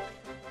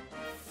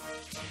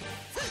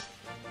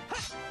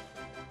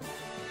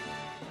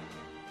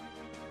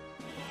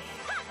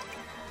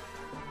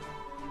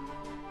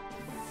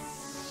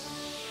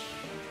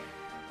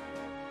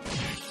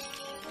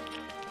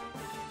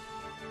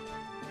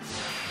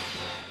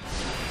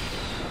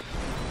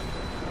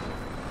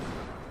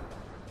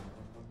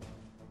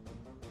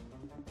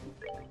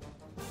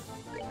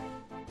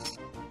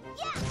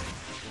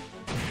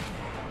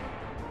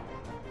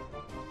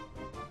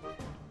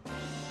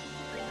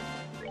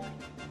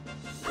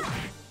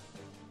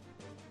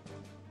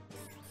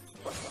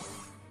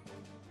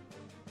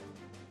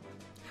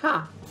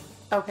 Huh.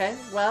 Okay,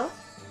 well,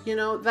 you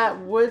know, that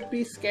would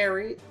be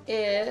scary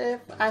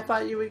if I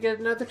thought you would get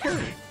another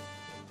turn.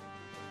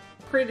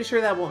 Pretty sure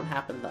that won't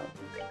happen, though.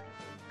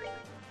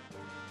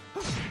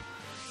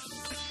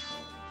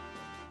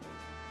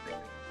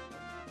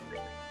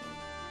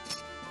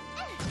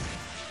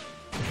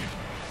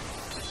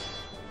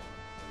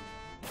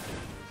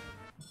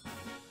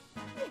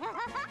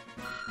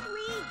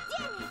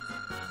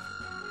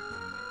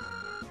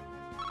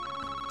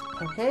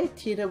 Okay,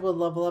 Tita will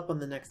level up on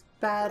the next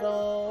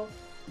battle.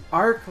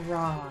 Arc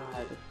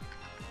Rod.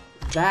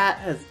 That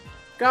has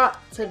got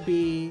to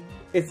be...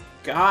 It's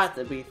got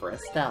to be for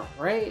Estelle,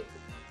 right?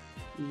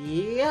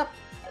 Yep.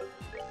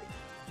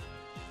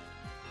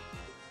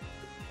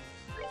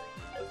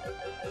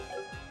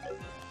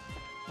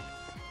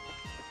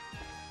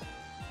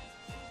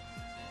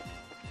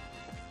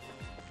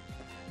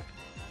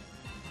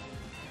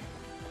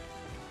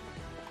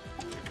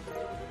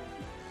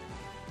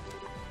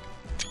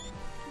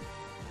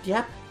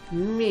 Yep,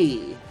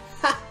 me.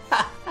 Ha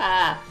ha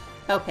ha.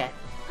 Okay.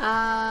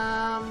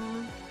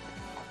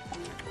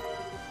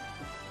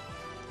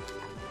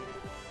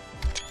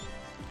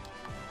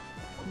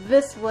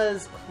 This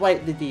was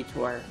quite the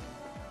detour.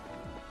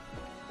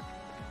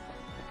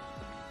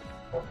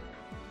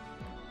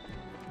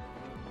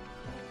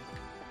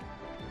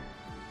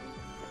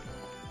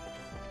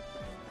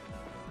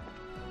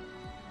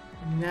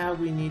 Now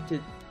we need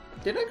to...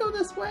 Did I go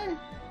this way?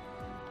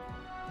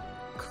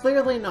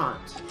 Clearly not.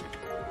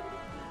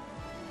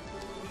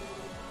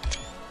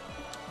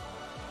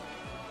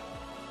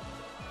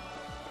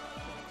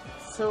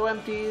 So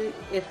empty,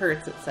 it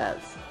hurts, it says.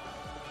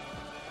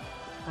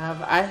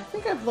 I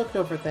think I've looked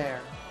over there.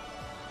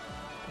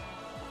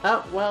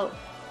 Oh, well.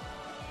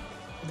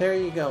 There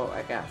you go,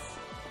 I guess.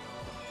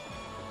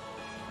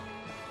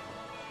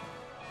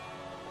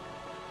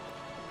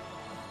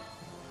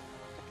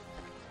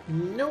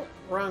 Nope,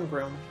 wrong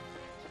room.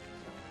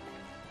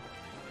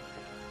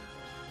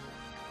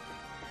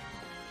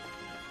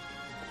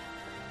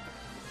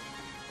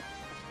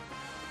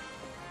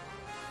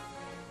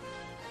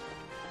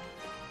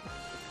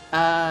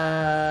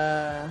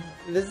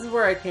 This is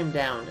where I came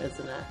down,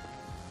 isn't it?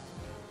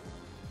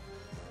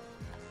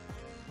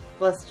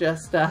 Let's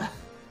just,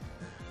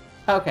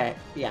 okay,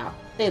 yeah,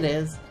 it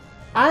is.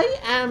 I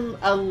am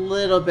a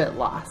little bit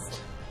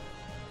lost.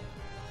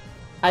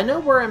 I know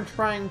where I'm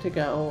trying to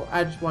go,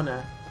 I just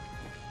wanna...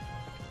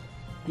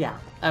 Yeah,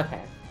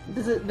 okay.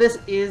 This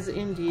is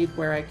indeed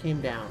where I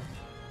came down.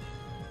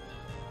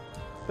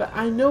 But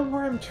I know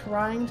where I'm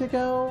trying to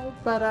go,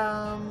 but,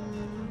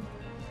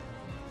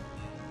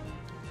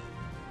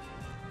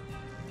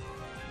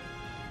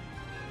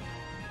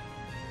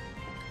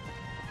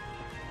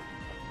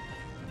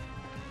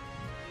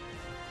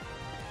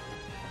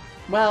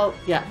 well,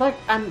 yeah, like,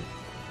 I'm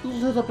a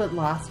little bit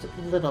lost,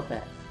 a little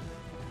bit.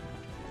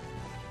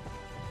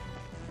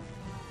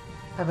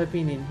 Have I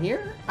been in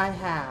here? I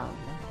have.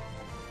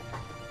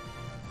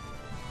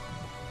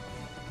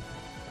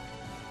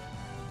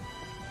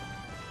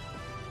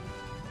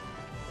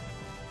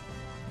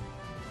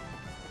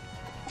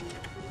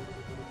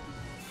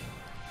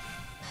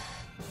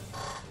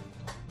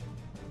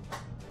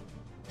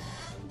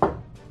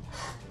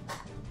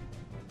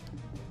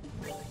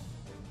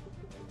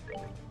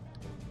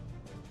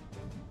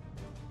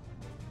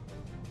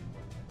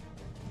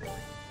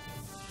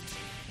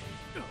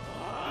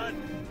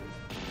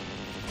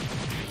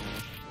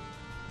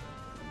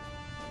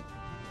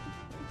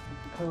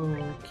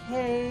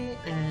 Okay,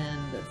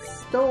 and a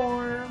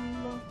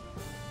storm.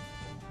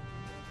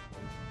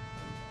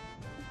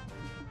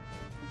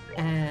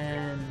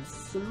 And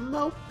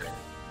smoke.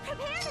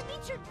 Prepare to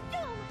meet your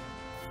doom!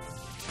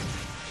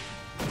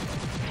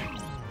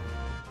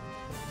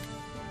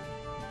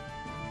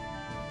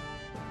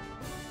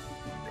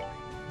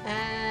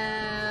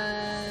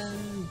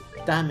 And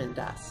diamond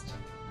dust.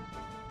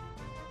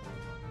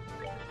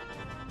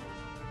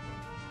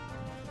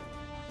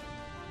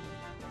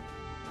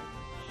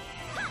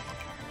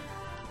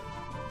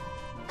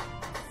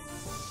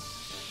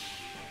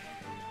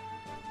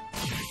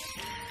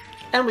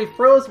 And we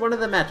froze one of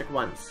the magic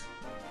ones.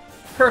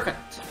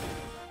 Perfect.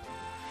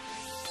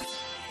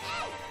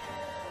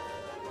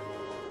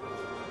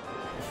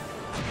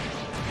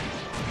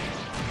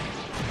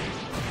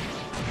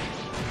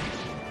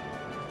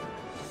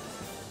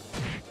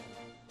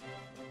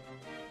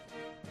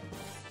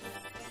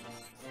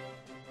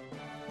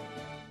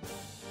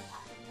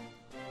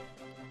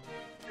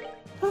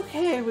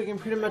 Okay, we can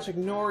pretty much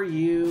ignore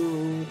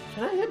you.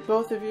 Can I hit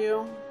both of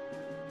you?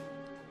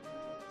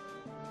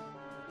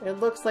 It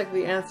looks like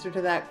the answer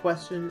to that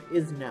question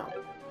is no.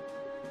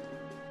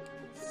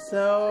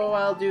 So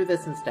I'll do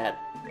this instead.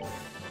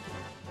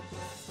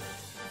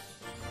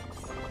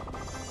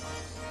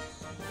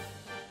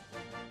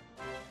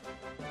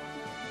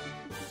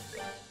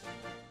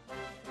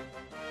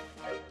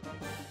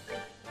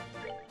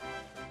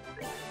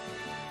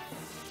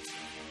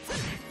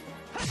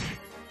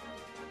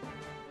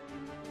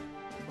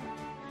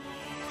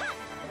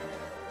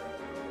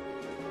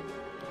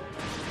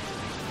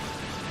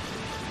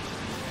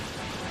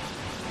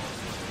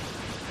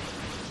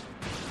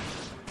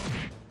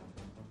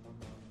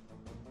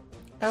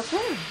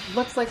 Okay,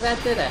 looks like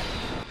that did it.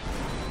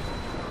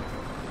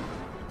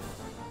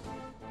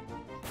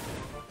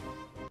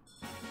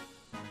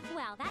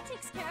 Well, that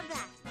takes care of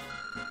that.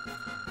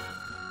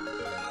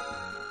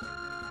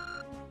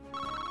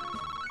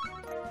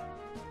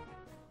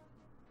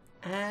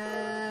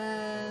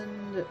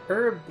 And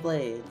herb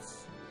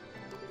blades.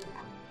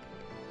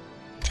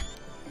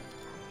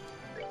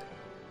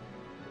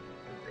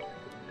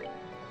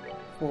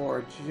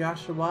 For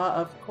Joshua,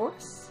 of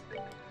course.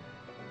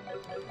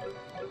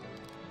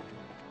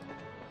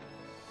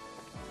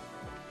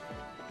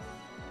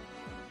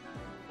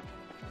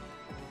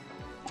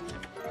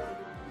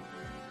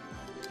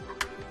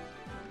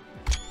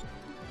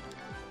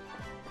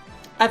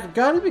 I've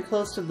got to be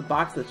close to the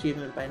box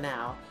achievement by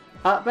now,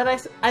 but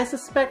I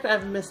suspect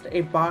I've missed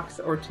a box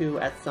or two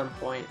at some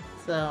point,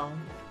 so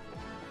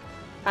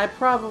I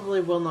probably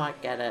will not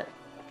get it.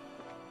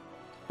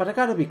 But I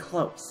gotta be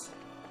close.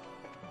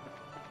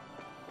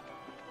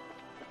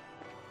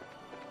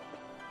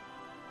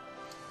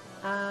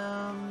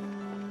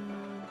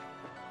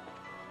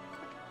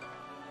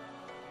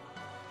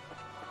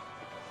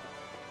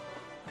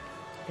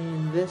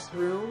 In this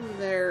room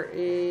there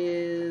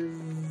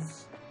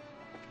is...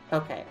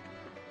 Okay.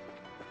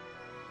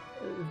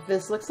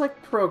 This looks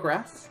like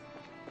progress.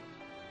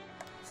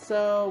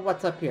 So,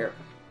 what's up here?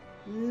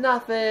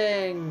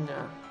 Nothing!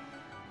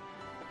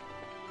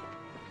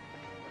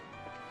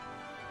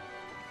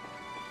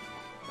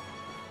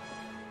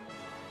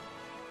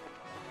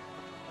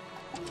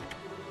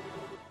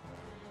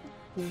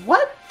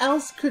 What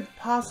else could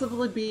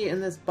possibly be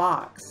in this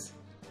box?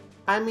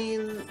 I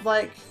mean,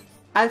 like...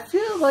 I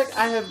feel like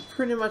I have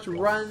pretty much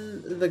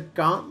run the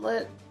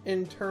gauntlet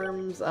in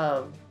terms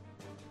of,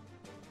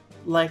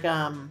 like,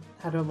 how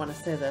do I want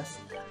to say this?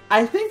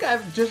 I think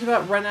I've just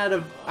about run out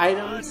of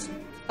items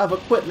of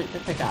equipment to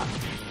pick up.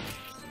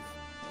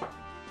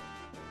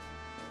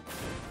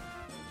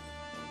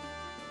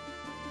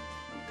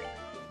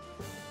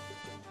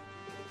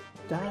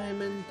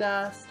 Diamond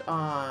dust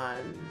on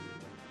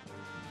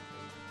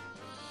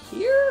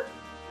here?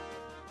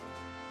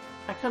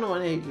 I kind of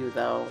want to hit you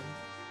though.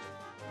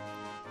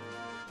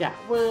 Yeah,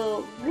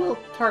 we'll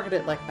target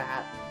it like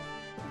that.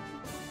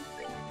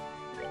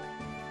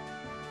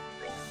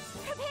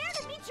 Prepare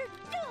to meet your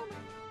doom!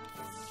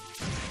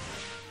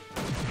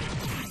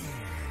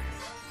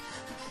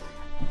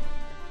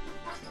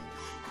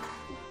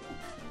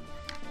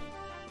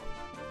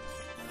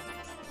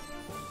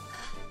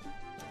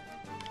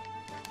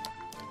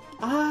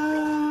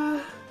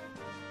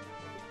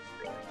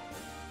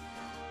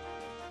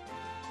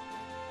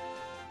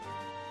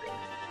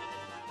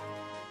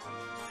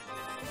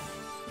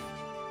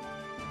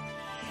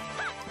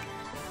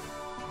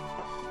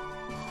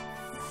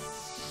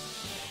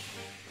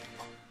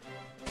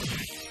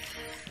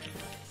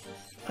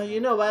 Oh, you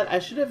know what? I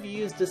should have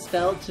used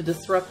Dispel to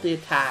disrupt the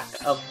attack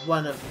of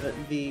one of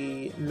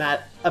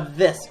of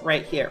this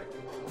right here.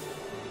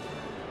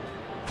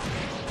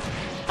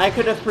 I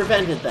could have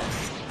prevented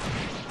this.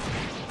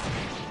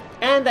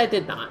 And I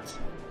did not.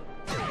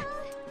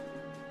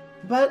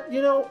 But,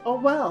 you know, oh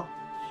well.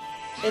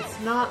 It's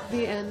not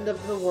the end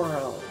of the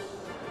world.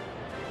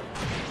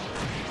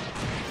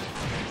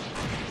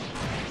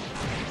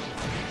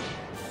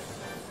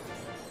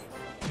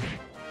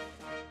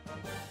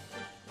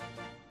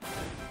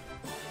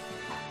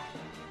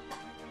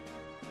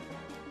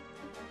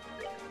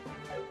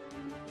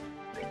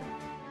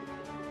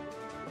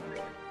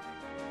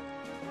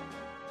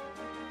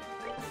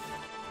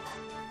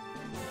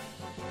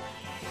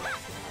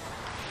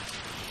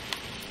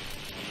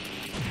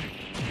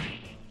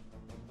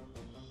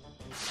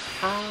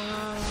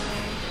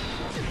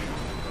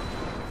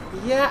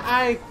 Yeah,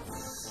 I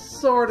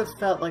sort of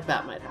felt like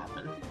that might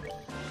happen.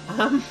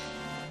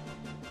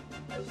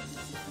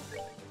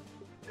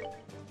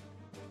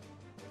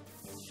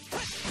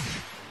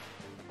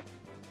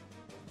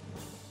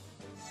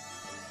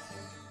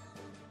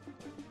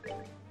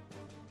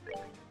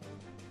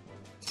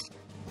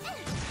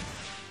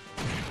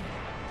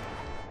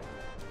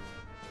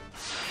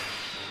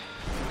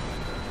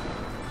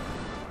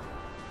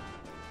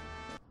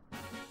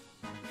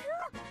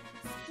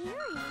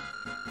 Scary.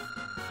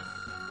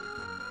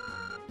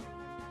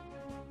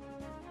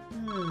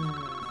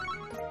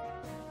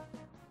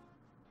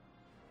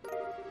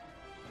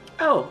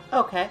 Oh,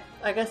 okay.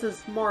 I guess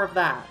it's more of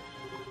that.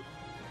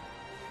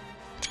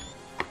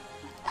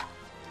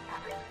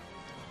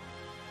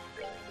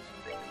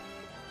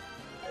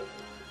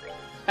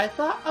 I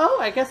thought, oh,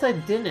 I guess I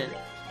didn't.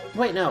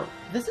 Wait, no.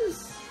 This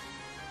is...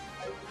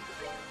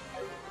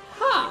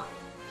 Huh.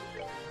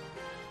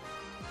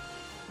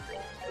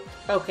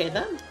 Okay,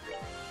 then.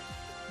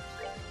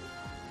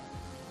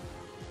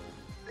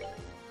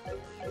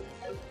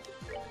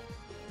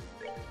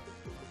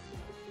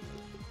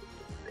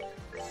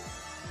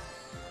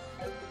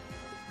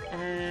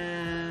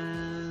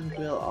 And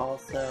we'll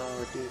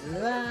also do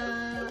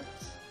that.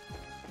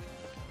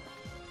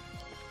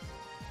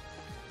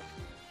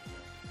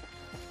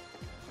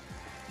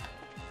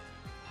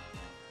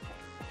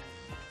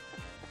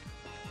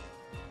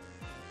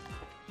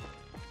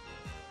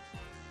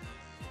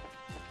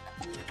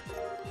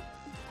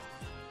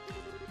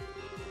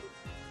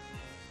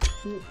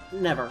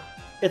 Never.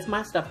 It's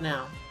my stuff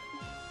now.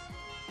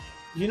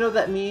 You know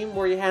that meme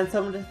where you hand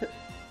someone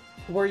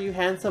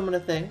a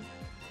thing,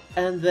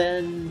 and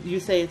then you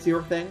say it's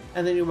your thing,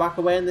 and then you walk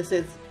away and they say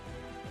it's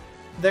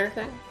their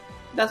thing?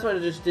 That's what I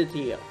just did to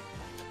you.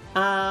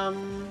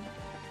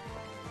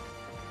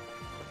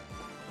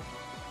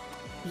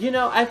 You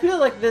know, I feel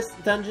like this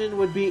dungeon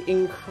would be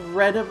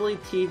incredibly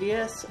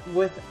tedious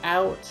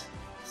without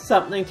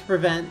something to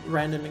prevent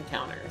random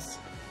encounters.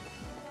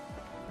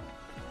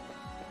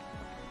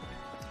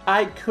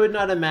 I could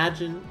not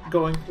imagine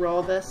going through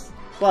all this.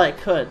 Well, I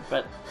could,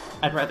 but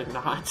I'd rather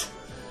not.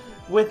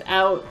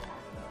 Without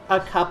a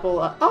couple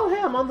of... Oh, hey,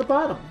 I'm on the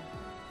bottom.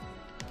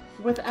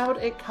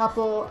 Without a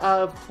couple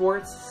of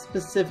forts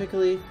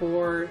specifically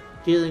for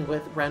dealing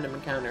with random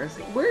encounters.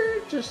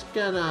 We're just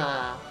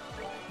gonna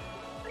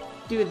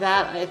do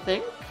that, I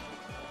think.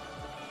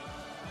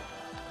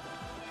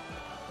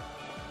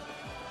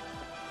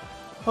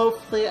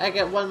 Hopefully I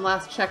get one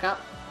last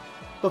checkup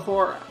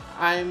before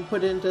I'm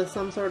put into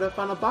some sort of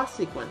final boss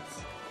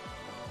sequence.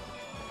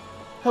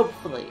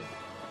 Hopefully.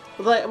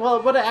 Like,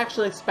 well, what I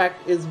actually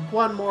expect is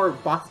one more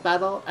boss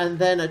battle, and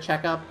then a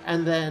checkup,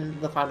 and then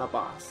the final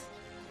boss.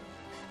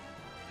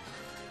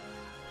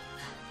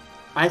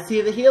 I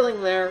see the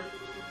healing there.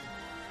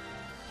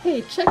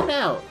 Hey, check it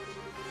out.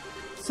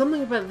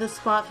 Something about this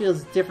spot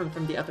feels different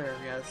from the other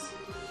areas.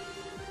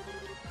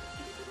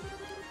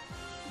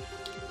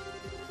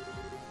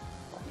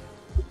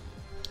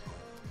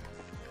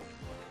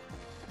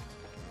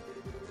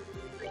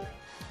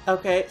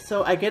 Okay,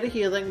 so I get a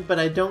healing, but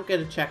I don't get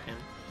a check-in.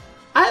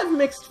 I have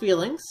mixed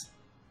feelings.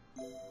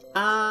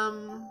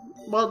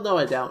 Well, no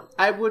I don't.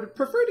 I would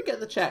prefer to get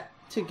the check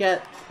to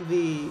get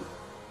the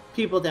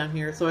people down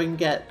here so I can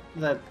get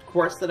the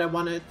course that I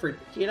wanted for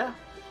Tita.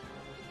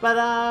 But,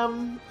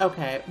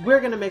 okay,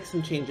 we're gonna make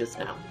some changes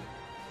now.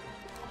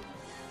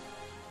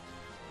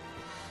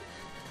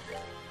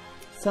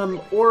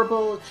 Some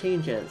orbital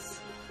changes.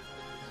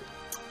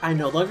 I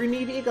no longer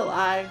need Eagle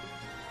Eye.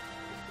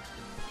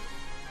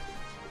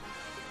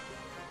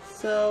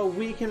 So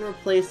we can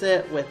replace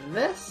it with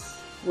this,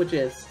 which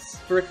is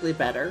strictly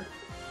better.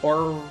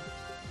 Or...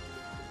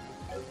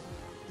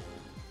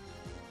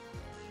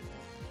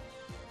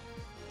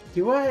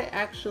 do I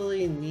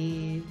actually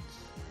need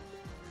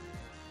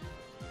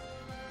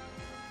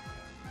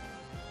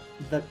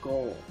the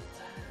gold?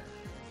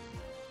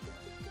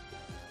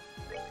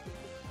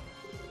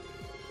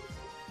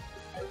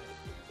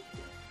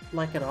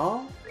 Like at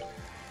all?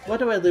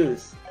 What do I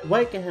lose?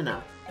 White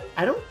Gehenna.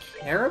 I don't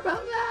care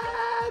about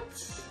that!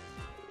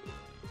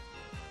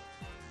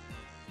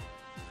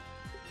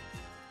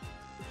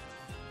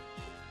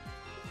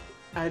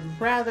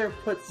 I'd rather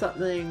put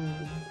something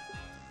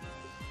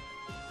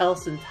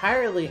else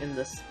entirely in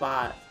this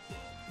spot.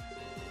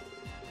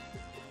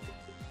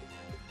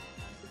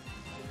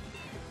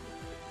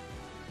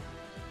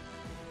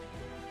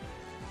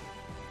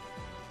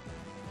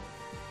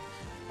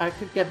 I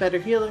could get better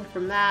healing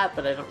from that,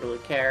 but I don't really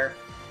care.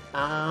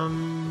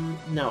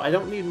 No, I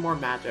don't need more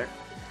magic.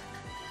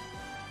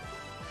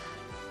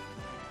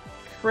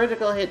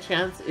 Critical hit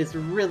chance is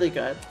really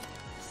good,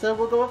 so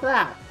we'll go with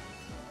that.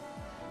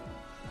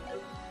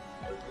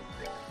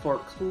 For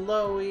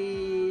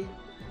Chloe...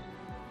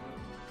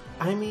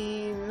 I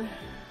mean...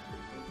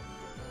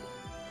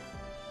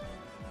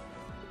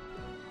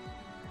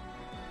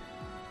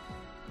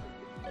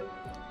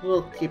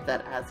 we'll keep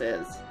that as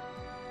is.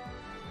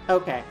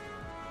 Okay.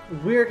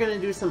 We're gonna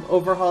do some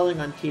overhauling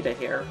on Tita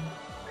here.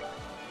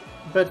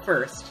 But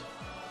first,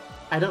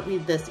 I don't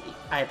need this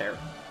either.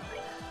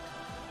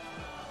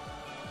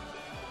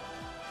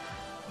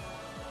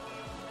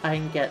 I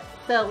can get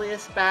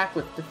Thelius back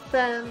with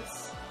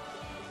defense.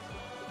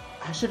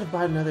 I should have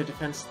bought another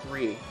defense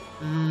 3.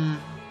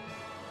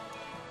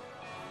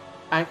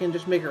 I can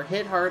just make her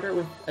hit harder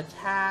with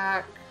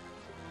attack.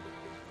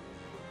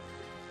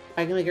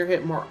 I can make her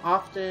hit more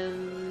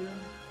often.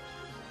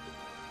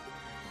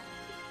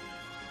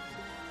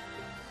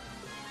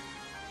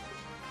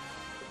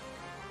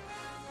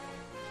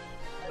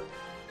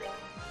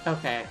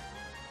 Okay.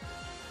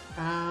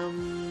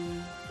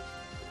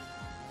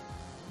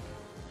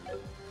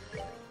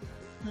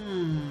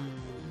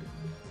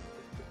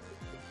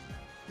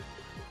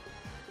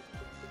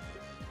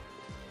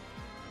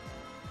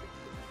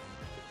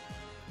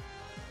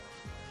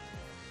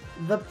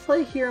 The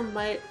play here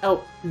might...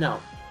 oh,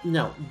 no.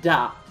 No,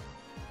 duh.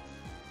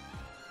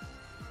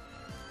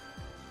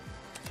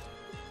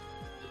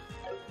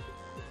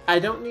 I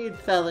don't need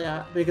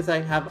Thelia because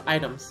I have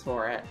items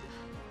for it.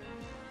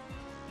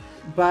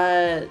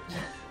 But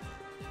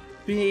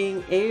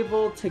being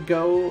able to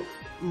go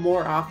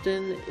more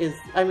often is...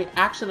 I mean,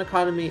 action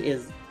economy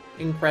is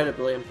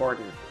incredibly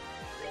important.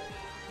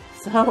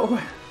 So...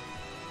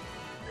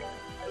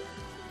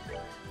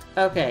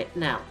 okay,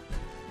 now.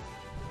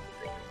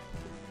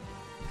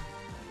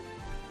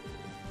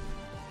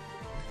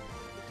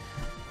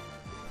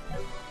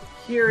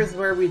 Here is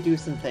where we do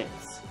some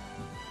things.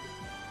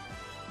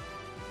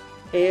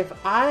 If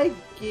I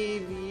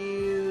give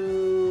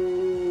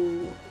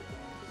you...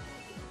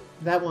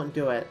 that won't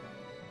do it.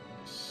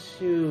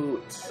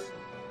 Shoot.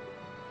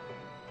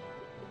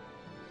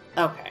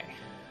 Okay.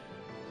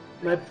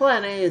 My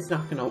plan A is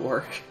not gonna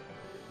work.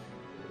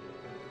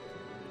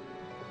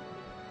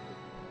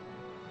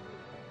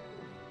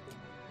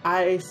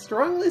 I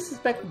strongly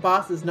suspect the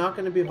boss is not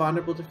going to be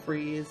vulnerable to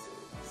freeze,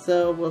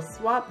 so we'll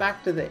swap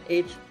back to the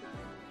HP.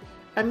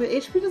 I mean, the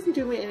HP doesn't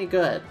do me any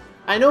good.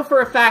 I know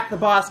for a fact the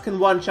boss can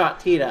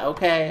one-shot Tita,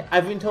 okay?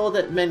 I've been told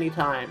it many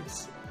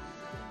times.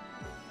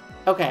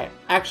 Okay,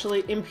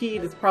 actually,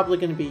 Impede is probably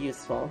going to be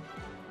useful.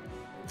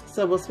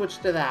 So we'll switch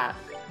to that.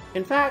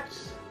 In fact,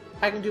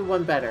 I can do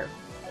one better.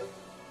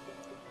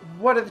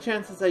 What are the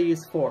chances I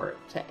use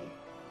Forte?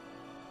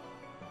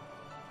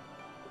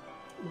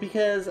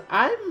 Because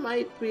I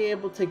might be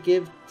able to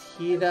give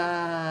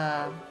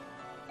Tita...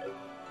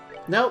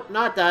 nope,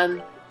 not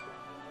done.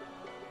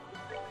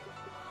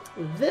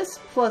 This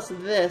plus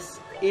this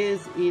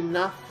is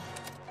enough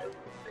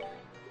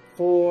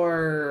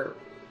for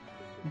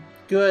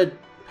good,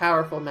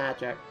 powerful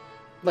magic.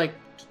 Like,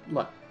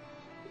 look.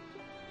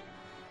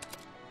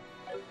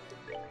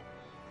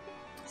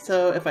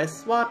 So if I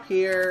swap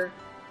here,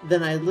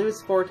 then I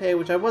lose Forte,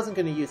 which I wasn't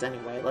going to use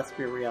anyway, let's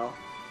be real.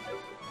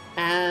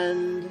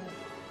 And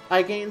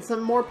I gain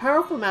some more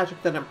powerful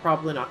magic that I'm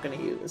probably not going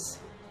to use.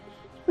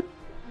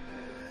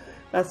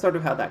 That's sort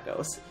of how that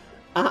goes.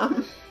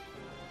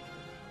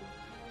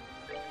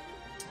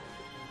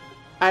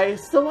 I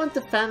still want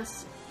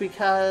defense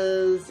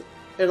because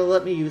it'll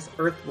let me use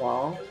Earth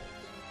Wall.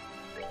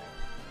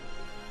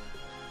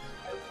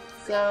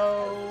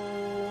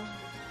 So...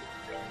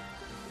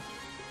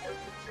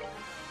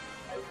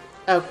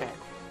 okay.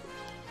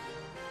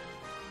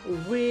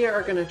 We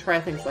are gonna try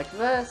things like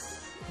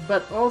this,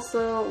 but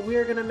also we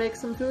are gonna make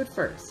some food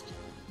first.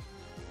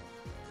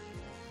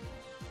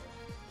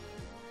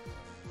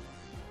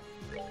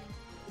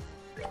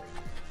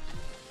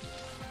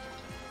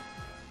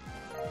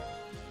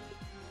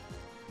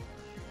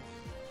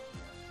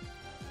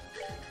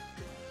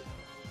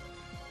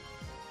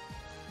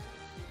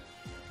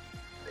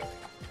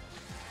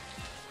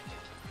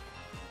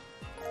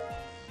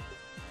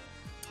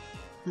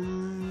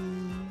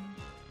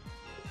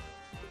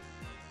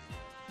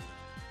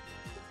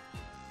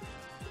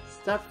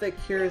 Stuff that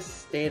cures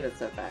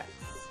status effects.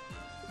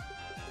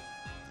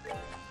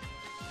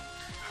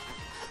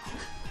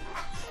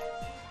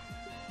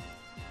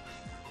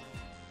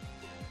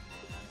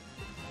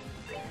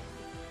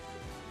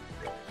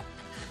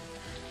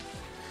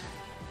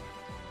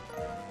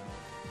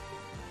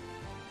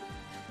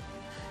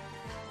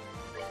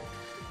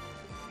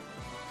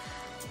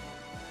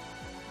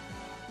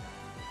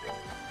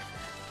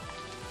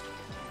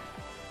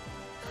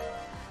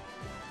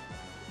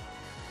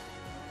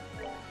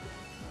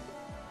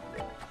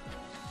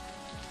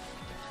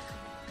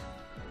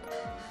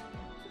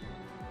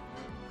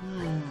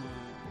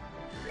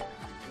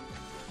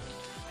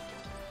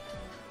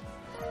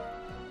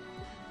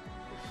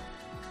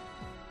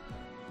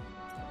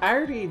 I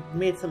already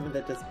made something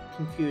that does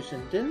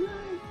confusion, didn't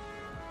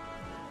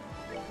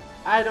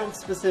I? I don't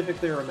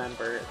specifically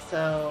remember,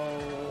 so...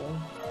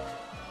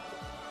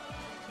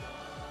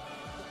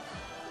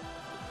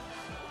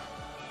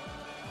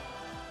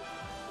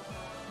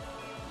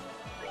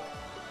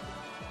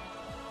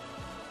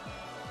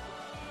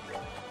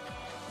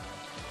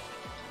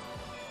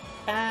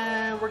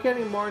 and we're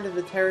getting more into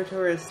the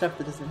territory of stuff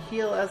that doesn't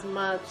heal as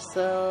much,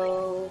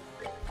 so...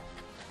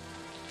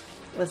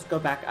 let's go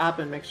back up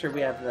and make sure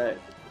we have the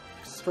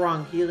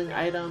strong healing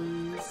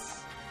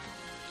items.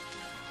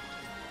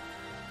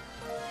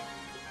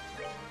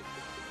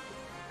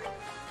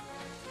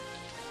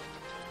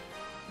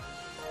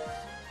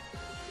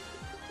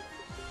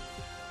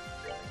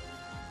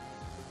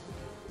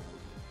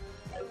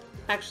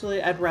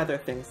 Actually, I'd rather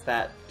things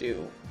that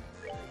do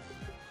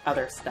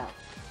other stuff.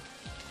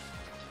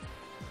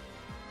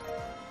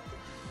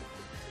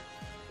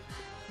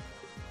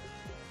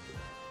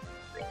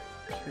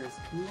 Here's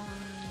one.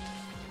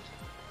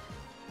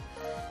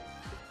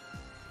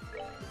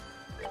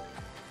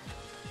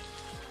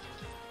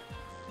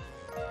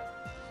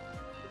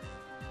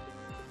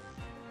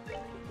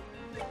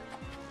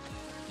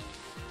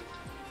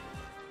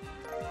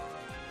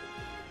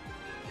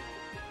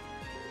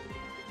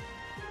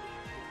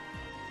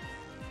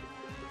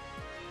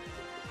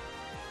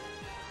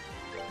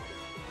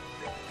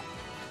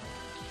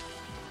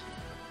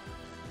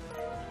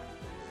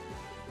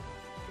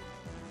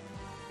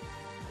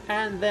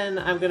 And then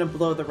I'm gonna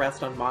blow the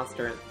rest on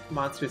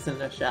monsters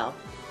in a shell.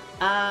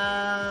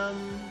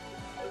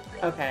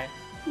 Okay.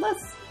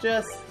 Let's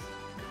just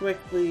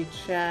quickly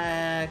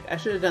check. I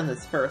should have done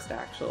this first,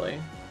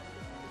 actually.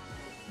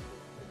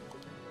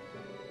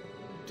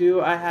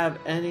 Do I have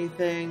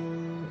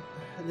anything?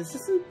 This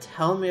doesn't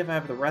tell me if I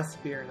have the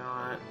recipe or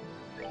not.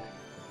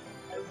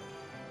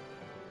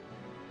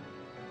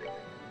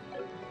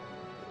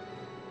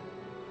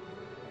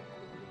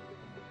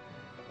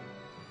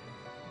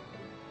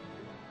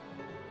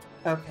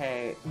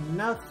 Okay,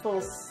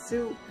 mouthful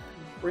soup,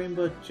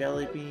 rainbow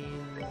jelly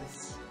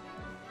beans.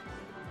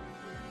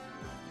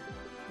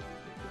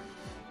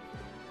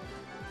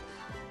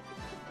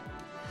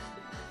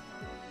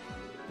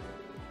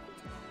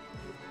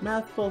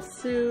 Mouthful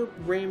soup,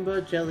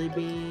 rainbow jelly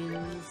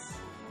beans.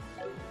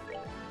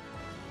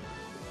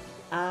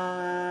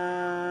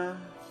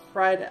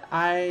 Fried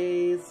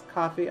ice,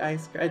 coffee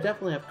ice cream. I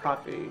definitely have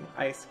coffee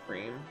ice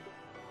cream.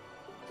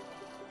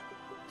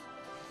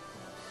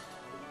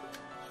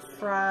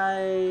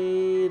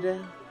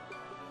 Fried.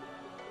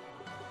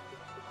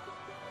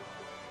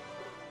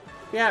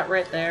 Yeah,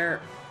 right there.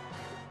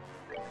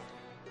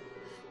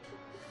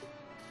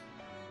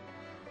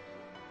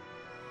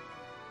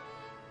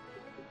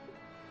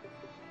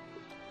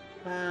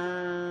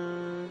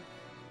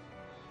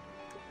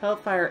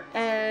 Hellfire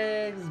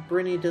eggs,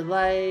 Brinny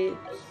Delight.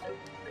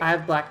 I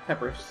have black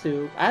pepper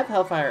soup. I have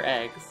Hellfire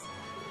eggs.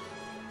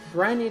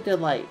 Briny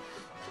Delight.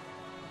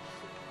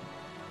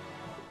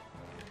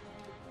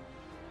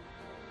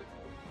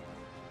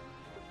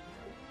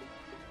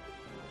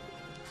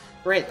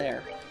 Right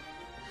there.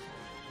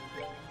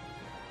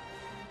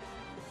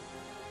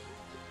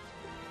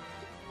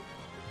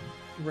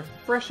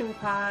 Refreshing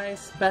pie,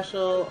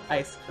 special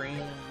ice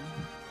cream.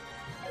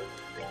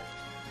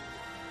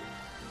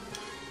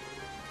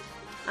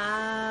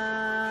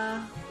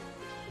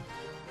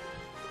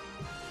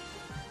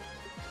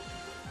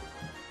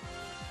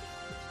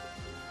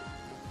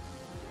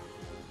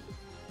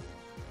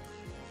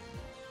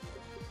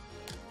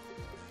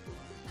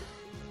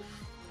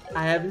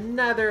 I have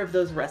neither of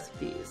those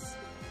recipes.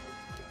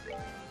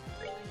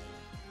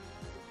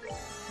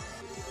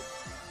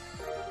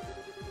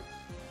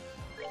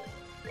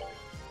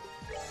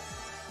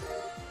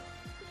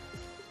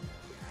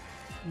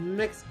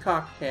 mixed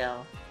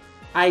cocktail.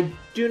 I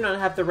do not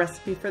have the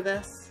recipe for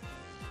this,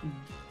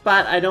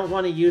 but I don't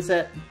want to use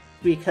it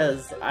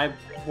because I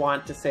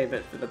want to save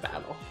it for the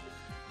battle.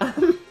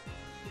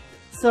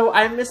 So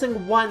I'm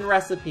missing one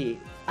recipe.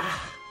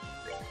 Ah,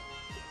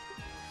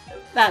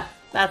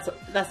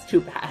 that's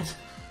too bad.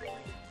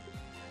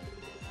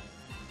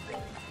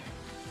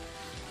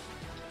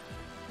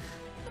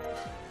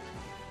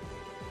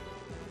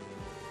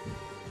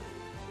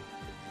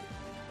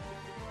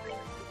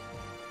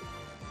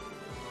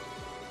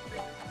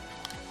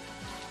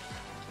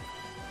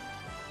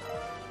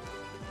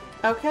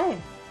 Okay,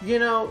 you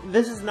know,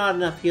 this is not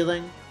enough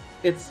healing.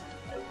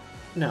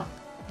 No,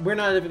 we're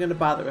not even going to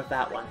bother with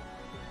that one.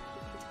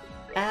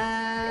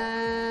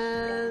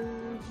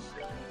 And...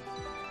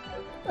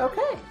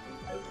 okay.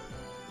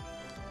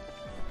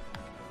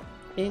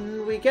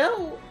 In we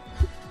go.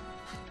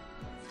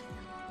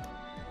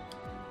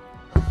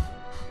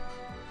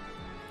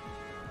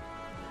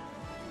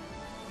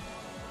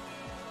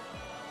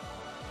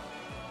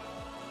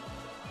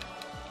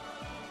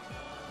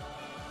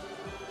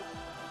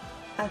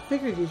 I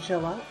figured you'd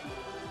show up.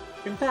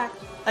 In fact,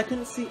 I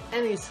couldn't see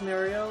any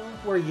scenario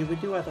where you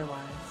would do otherwise.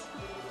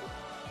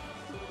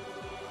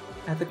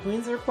 At the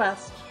Queen's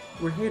request,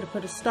 we're here to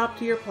put a stop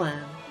to your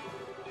plan.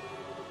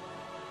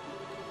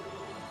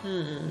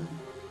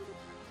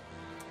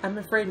 I'm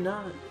afraid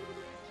not.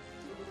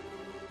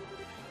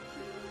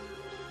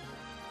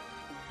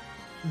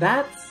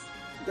 That's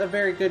a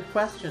very good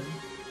question.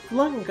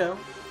 Long ago,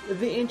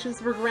 the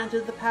ancients were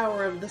granted the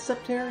power of the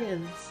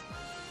Septarians.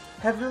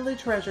 Heavenly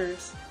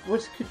treasures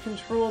which could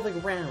control the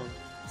ground,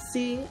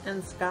 sea,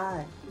 and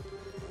sky.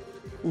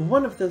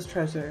 One of those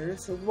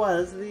treasures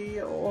was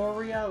the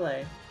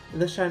Aureole,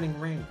 the Shining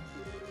Ring.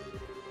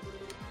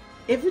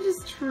 If it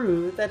is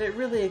true that it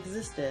really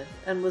existed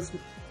and was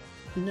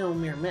no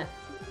mere myth,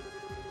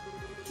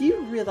 do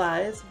you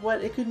realize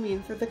what it could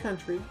mean for the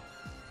country?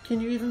 Can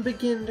you even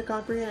begin to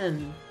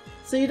comprehend?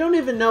 So you don't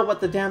even know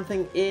what the damn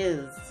thing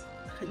is.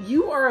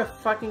 You are a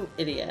fucking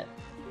idiot.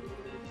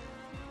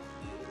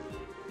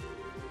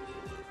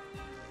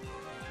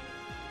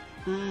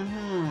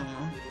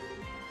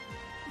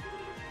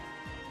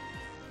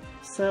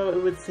 So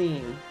it would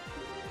seem.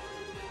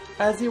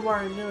 As you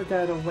are no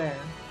doubt aware,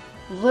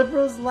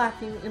 liberals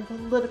lacking in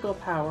political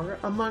power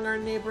among our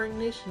neighboring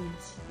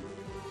nations.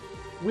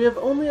 We have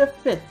only a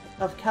fifth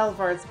of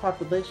Calvard's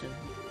population,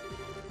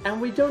 and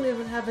we don't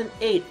even have an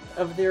eighth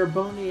of the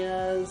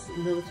Urbonia's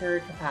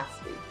military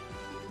capacity.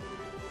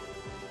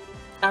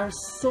 Our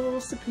sole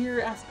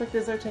superior aspect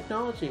is our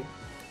technology,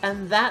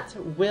 and that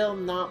will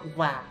not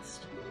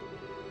last.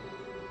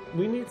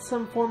 We need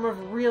some form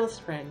of real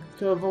strength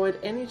to avoid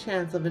any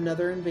chance of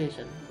another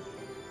invasion.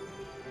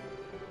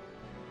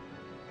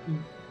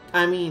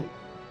 I mean,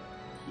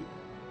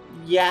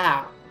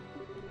 yeah.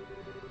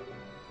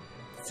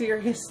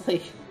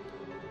 Seriously.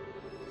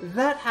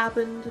 That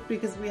happened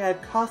because we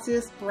had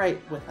Cassius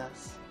Bright with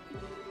us.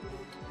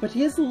 But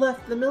he has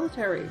left the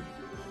military.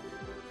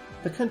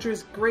 The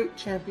country's great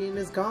champion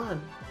is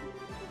gone.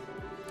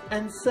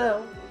 And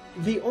so,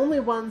 the only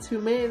ones who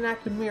may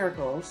enact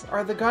miracles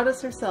are the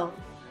goddess herself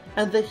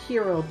and the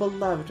hero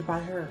beloved by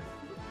her.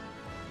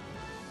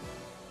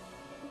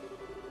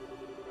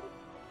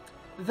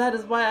 That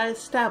is why I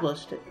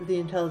established the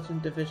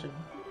Intelligence Division.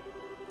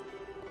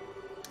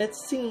 It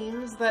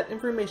seems that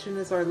information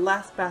is our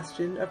last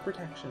bastion of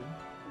protection.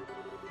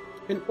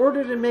 In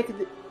order to make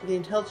the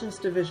Intelligence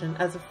Division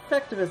as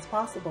effective as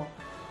possible,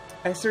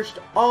 I searched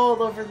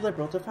all over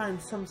Liberl to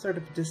find some sort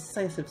of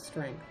decisive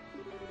strength.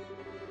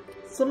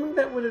 Something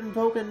that would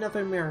invoke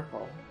another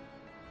miracle.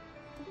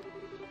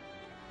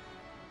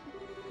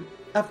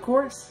 Of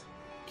course,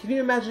 can you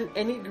imagine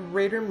any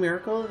greater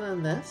miracle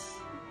than this?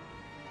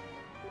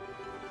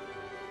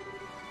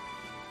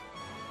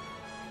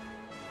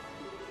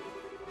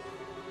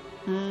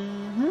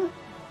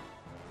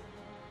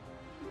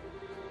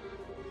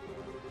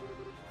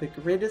 The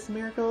greatest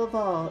miracle of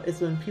all is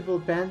when people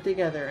band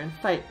together and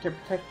fight to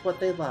protect what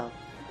they love.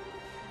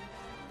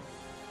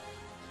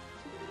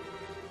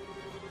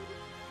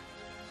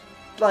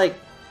 Like,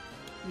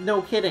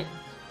 no kidding.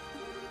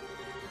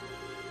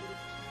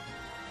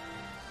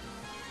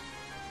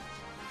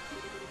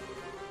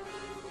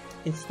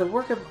 It's the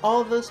work of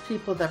all those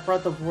people that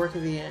brought the war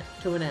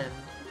to an end.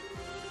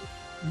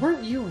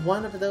 Weren't you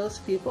one of those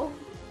people?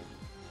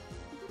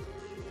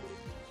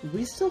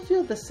 We still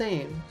feel the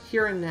same,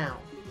 here and now.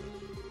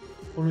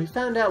 When we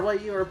found out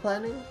what you were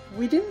planning,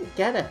 we didn't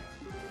get it.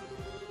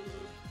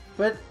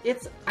 But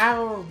it's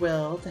our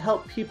will to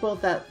help people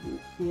that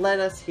led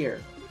us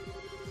here.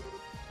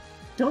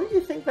 Don't you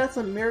think that's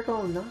a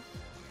miracle enough?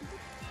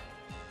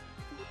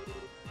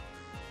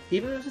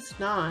 Even if it's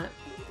not,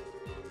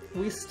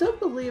 we still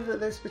believe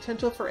that there's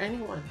potential for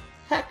anyone.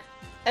 Heck,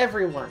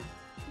 everyone.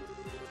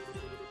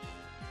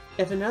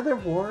 If another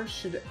war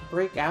should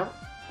break out,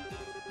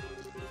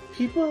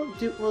 people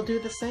will do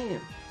the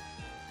same.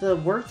 They'll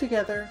work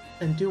together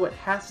and do what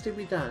has to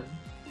be done.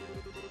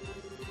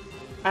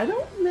 I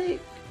don't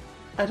make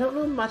I don't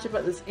know much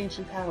about this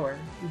ancient power,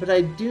 but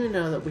I do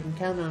know that we can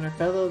count on our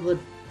fellow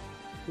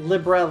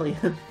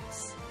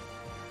Librellians.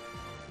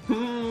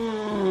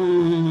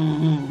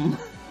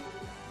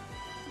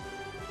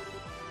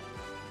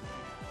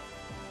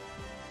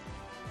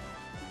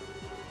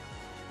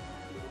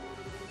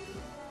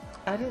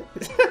 I didn't...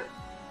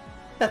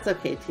 That's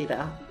okay,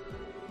 Tita.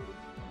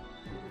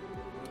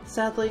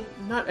 Sadly,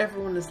 not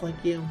everyone is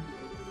like you.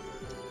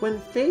 When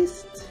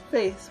faced to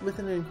face with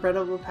an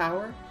incredible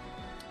power,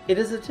 it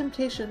is a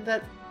temptation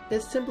that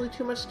is simply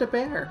too much to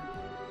bear.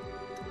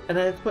 And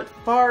I have put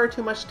far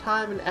too much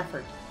time and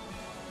effort,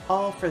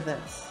 all for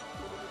this.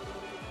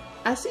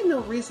 I see no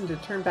reason to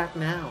turn back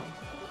now.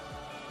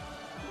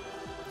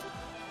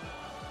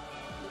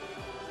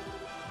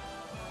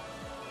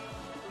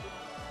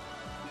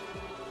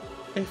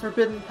 A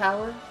forbidden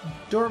power,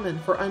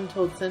 dormant for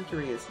untold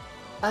centuries,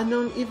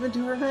 unknown even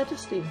to Her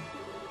Majesty.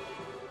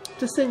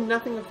 To say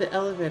nothing of the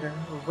elevator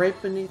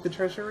right beneath the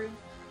treasury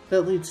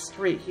that leads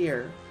straight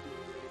here.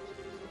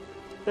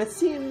 It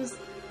seems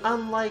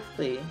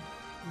unlikely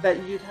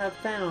that you'd have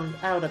found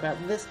out about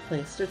this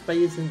place just by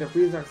using the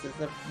resources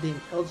of the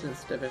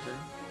Intelligence Division.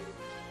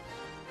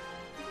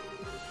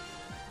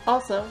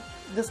 Also,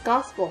 this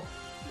gospel.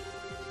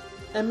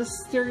 A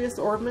mysterious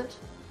ornament,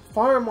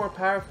 far more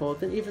powerful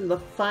than even the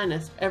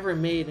finest ever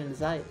made in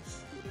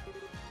Zeiss.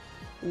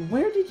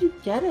 Where did you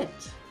get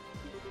it?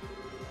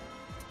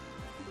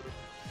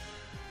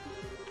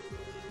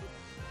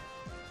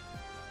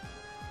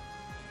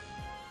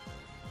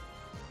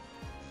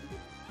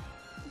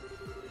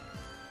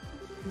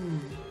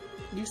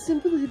 You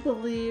simply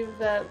believe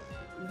that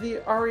the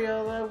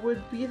Aureola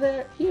would be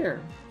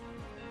here.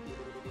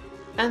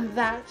 And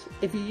that,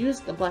 if you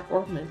used the Black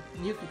Ornament,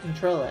 you could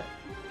control it.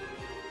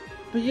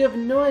 But you have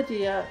no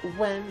idea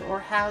when or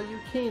how you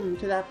came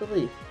to that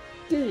belief,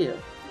 do you?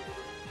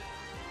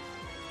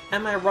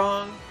 Am I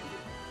wrong?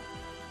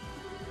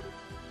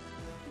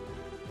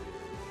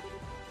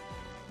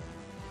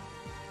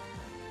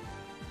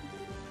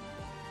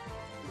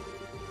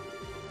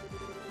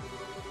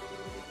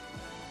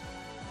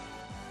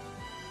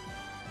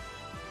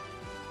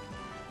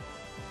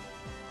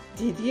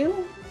 Did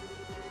you?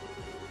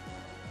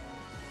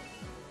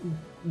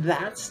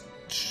 That's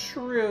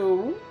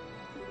true.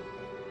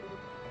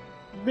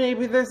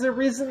 Maybe there's a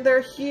reason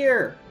they're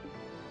here.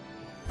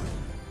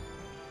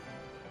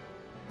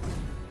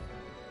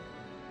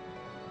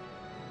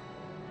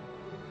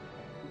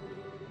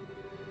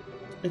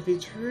 If you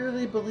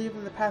truly believe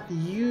in the path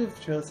you've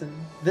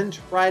chosen, then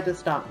try to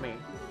stop me.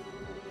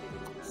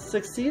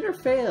 Succeed or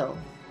fail,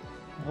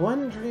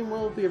 one dream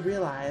will be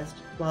realized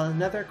while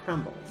another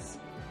crumbles.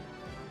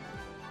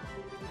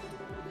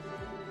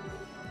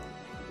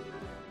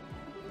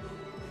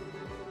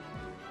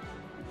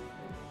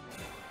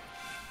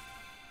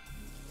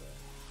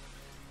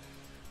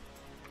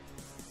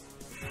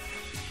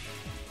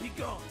 Be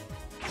gone.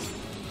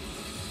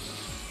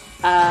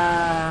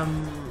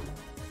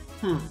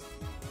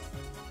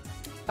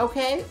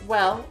 Okay,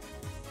 well,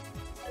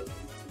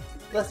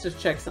 let's just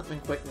check something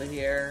quickly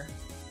here.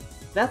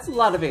 That's a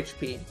lot of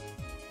HP.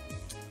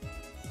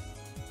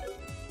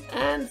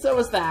 And so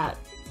is that.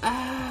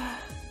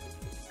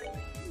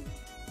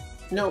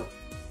 Nope.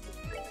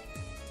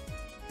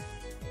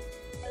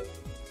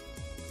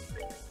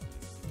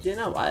 You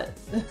know what?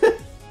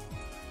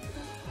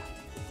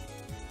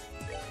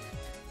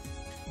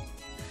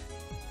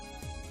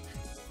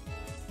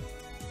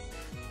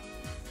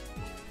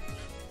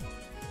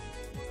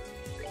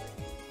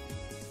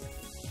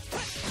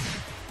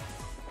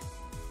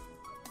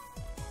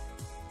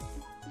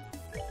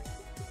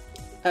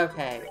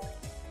 Okay.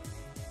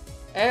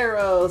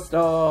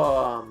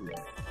 Aerostorm.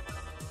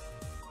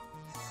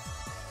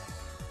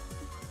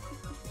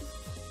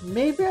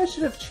 Maybe I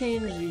should have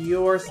changed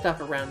your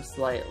stuff around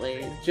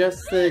slightly, just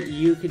so that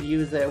you could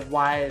use a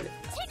wide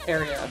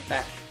area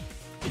effect.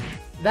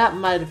 That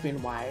might have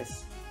been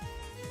wise.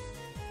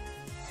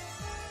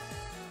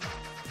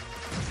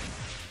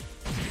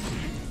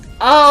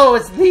 Oh,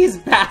 it's these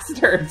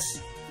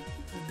bastards!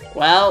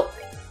 Well,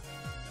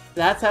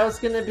 that's how it's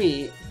gonna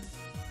be.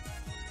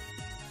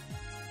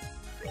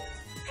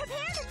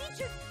 Prepare to meet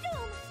your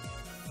doom.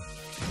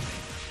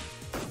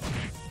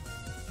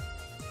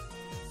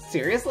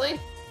 Seriously?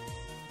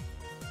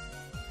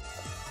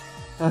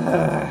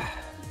 Ugh.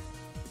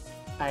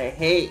 I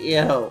hate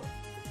you.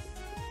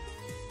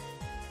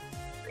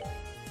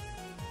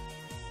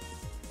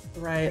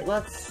 Right,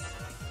 let's...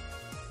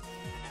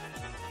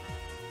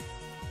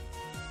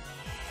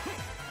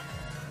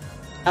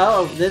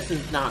 Oh, this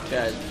is not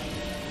good.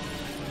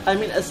 I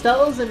mean,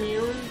 Estella's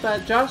immune,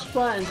 but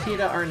Joshua and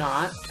Tita are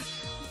not.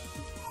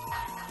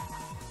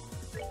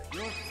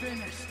 You're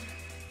finished.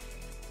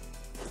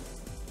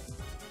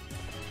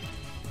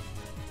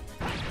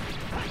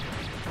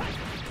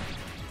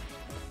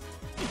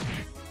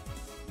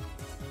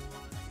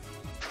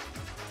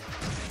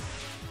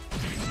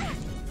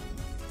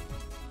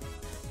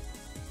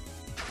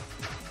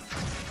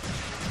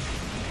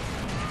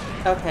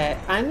 Okay,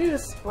 I need to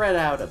spread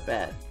out a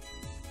bit.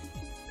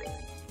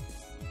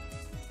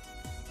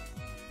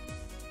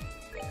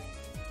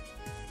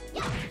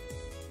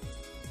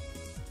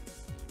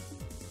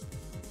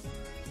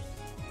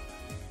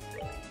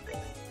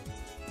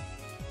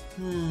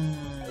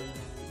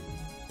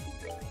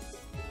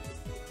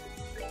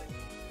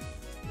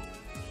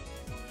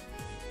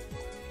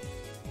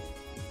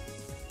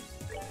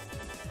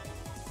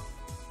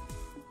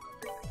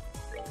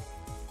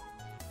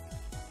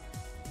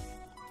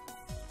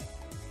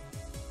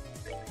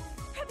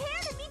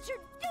 Prepare to meet your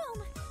doom!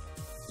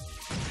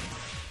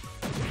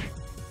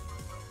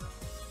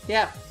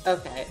 Yep,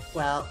 okay,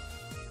 well.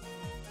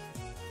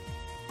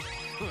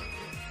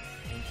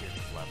 Think you're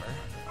clever?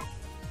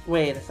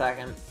 Wait a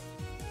second.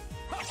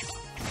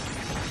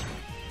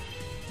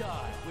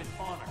 Die with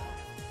honor.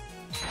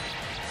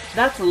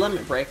 That's a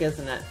limit break,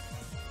 isn't it?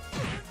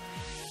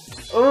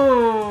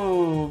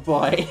 Oh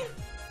boy.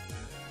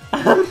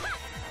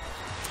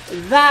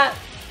 That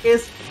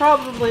is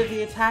probably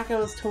the attack I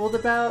was told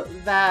about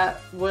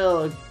that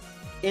will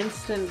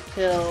instant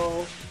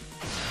kill.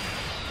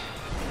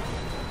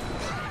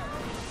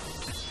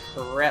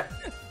 Rip.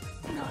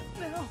 Not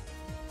now.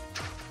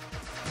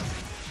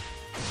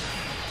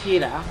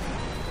 Kita.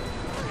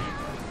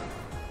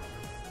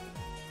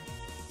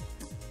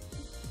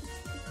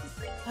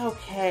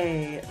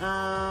 Okay,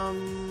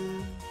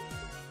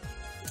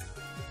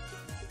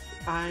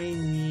 I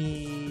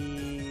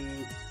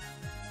need...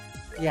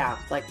 Yeah,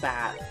 like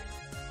that.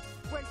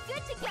 We're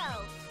good to go!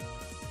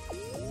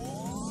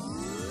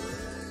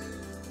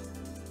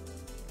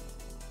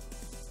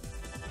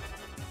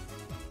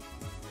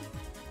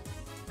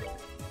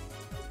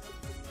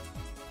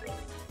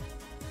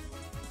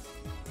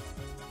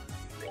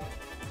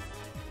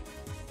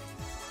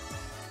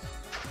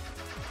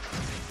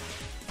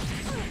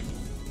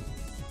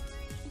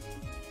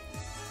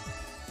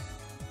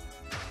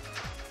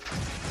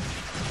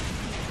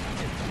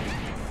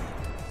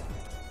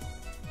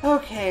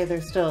 Okay,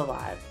 they're still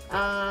alive.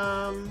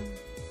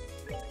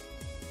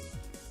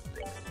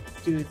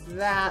 Do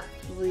that,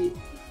 please.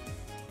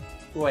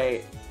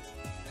 Wait.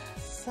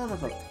 Son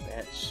of a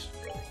bitch.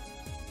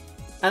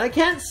 And I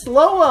can't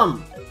slow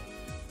him!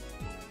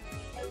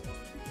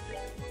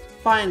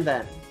 Fine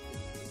then.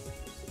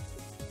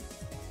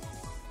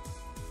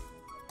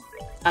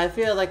 I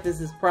feel like this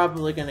is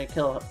probably gonna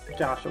kill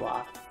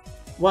Joshua.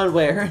 One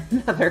way or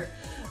another.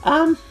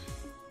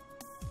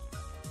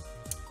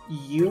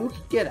 You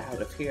get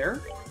out of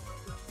here.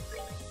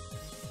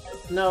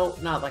 No,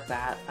 not like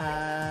that.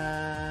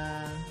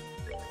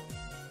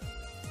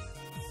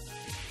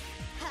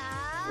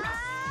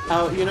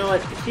 Oh, you know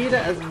what? Kita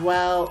as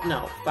well.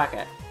 No, fuck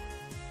it.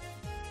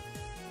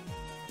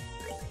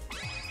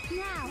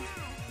 Now!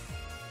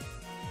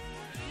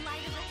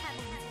 Light of the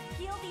heavens,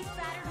 heal these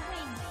battered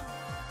wings!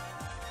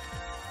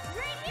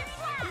 Radiant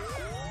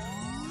flash!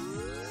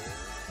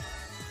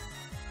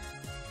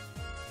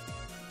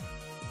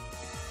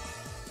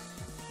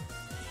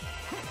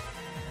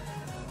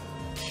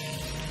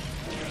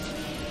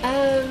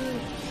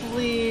 And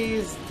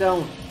please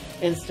don't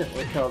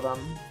instantly kill them.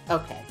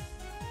 Okay.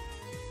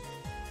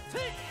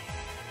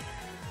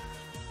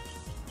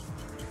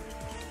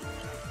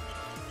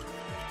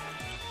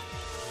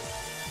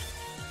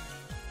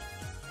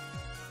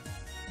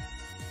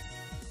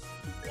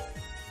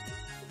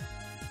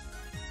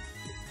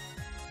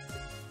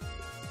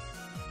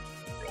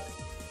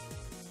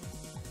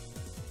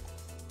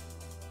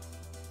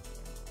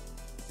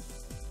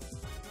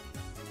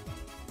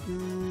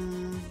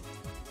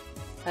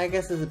 I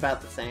guess it's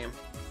about the same.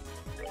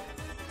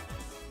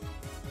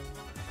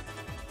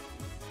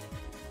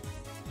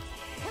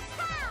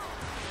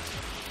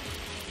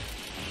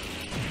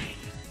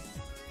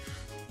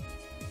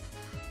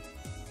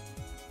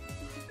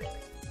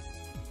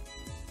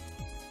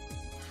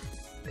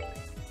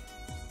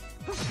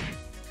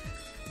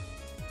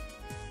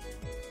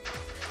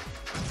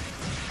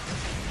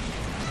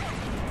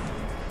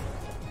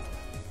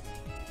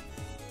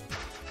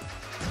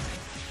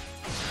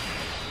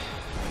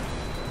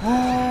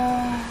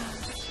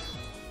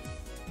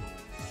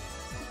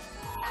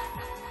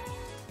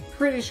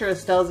 Pretty sure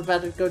Estelle's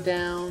about to go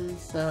down,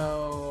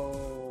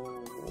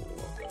 so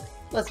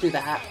let's do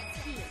that.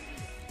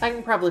 I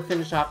can probably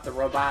finish off the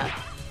robot.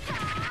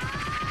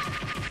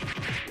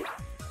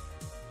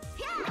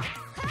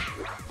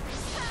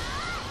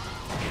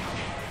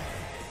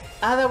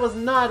 That was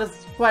not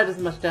quite as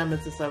much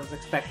damage as I was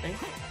expecting.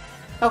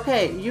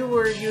 Okay, you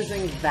were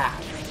using that.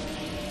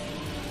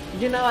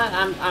 You know what?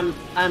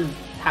 I'm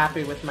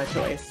happy with my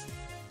choice.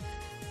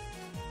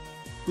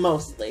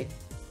 Mostly.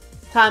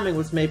 Timing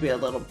was maybe a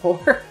little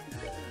poor.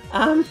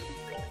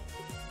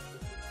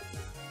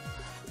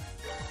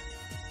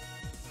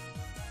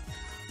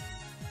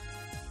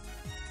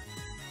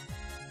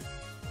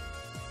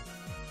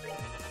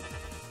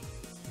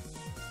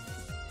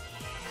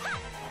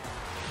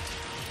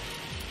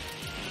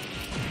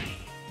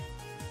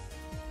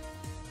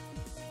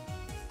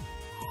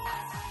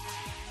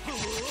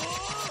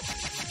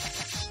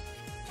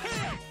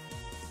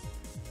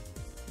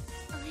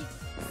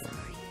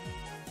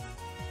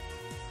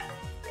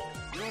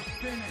 You're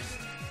finished.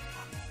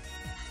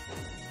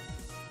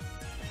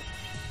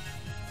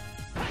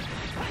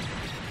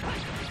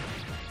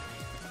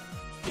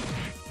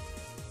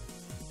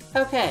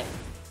 Okay.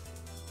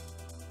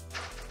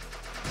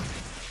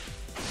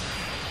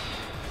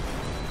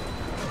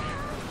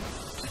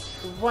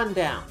 one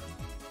down.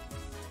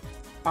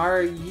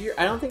 Are you...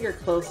 I don't think you're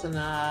close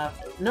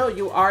enough. No,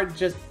 you are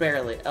just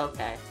barely.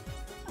 Okay.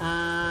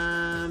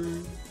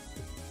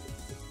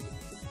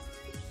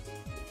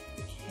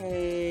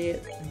 Okay,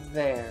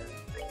 there.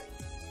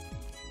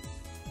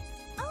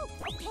 Oh,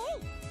 okay.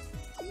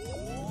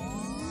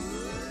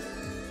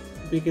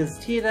 Because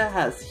Tita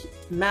has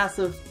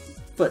massive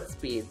foot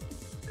speed.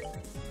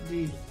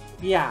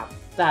 Yeah,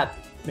 that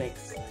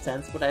makes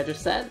sense, what I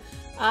just said.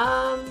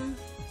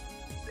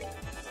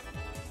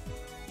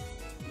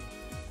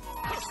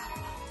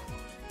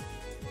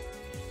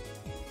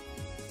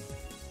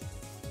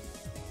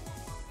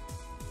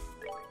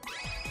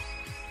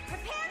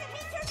 Prepare to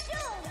meet your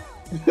doom.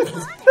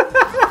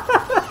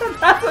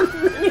 That's a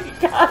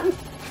minigun!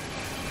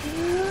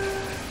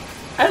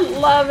 I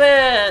love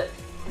it!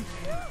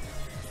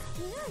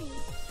 Scary.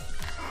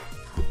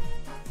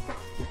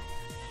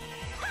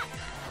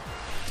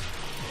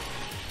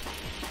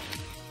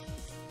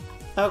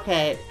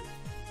 Okay.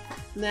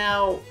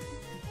 Now...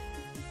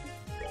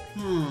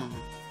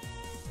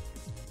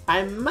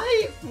 I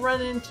might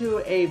run into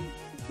a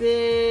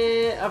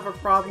bit of a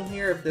problem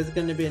here if there's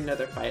going to be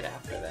another fight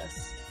after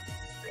this.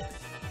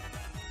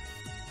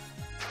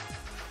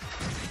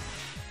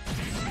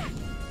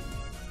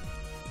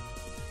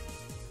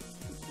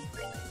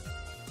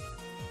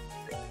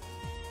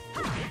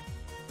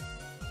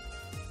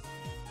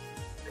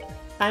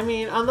 I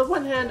mean, on the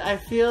one hand, I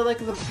feel like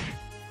the...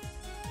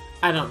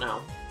 I don't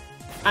know.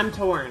 I'm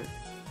torn.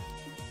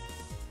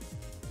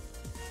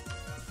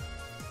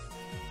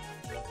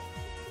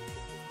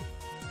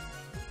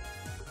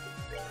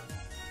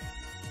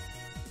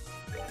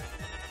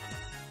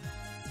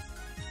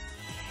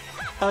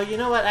 Oh, you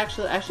know what?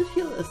 Actually, I should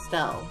heal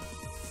Estelle.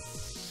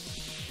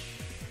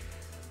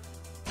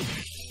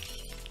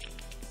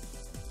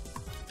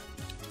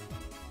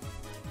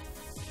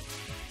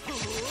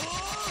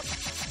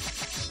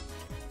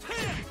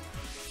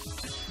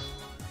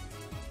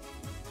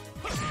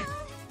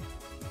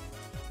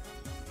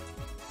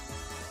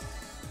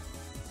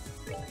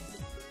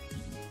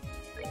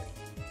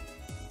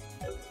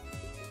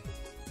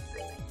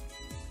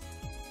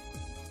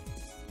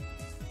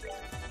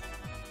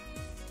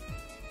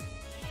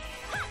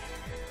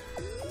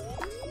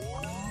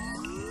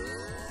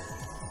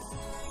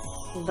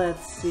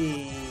 Let's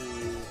see.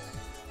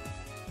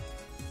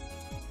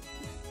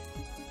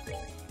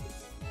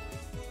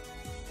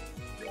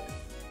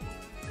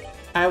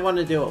 I want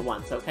to do it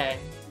once, okay?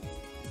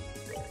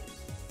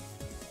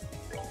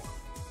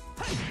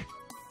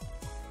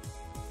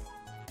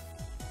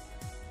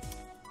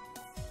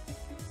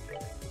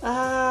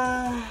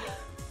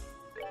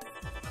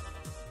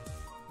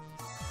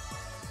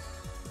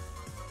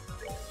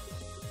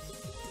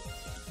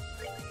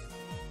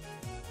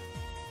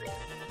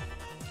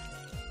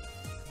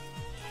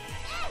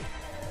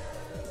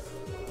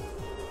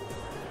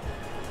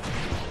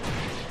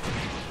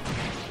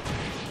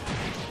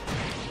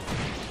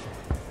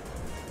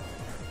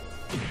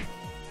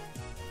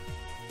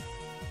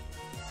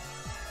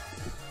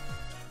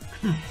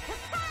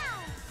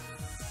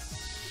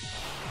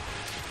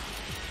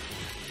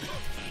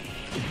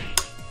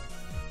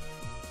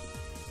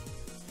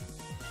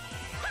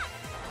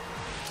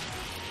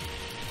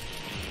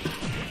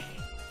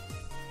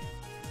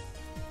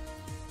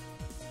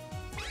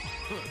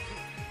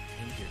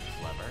 Think you're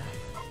clever.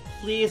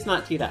 Please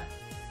not Tita.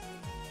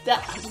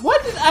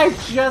 What did I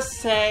just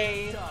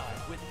say?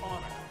 Die with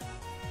honor.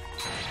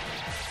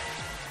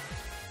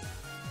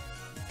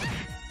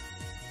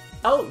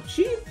 Oh,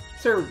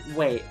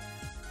 wait.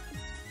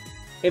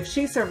 If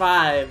she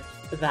survived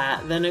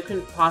that, then it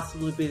couldn't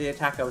possibly be the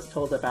attack I was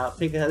told about,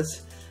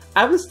 because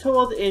I was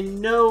told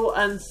in no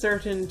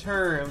uncertain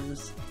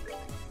terms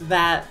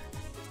that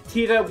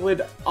Tita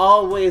would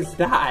always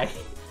die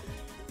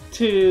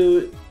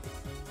to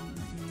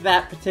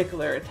that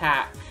particular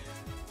attack.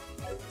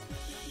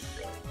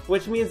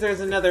 Which means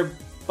there's another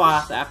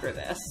boss after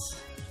this.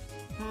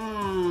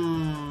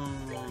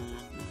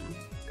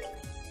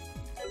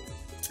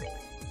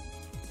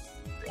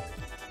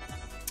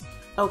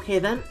 Okay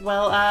then,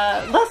 well,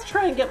 let's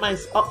try and get my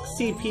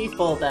CP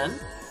full then.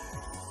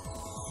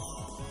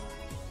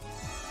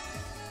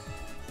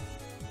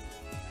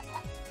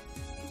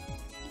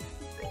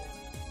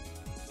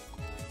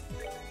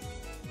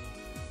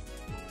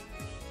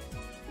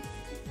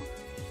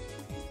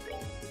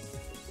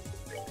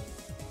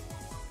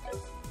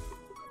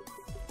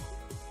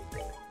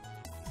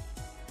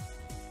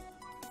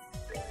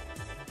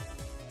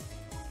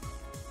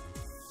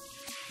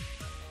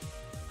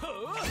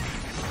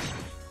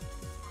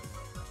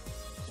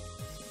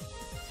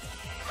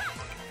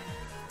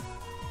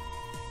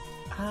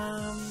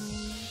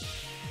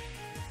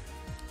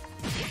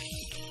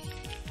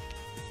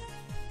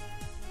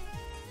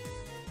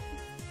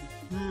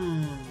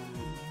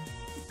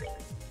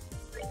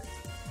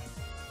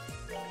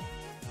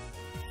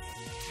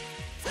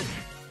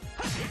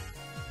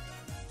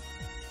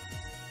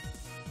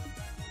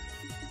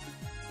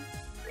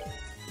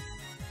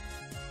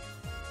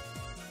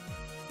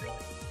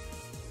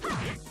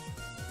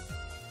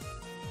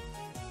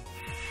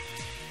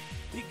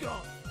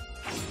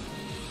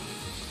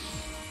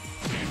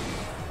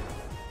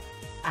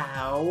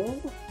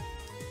 Ow.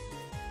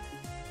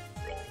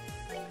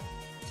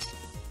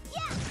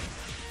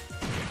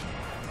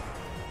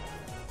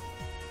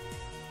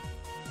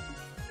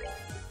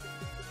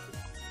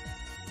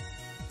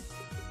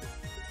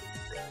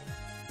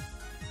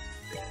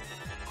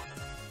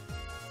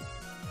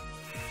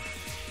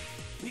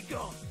 Be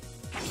gone.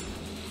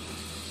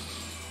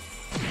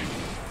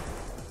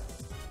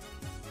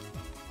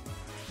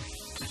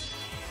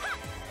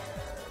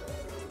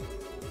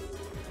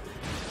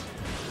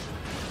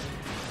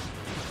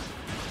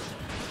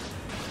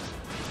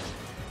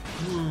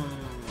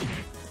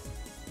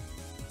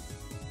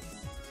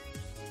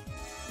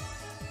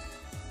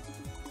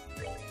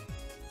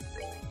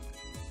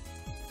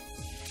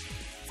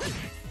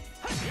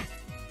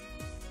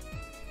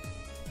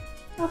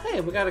 Oh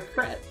hey, we got a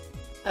crit.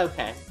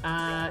 Okay,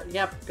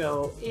 yep,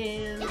 go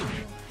in.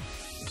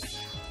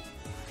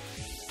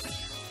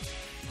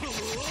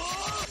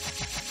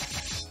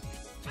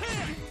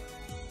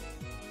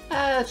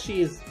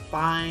 She's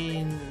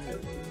fine-ish.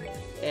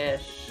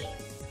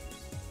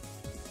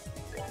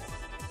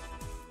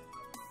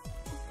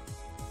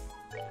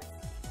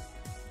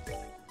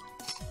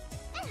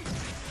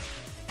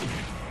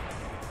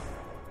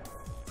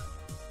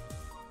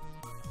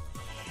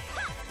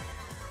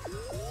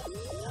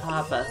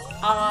 Top us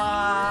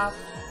off.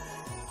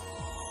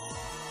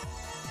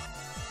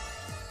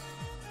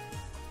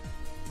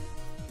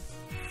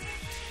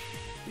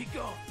 Be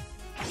gone.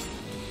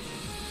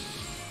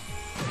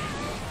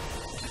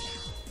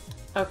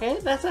 Okay,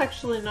 that's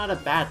actually not a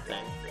bad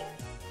thing.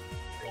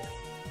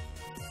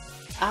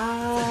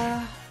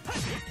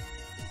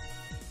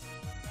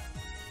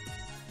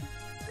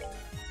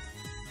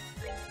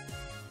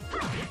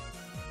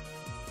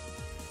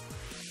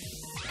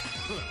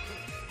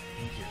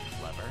 Think you're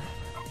clever?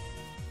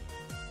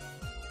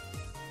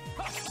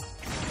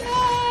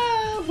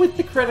 With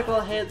the critical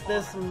hit,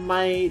 this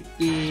might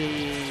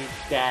be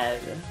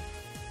dead.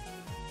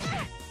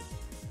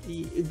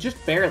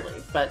 Just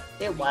barely, but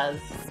it was.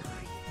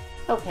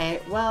 Okay,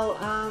 well,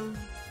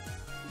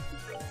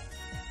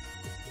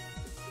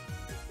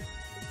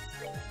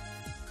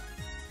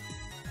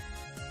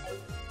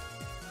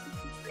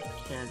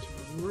 can't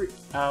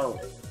oh.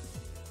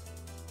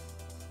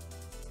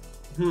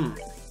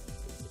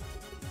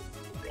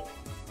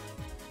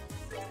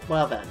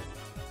 Well then.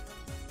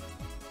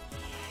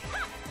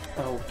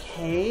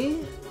 Okay.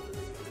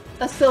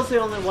 Estille's the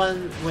only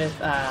one with,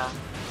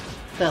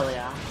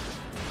 Philia.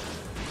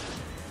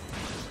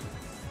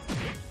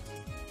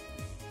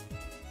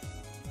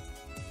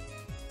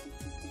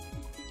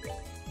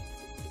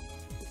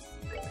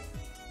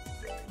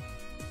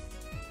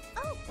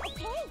 Oh,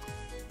 okay.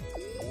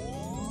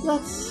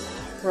 Let's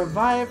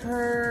revive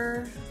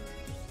her.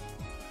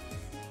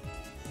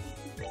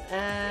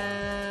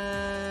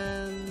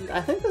 And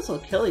I think this will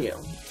kill you.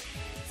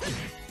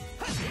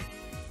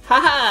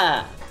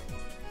 Haha!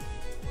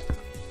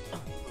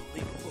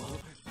 Unbelievable.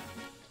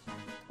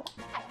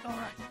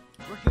 Alright,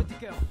 we're good to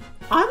go.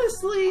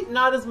 Honestly,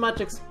 not as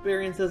much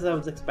experience as I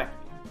was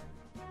expecting.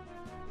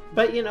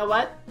 But you know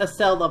what?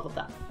 Estelle leveled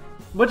up.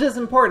 Which is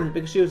important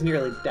because she was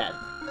nearly dead.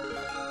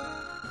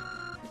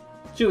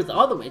 She was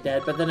all the way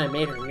dead, but then I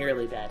made her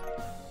nearly dead.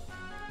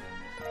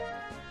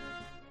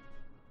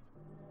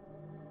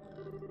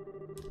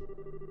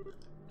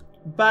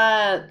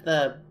 But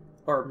the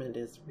Ormond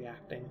is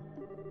reacting.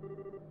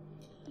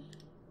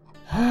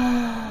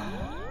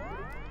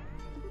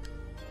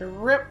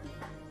 Rip.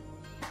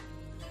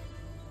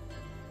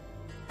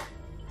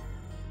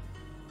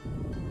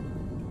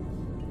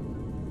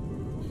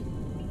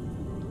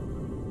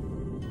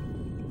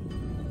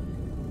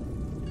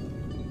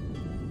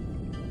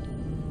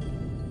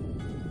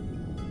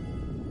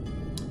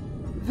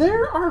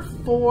 There are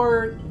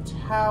 4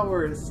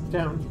 towers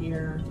down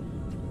here.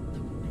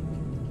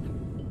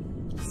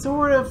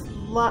 Sort of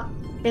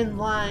in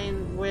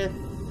line with...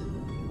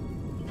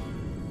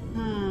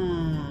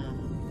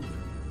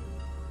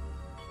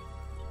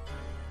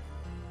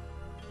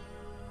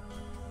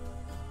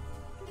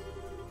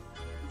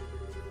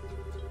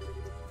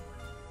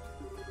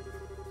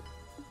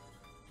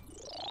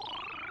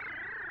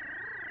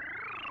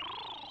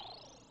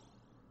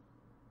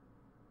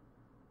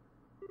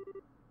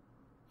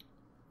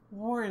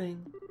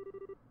 Warning.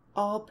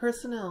 All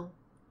personnel.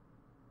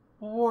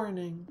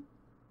 Warning.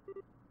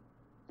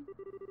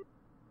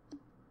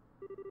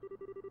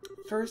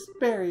 First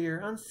barrier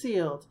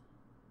unsealed.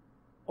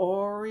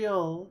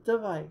 Oriole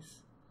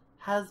device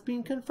has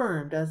been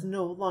confirmed as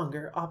no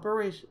longer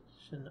operational.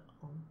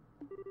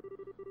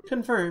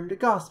 Confirmed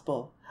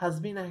gospel has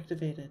been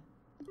activated.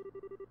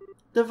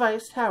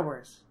 Device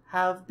towers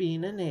have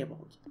been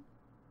enabled.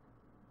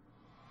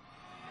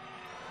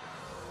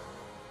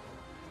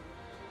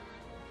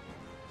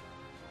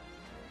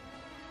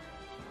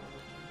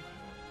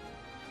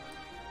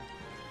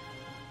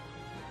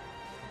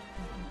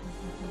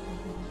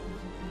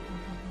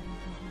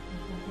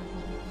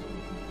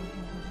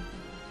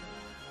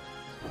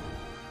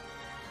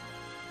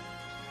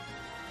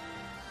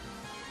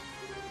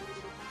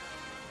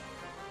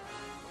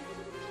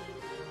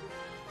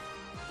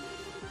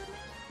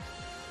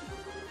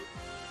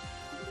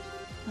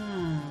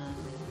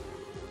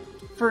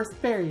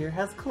 first barrier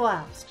has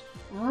collapsed.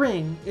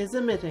 Ring is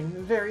emitting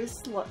very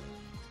slight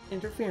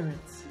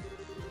interference.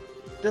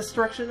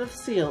 Destruction of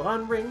seal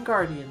on Ring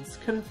Guardians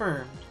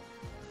confirmed.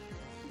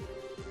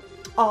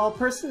 All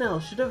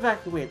personnel should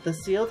evacuate the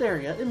sealed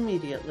area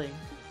immediately.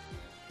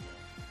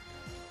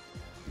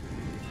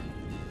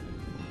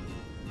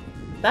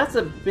 That's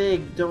a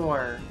big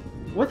door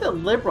with a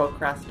liberal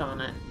crest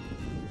on it.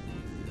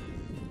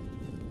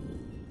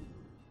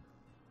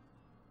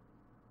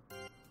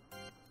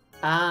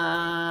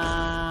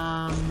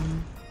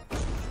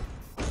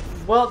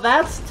 Well,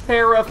 that's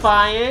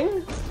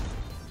terrifying.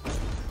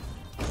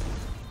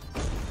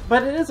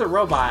 But it is a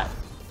robot.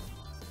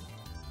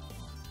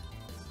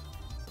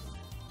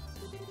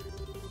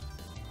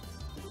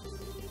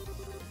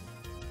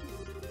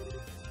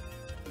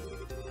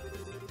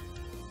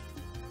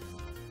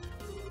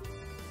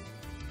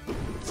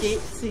 Gate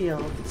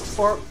sealed.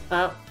 Or,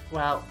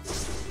 well.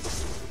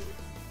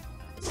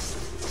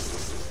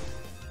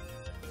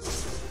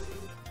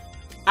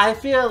 I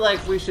feel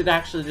like we should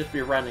actually just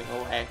be running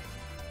away.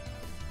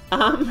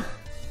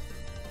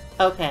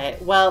 Okay,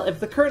 well, if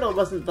the Colonel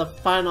wasn't the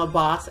final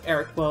boss,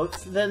 air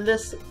quotes, then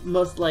this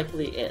most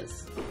likely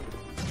is.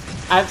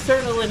 I've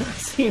certainly not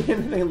seen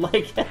anything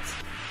like it.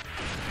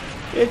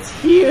 It's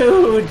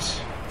huge!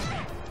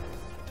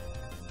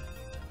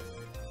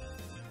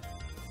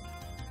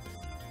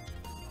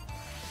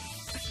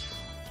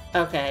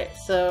 Okay,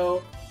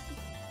 so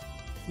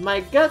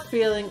my gut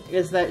feeling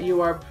is that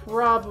you are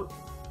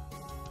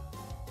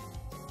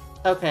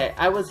Okay,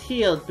 I was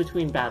healed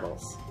between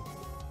battles.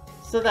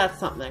 So that's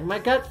something. My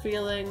gut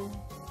feeling,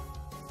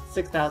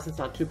 6,000 is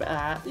not too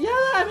bad. Yeah,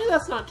 I mean,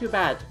 that's not too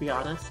bad, to be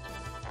honest.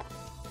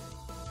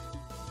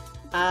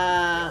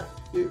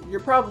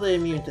 You're probably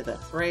immune to this,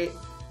 right?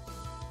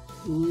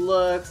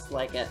 Looks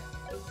like it.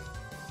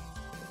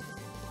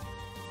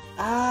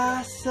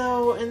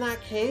 So in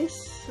that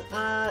case,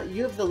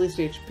 you have the least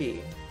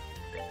HP.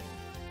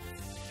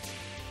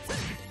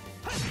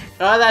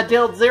 Oh, that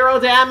dealt 0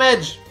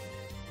 damage!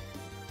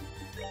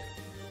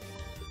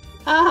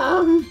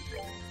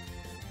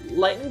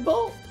 Lightning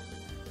bolt?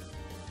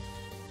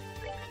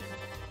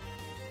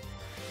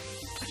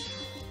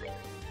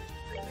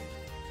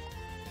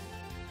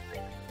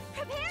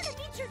 Prepare to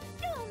meet your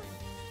doom!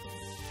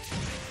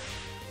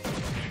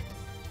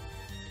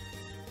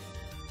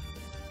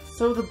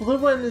 So the blue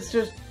one is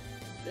just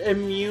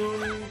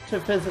immune to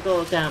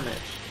physical damage.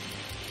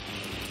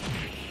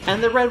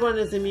 And the red one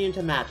is immune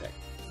to magic.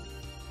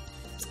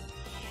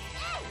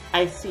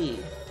 I see.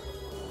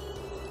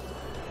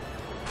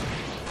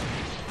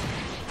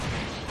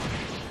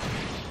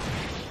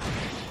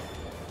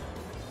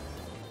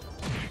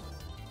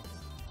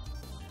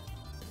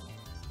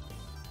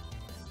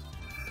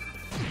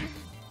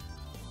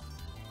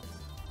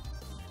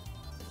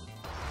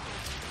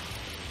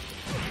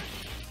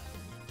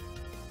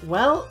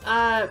 Well,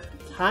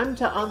 time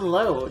to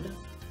unload.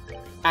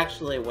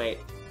 Actually, wait.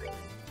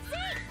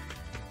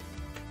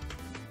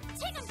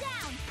 Take him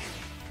down!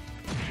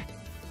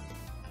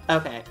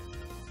 Okay.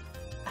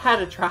 Had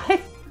to try.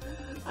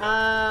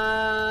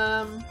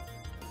 High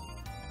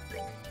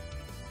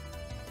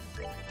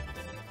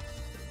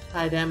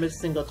damage,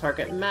 single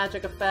target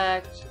magic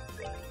effect.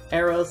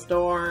 Arrow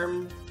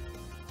storm.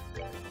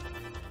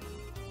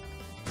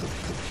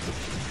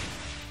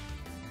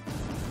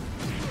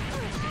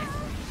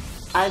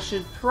 I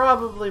should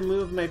probably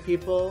move my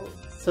people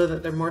so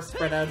that they're more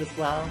spread out as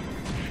well.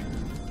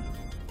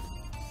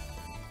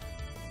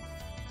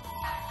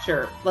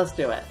 Sure, let's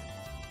do it.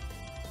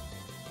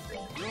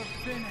 You're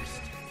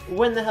finished.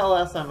 When the hell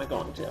else am I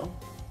going to?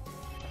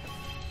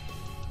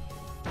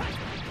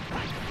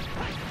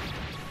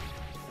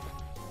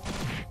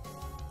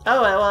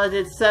 Oh, well, I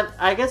did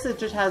I guess it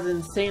just has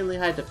insanely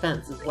high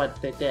defense is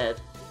what they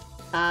did.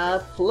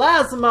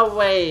 Plasma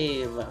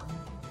Wave!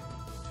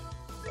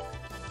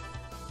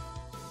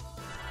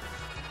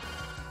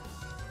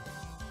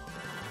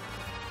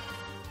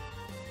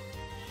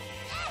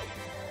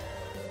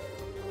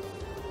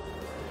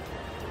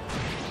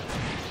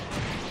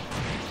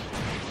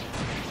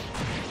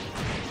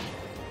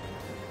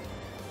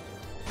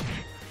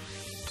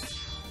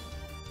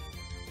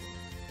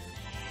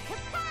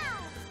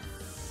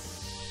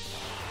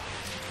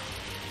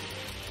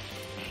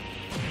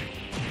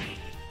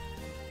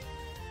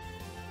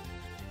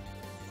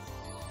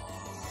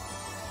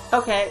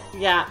 Okay,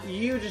 yeah,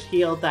 you just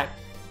healed that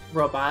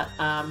robot.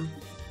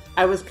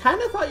 I was kind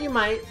of thought you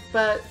might,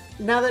 but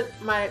now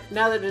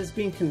that it is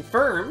being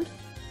confirmed,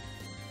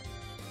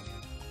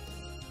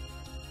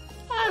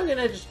 I'm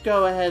gonna just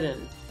go ahead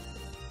and.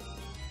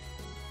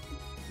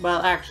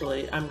 Well,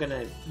 actually,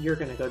 you're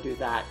gonna go do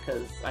that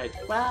because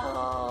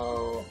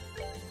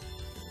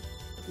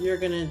you're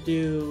gonna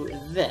do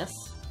this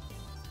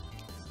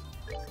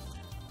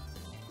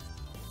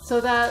so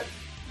that.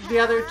 The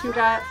other two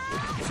guys,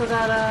 so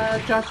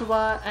that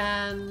Joshua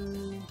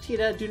and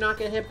Tita do not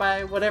get hit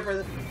by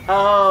whatever.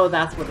 Oh,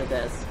 that's what it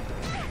is.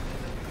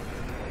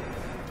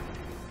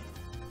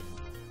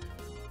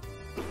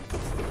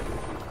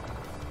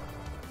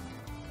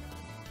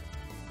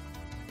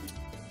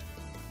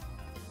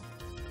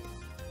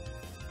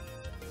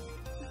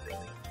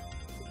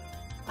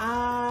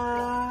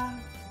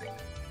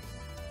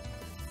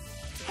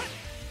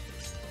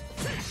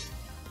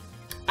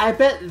 I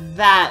bet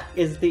that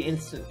is the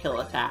instant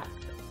kill attack.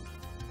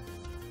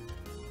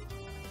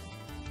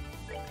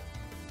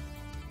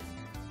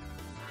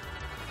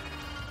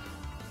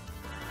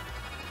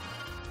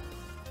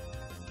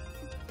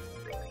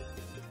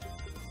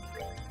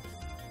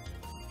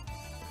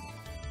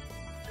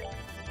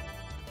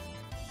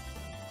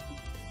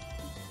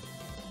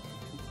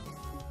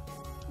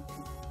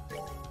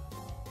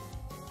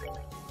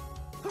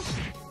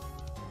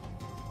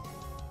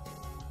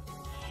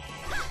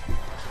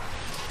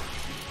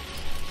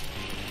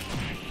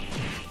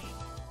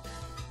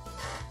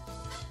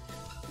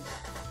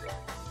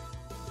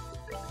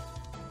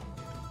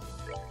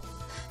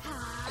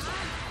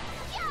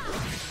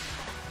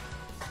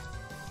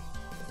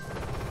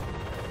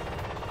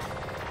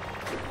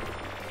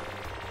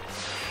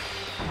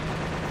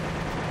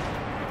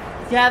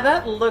 Yeah,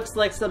 that looks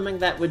like something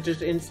that would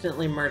just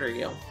instantly murder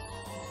you.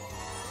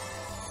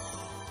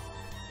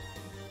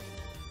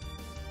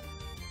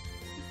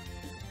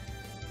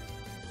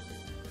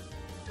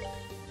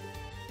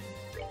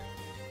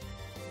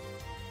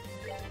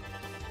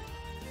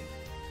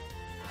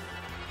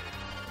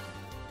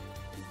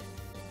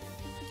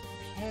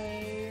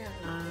 Okay,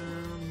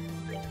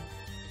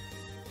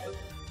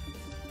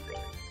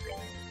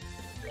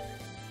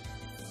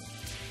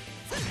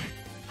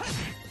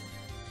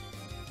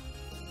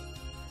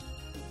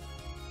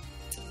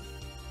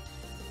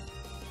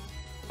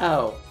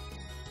 Oh.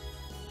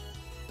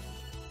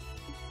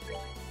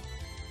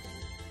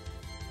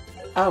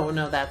 Oh,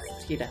 no,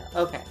 that's Tita.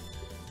 Okay.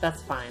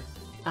 That's fine.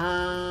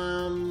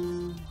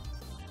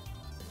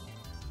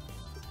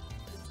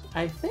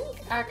 I think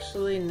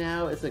actually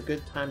now is a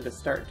good time to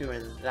start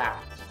doing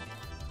that.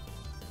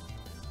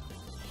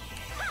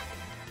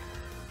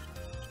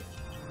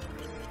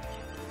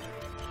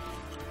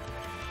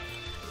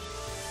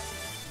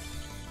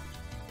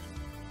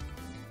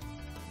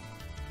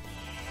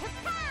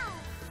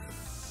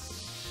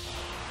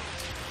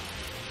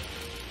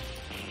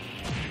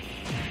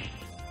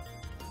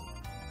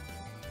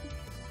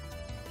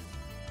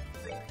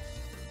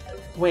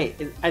 Wait,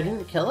 I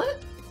didn't kill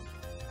it?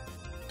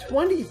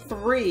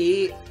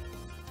 23?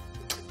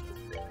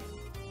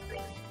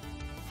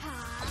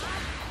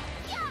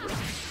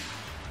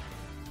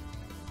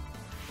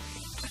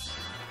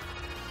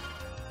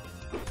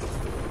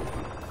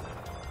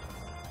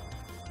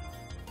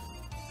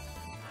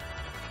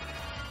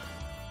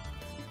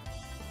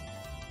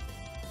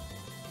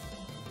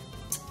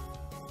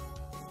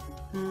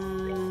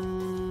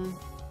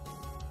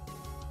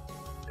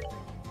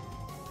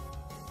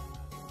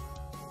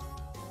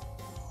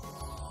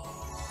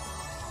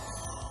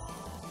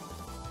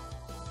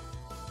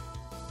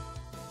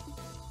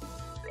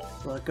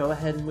 Well, go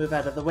ahead and move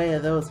out of the way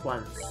of those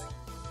ones.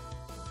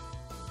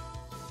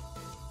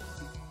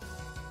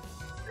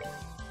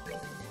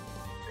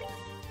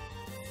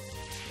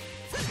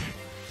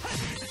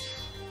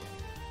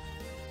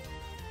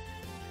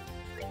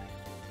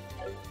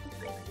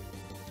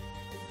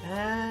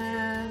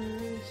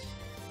 And...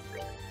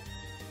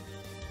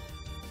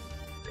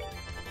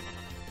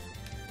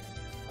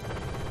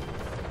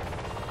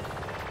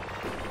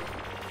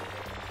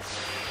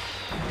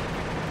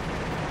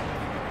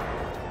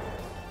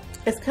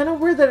 it's kind of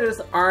weird that his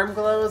arm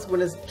glows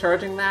when it's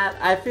charging that.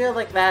 I feel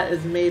like that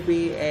is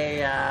maybe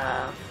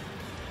a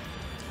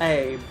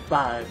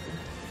bug.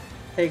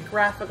 A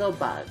graphical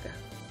bug.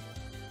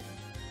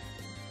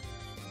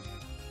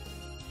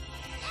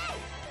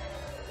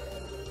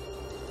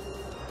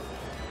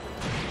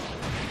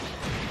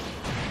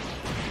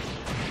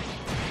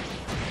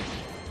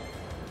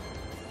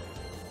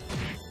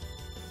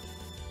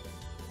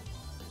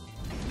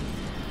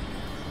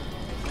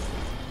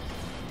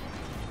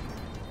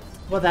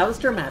 Well, that was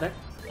dramatic.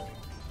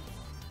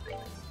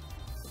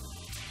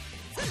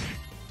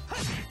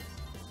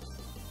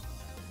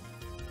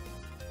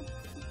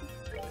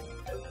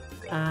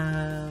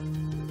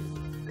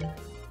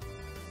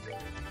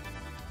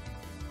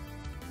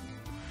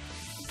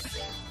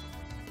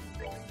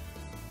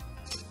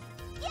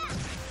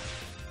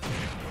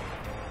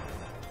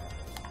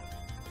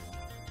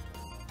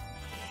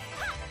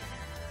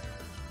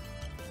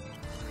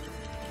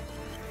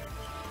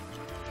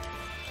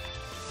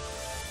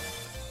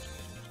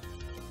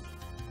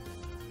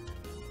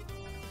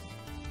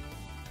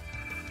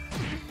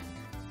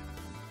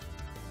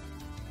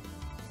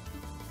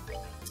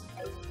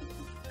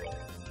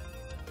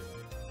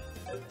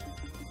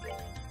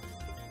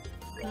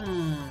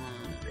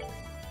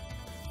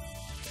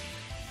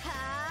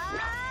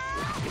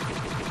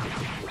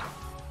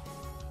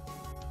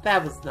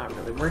 That was not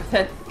really worth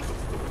it.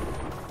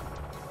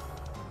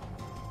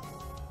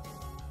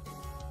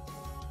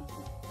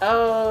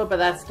 Oh, but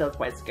that's still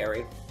quite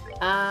scary.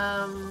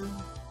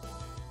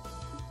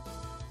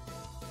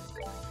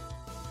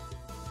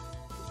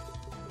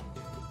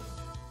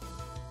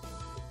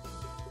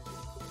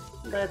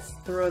 Let's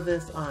throw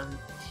this on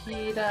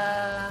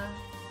Tita.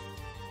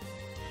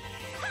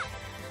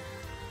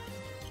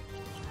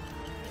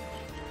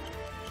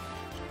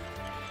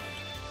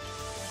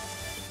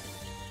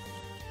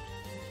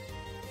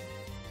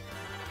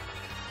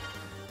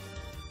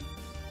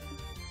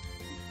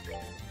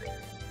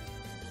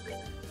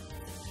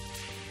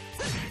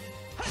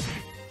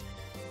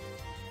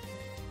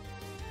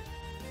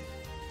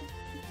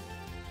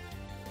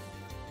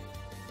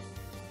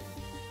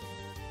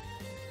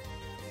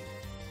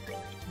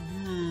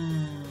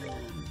 Hmm.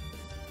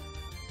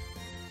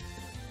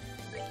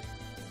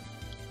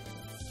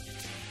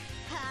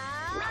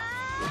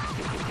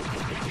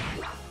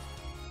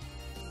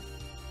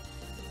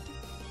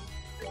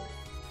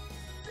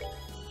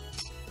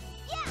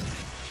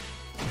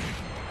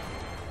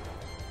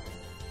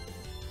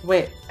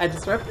 Wait, I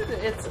disrupted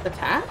its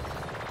attack?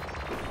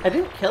 I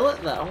didn't kill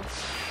it though.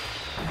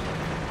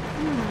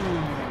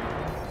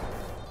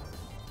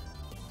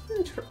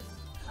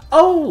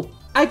 Oh!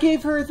 I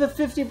gave her the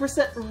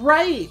 50%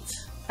 right!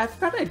 I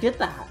forgot I did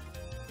that.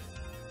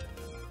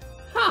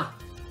 Huh.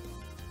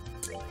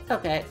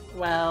 Okay,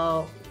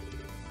 well...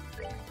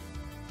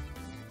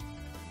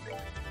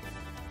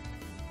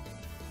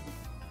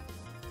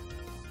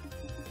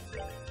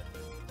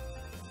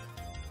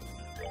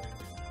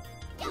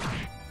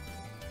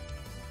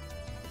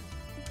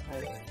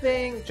 I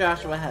think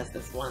Joshua has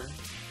this one.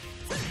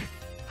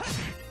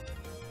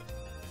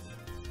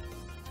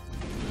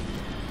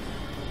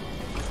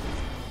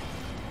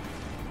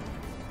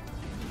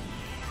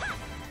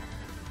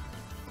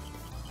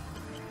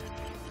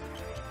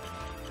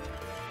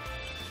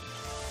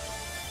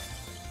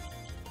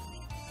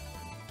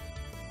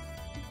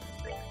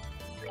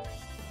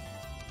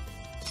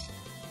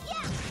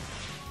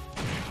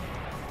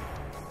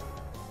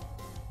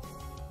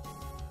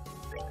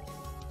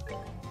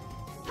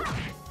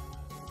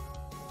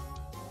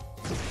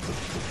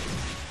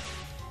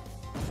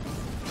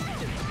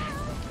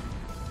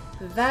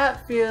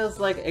 That feels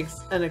like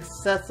an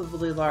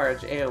excessively large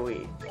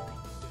AoE.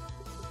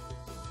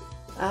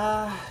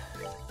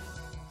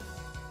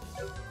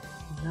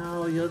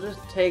 No, you'll just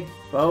take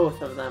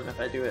both of them if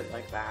I do it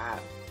like that.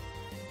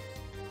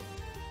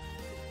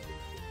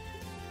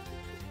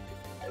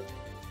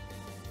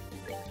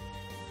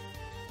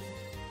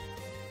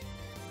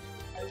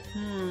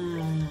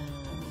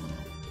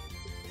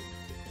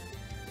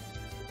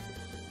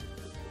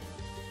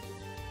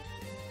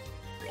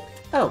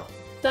 Oh,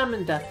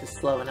 Diamond Death is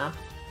slow enough.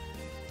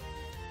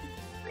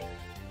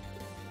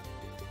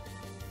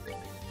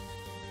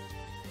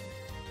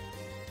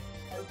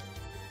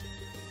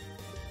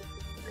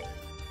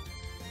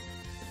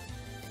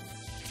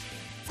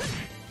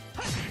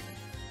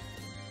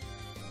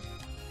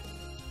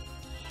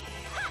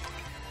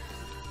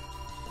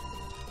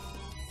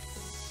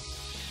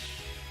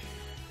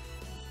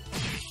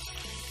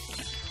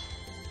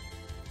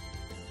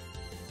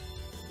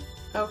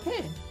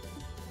 Okay.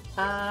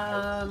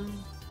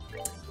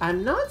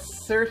 I'm not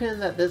certain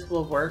that this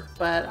will work,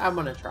 but I'm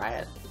gonna try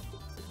it.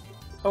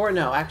 Or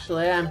no,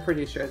 actually, I'm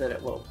pretty sure that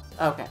it will.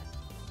 Okay.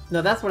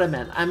 No, that's what I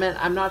meant.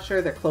 I'm not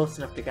sure they're close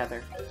enough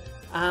together.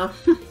 I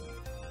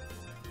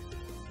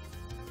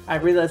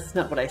realize it's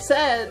not what I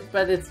said,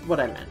 but it's what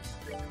I meant.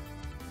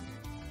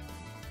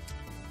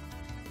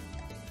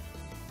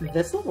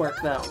 This'll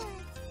work, though.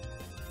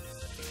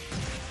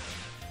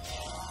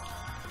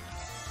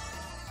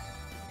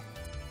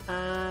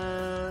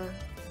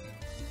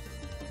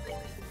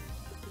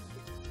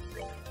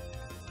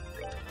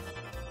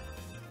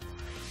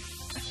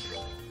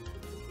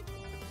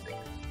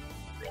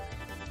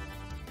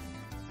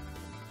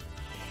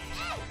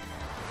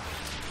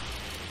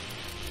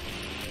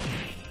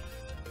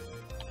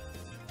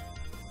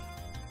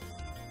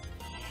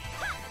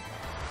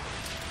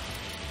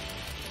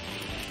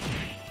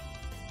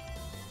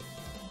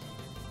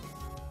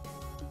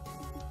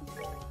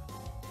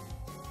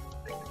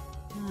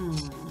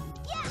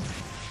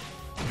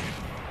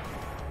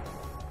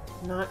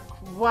 Not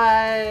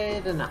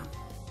quite enough.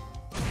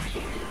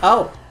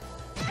 Oh!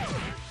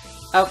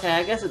 Okay,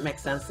 I guess it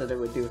makes sense that it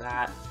would do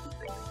that.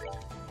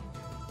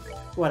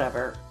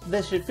 Whatever.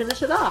 This should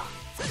finish it off.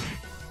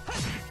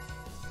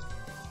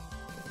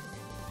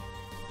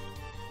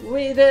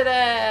 We did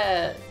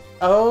it!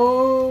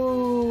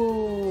 Oh!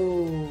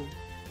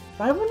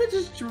 Why wouldn't it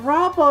just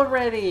drop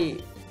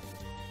already?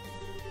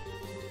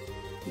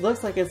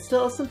 Looks like it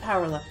still has some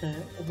power left in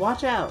it.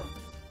 Watch out!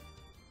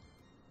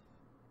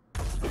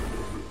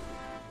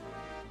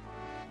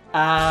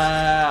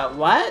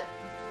 What?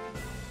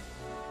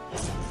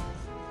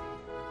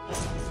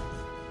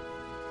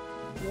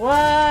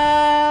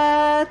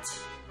 What?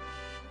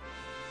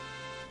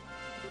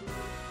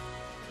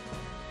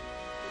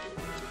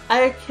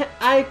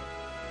 I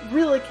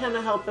really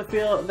cannot help but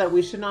feel that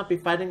we should not be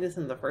fighting this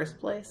in the first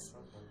place.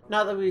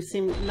 Not that we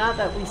seem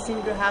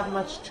to have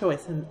much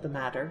choice in the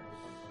matter.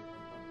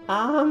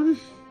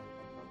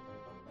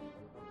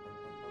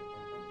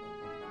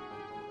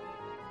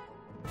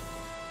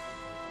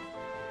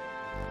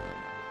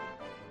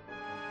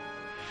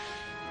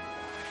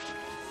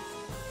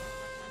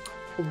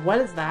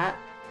 What is that?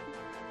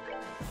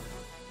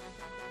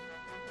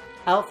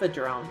 Alpha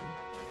drone.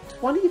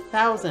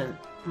 20,000.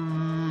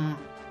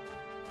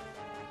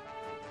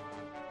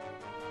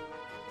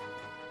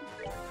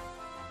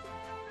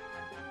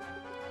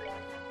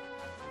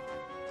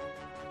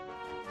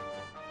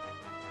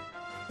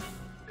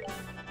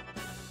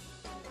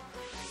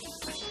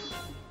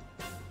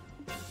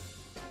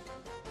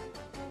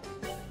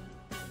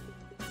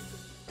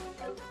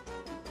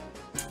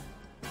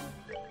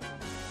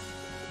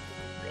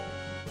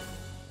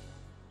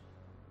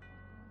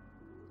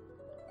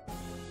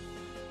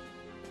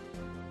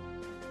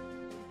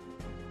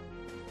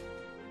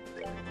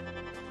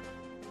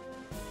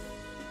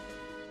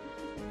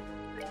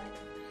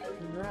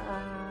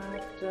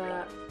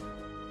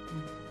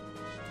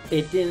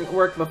 It didn't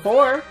work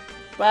before,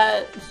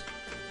 but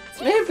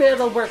maybe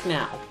it'll work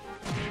now.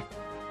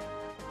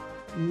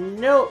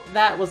 Nope,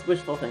 that was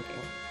wishful thinking.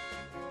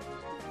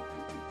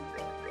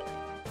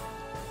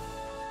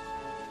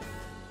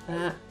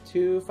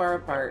 Too far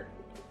apart.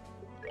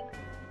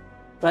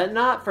 But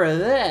not for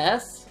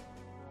this.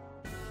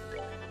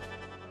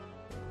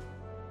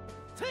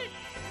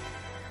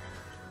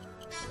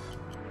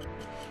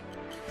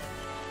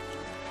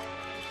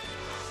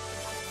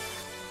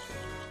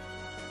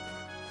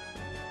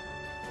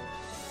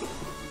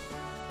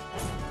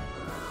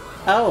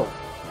 Oh.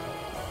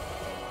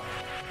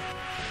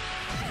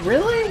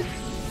 Really?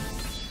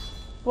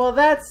 Well,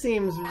 that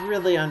seems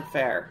really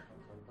unfair.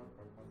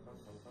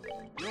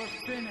 You're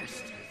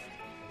finished.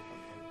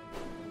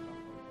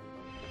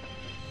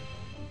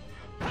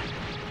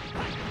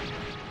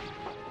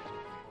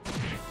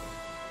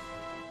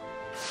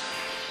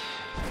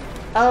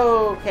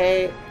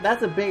 Okay,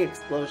 that's a big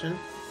explosion.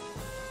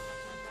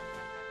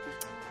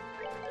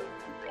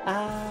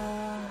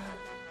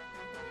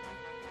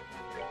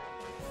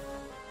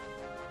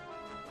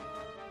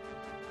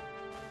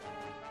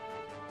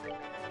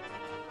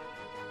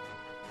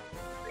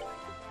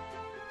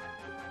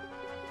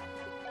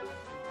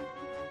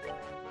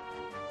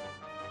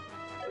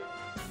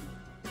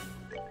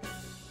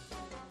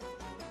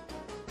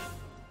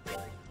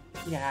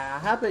 Yeah,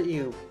 how about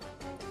you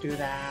do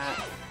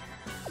that?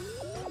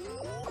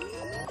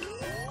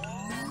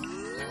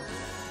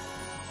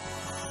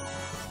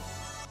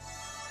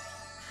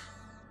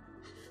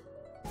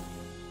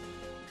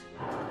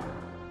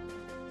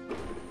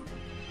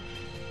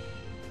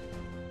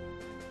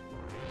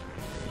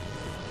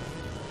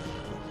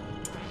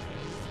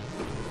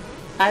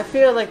 I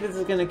feel like this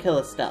is gonna kill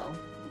Estelle.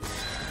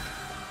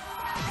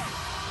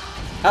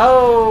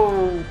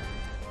 Oh,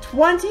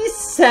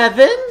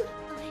 27?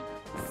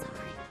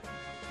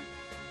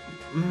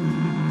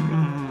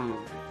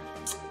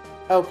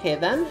 Okay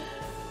then.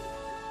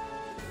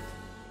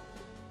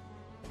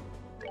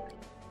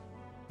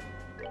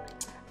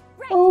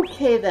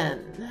 Okay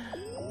then.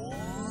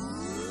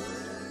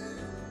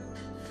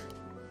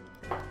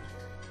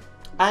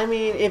 I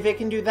mean, if it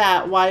can do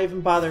that, why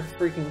even bother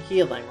freaking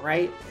healing,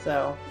 right?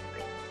 So...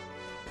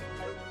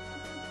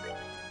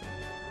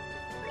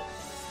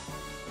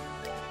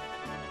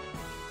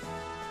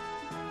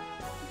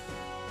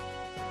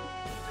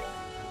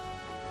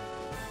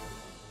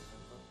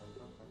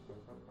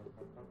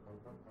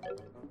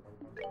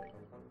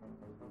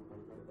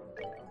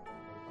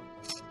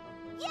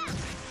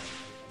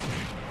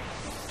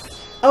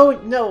 Oh,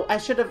 no, I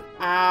should have...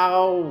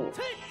 Ow.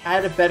 I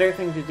had a better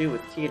thing to do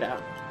with Tito.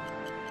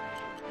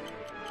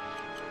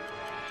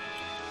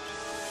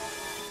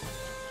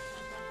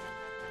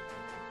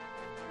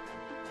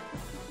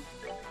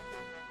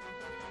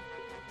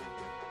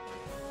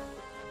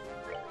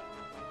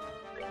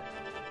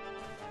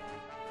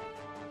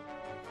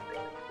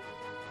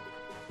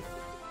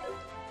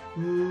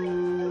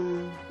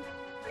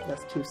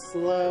 That's too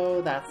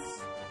slow.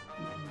 That's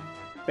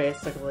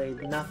basically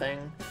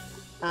nothing.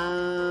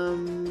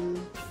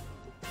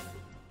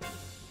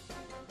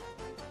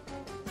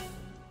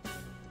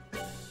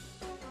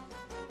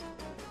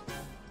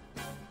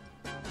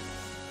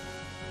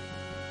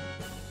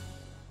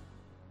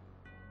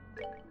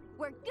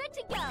 We're good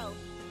to go.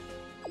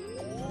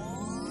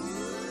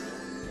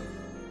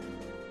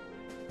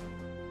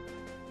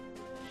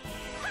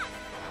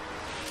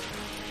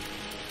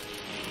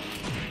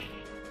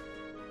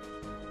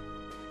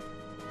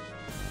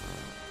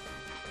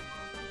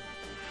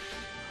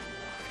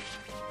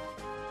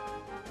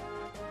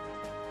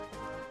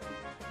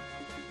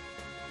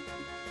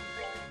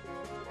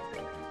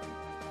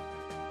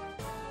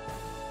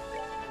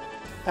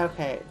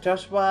 Okay,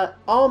 Joshua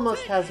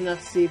almost has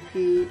enough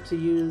CP to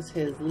use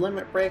his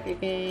limit break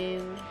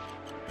again,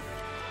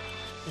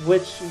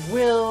 which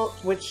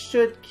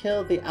should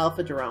kill the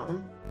Alpha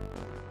Drone.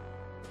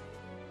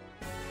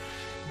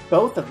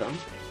 Both of them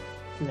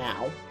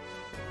now.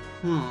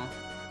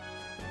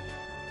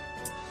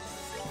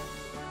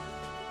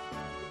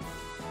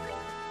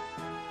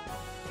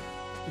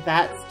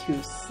 That's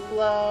too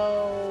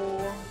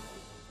slow.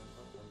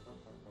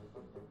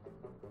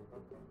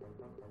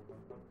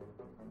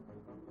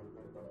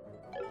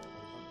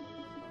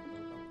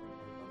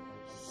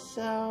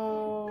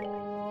 So,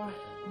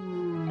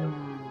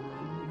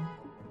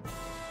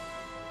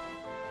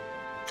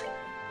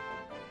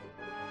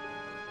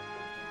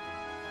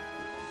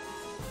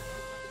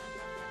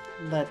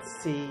 let's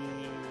see.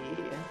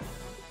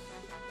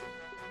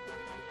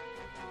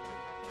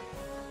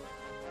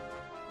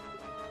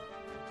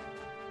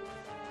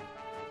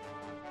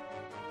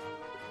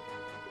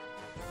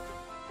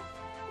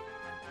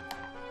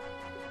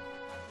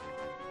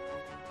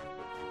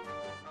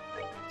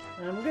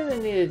 I'm gonna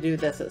need to do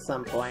this at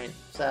some point,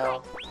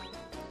 so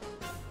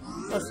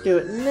let's do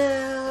it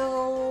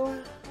now.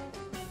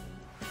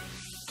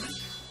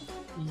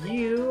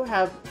 You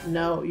have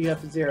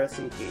 0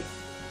 CP.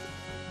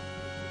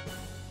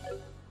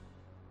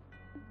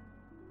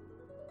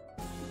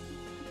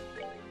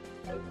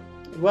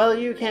 Well,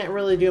 you can't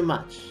really do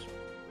much.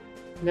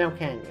 Now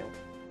can you?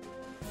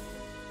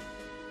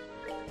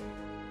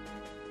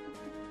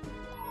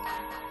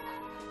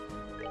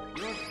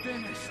 You're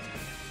finished.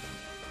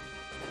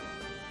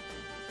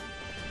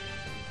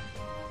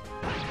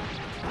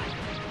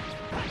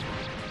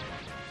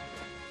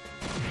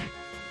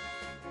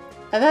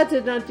 And that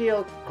did not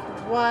deal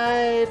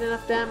quite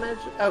enough damage.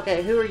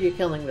 Okay, who are you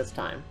killing this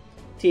time?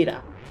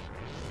 Tita.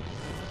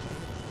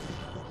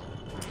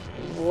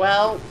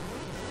 Well...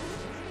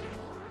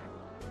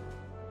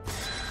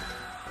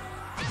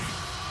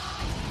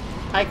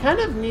 I kind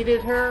of needed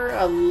her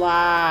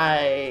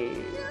alive.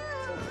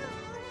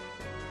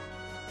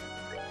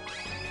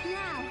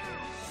 Now.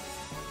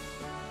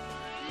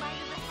 Light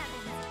of the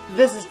heavens.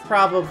 This is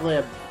probably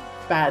a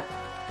bad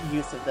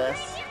use of this.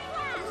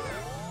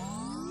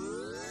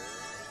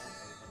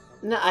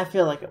 No, I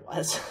feel like it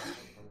was.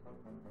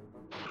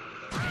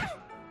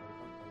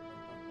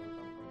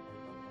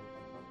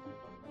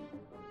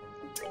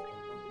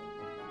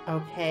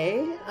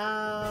 Okay,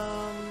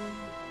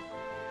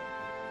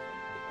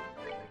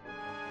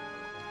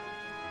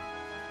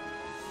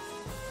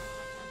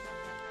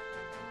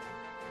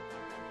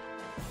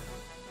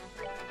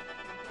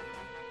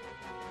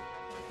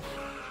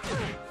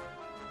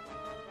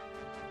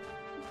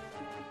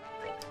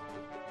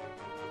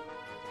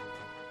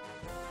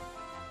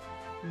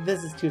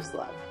 this is too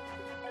slow.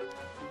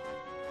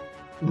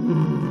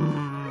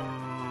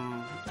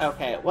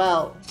 Okay,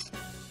 well...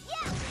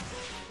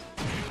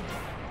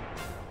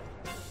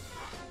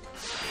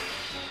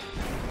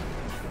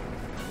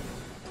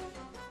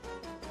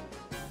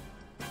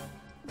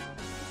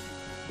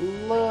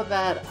 Load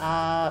that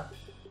up.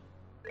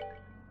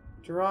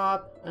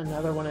 Drop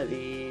another one of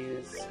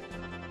these.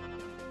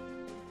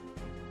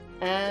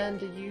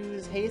 And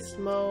use haste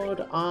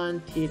mode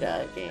on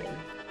Tita again.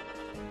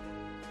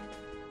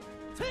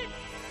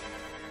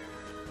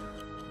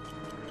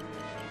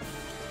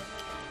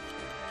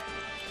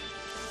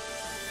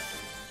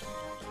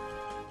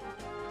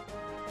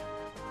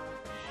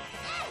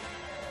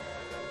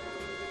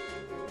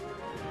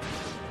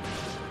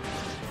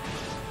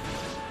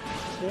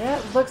 Yeah,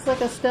 it looks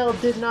like Estelle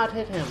did not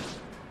hit him.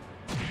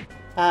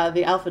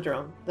 The Alpha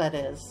Drone, that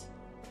is.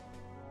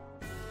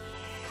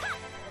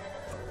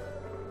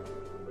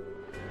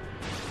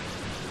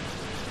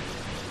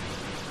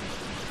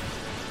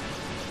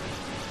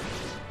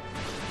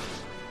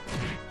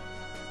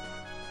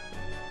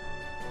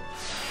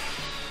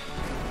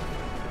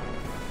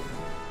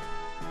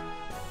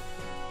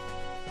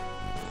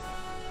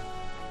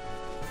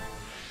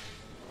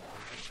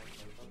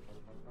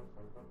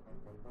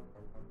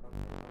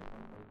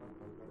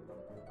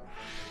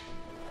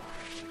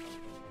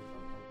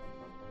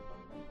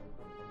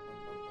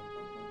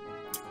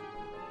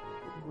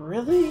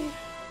 Really?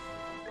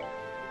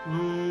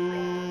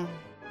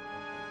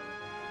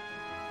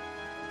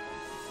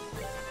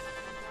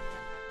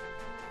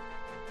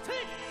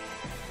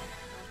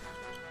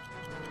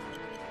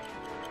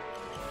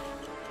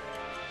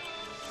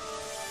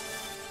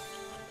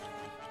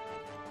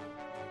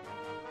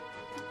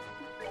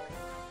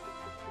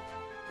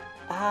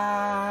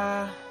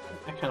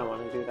 I kind of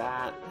want to do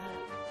that.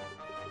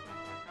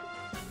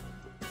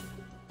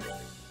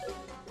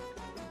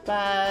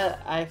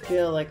 But I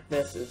feel like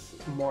this is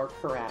more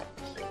correct.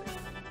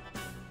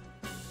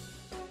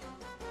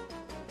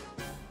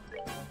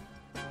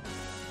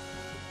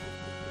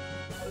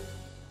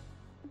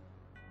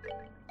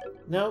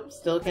 Nope,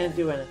 still can't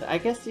do anything. I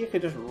guess you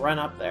could just run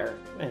up there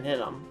and hit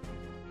him.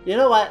 You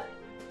know what?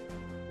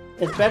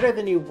 It's better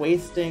than you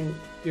wasting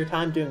your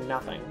time doing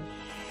nothing.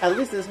 At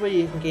least this way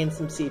you can gain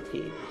some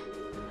CP.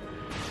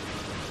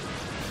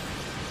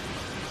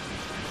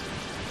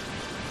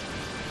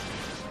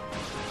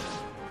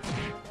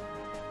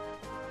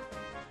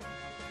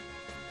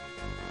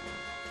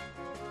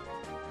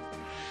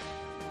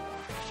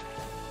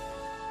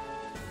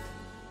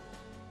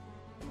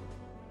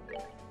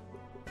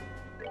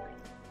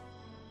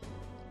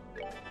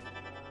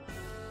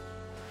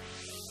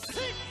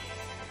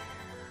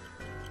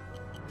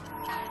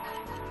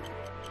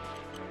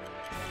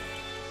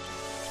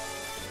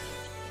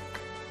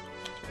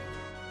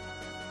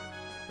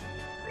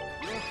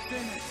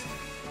 Finished.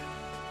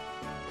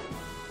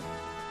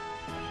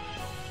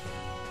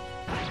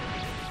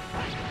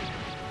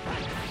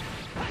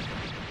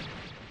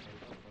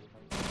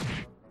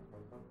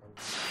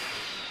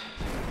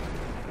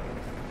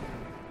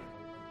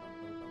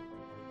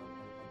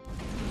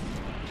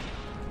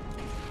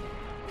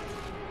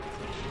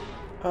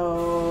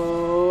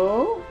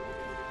 Oh.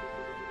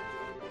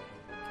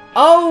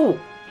 Oh!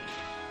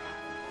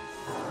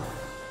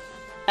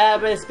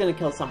 But it's gonna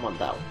kill someone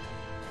though.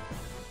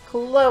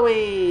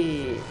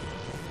 Chloe!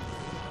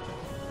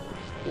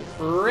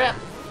 Rip!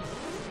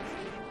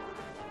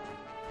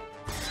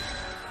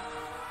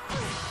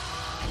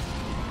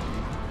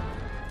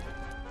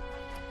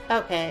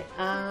 Okay,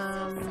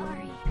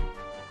 Sorry.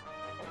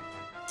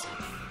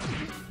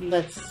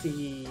 let's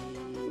see.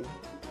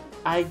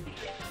 I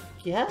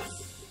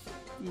guess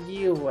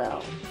you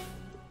will.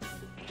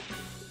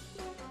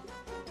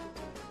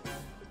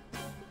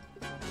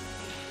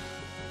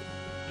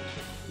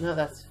 No,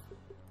 that's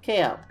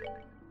KO.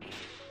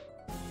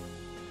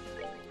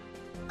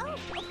 Oh,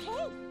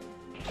 okay.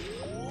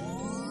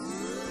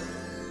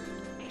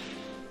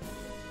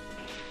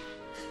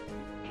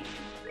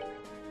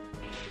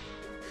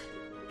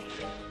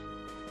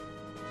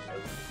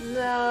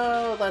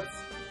 No, let's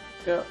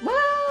go.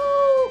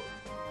 Well,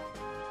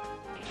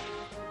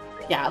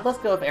 yeah, let's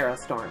go with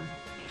Aerostorm.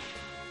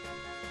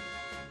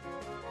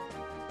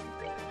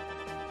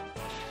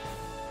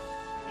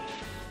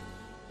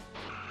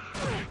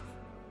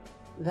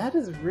 That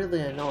is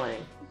really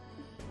annoying.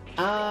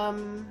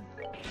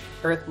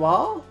 Earth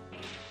Wall?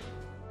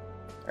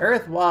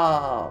 Earth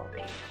Wall!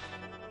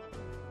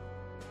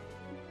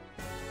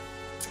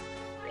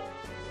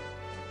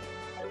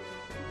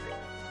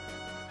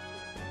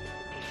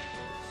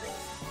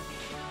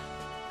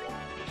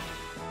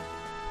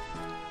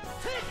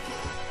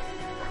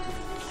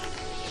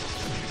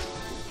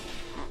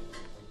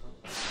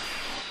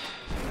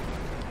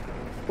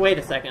 Wait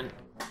a second.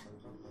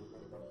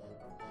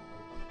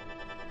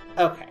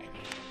 Okay.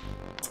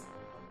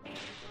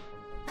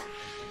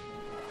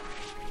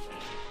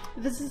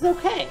 This is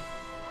okay.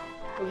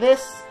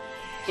 This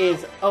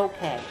is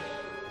okay.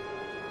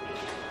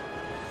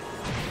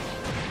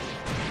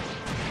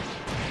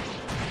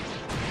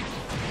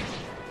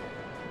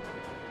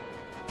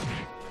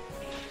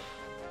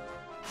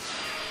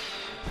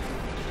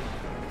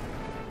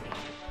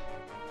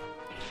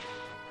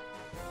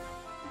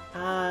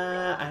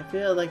 I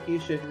feel like you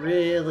should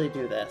really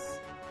do this.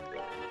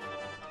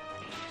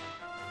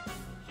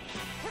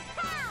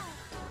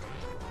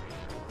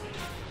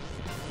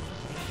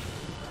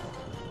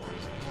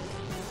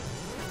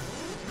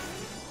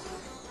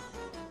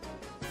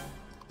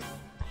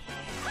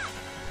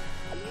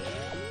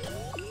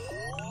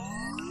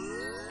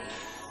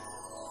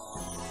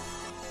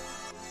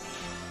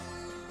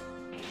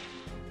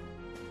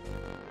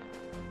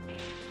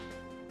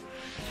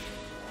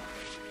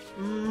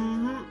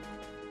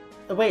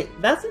 Wait,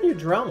 that's a new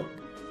drone.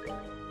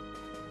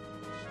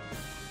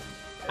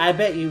 I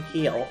bet you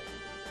heal.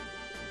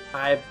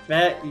 I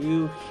bet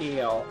you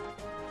heal.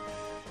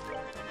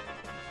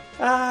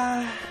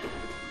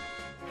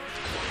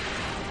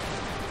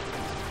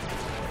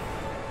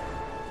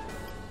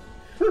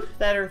 Whew,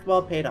 that Earth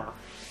Wall paid off.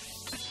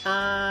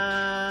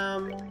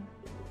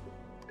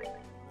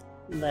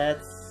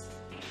 Let's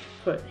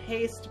put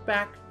haste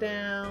back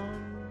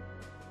down.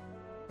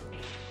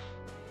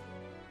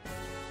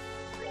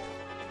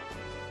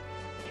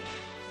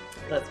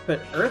 Let's put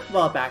Earth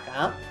Wall back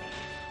up.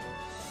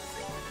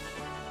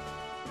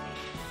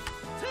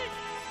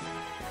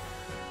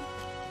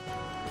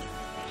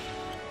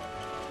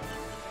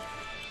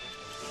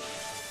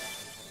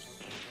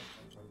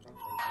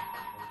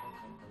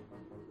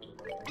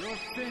 You're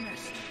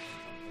finished.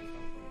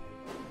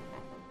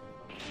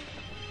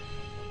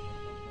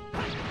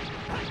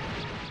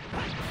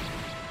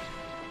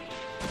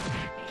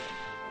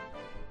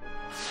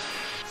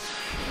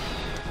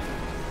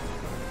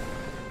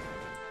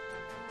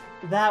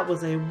 That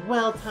was a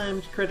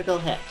well-timed critical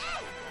hit.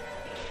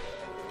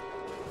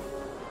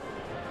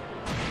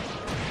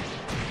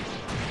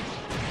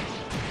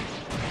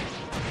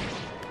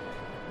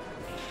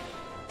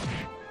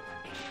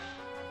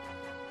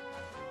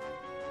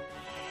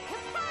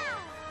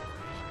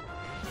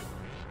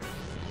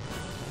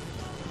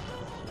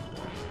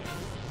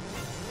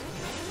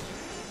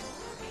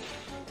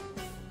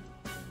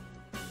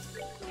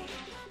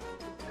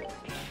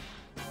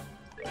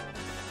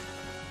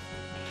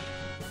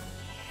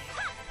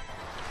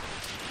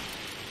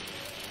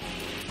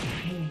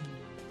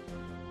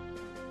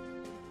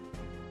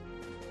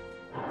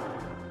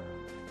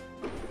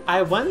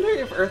 I wonder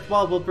if Earth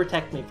Wall will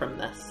protect me from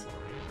this.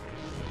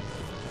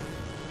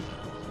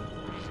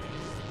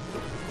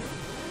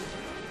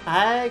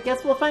 I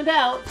guess we'll find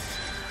out.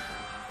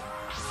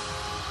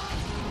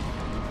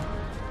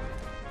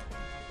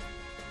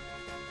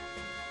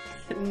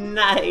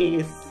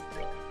 Nice.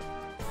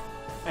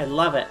 I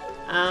love it.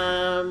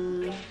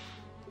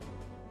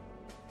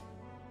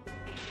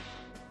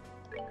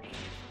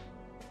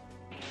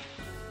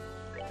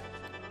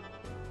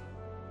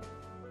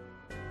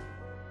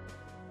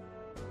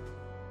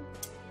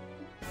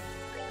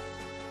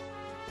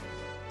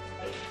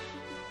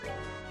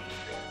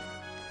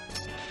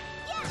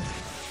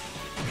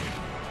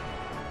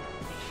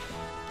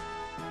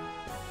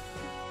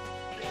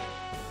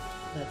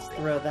 Let's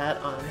throw that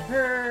on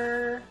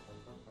her.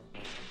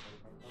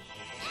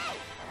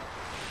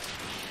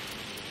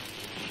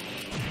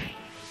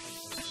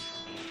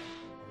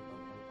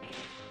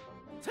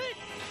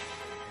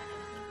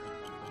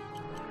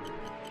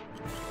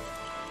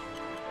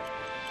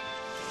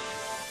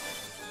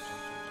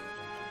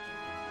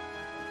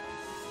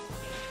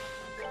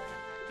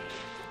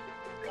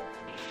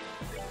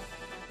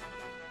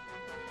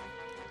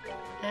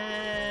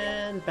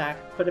 And back,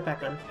 put it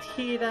back on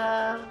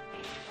Tita.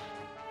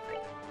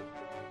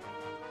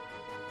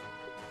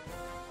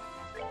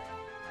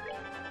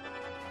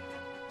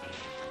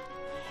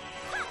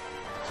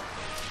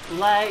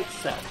 Like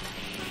so.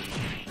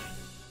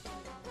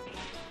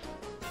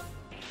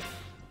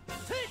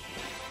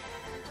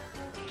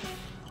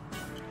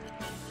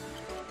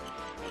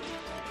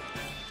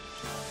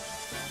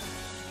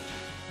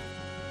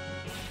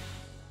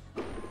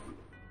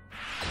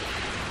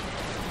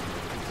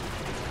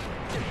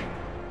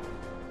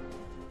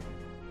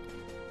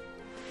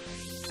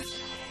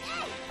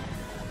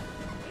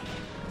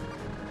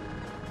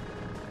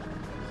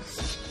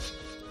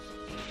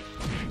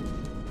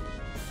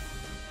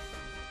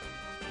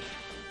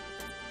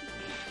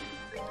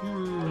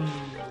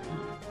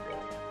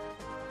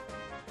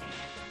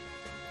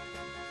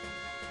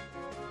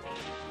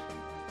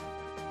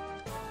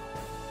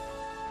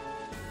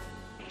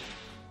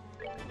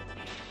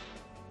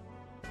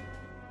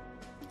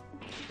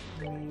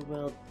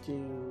 will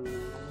do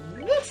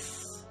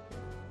this.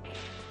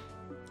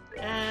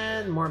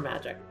 And more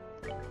magic.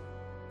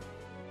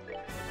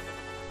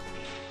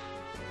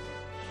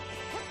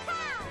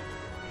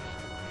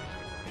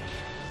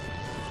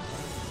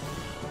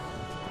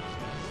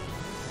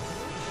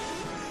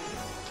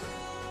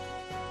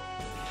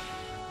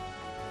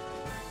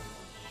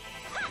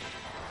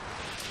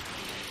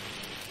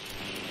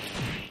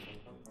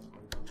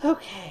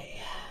 Okay.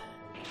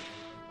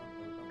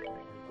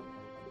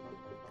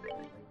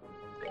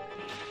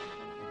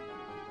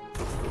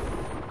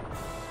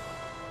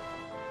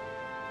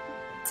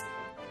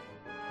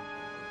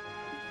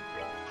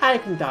 I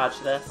can dodge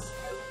this.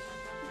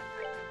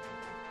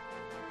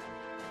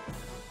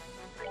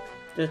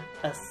 Just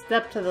a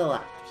step to the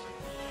left.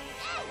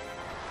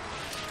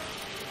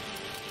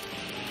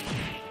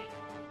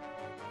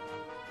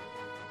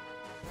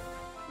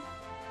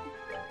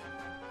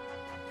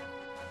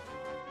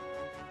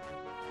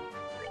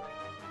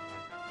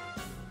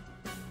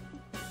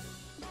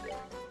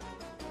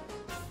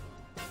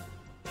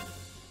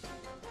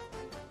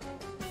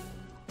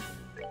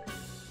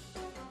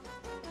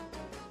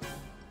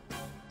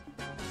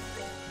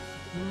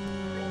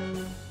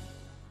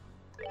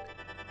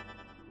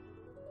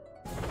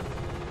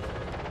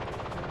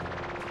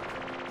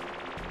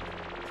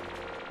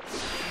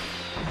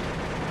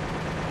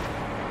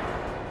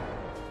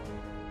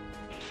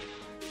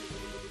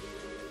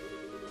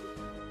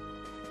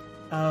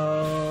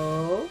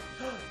 Oh,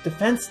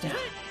 defense down.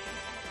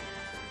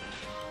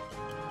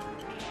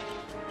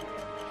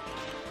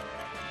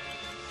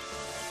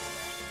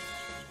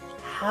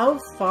 How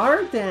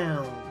far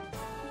down?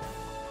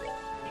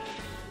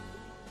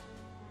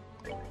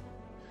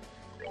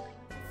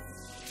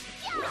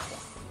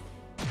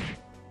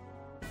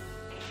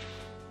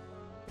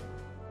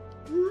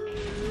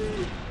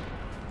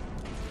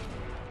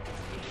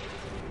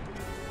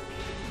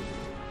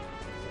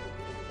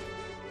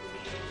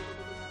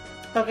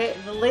 Okay,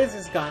 the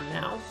laser's gone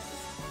now.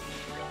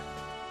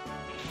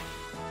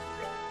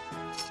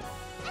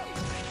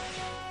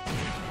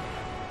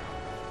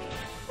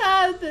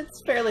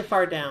 It's fairly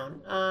far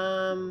down.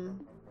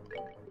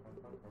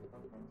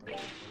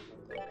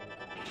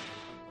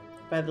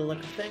 By the look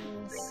of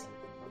things.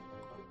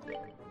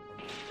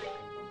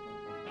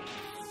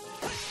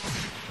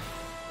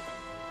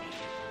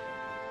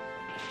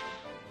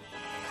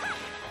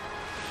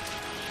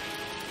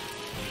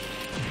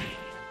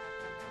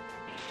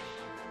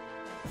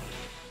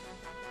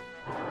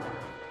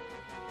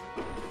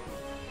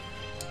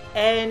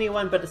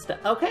 Anyone but a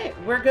step. Okay,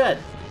 we're good.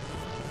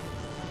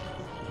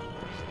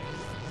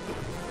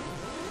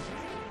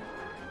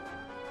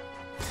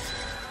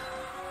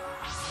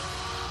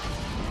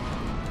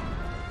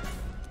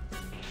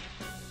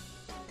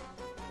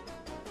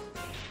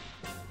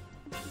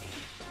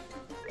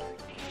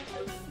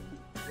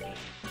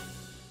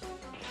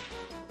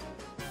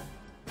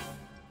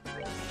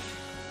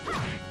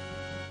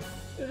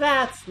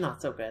 That's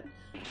not so good.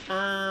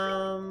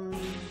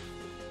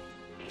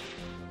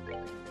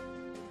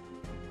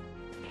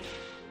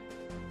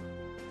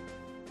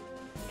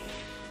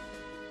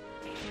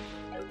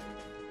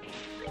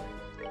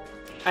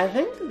 I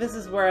think this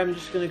is where I'm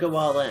just gonna go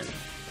all in.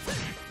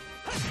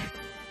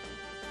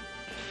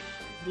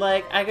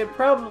 Like, I could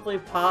probably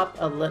pop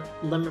a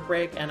limit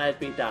break and I'd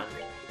be done.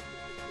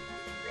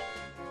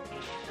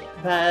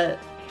 But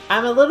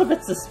I'm a little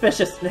bit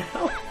suspicious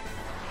now.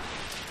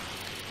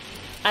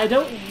 I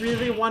don't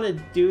really want to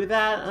do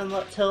that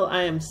until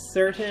I am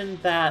certain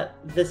that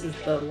this is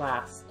the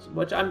last,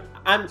 which I'm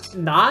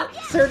not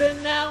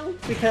certain now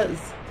because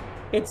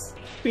it's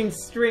been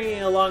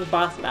stringing along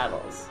boss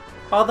battles.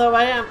 Although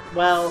I am,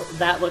 well,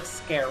 that looks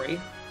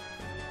scary.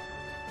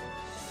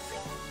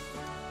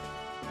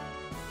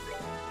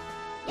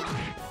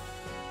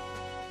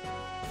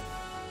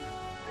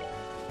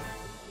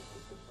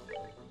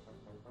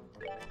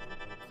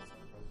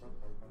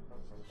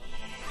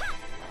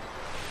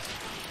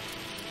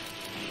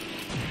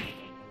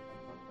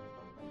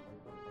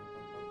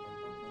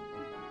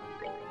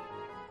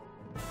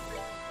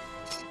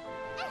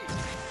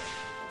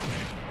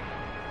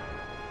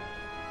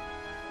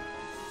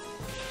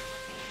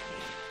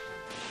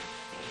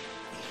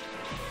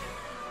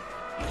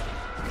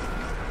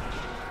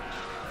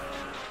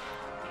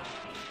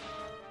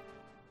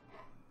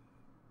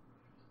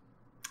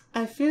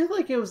 I feel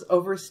like it was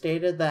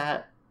overstated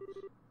that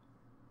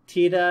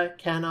Tita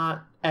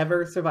cannot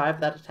ever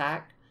survive that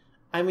attack.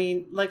 I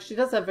mean, like, she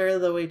does have very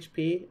low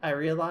HP, I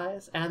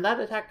realize, and that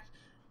attack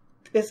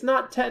is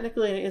not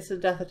technically an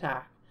instant death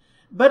attack,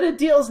 but it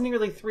deals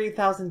nearly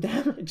 3,000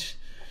 damage.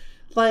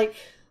 Like,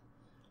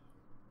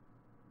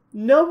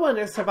 no one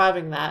is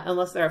surviving that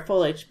unless they're at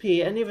full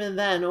HP, and even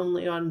then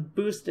only on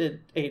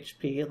boosted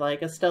HP,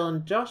 like Estelle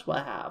and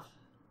Joshua have.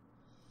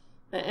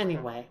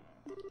 Anyway.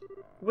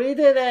 We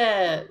did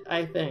it,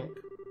 I think.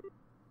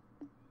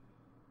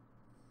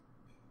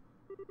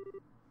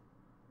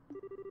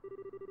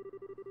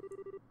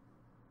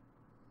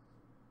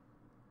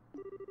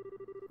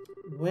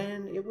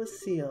 When it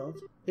was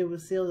sealed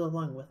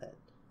along with it.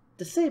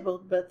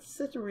 disabled, but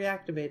set to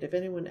reactivate if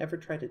anyone ever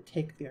tried to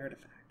take the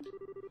artifact.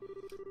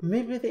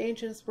 Maybe the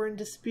ancients were in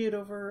dispute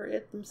over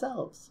it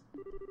themselves.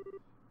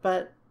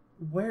 But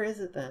where is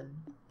it then?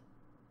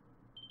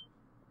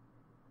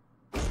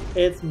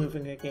 It's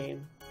moving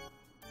again.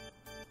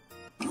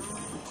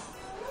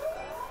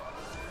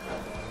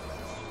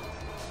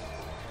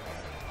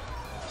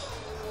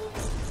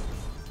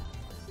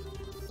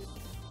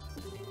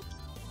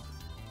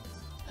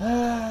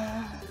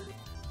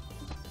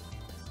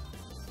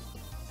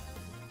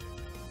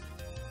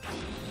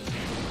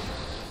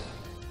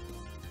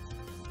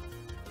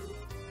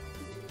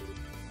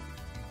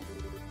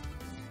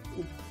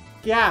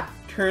 Yeah,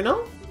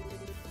 Colonel?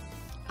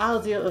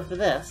 I'll deal with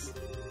this.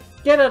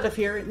 Get out of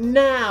here,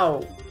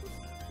 now!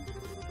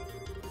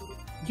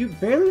 You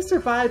barely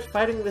survived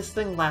fighting this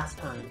thing last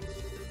time.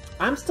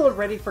 I'm still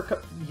ready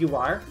for you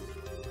are?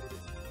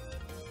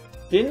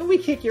 Didn't we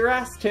kick your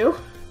ass too?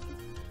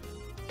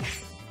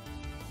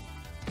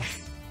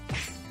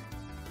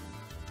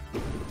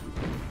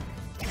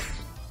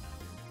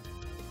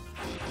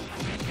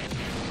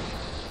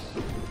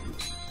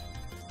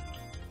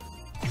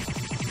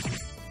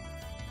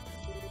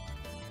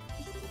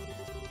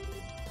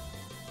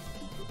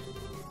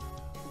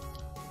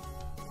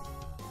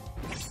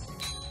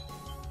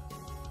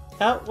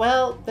 Oh,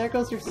 well, there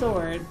goes your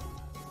sword.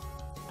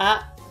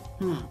 I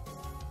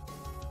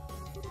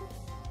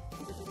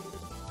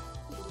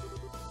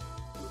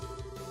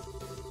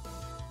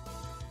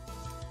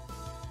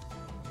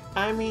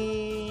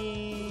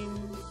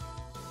mean...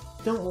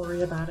 don't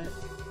worry about it.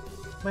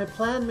 My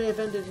plan may have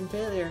ended in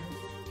failure.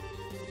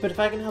 But if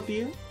I can help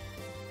you,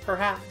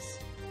 perhaps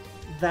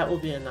that will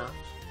be enough.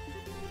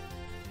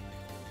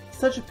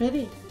 Such a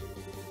pity.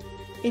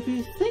 If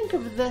you think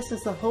of this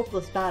as a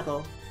hopeless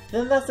battle,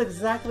 then that's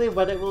exactly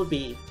what it will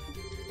be.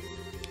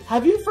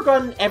 Have you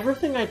forgotten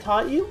everything I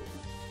taught you?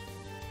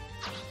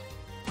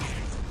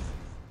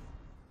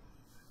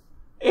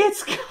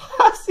 It's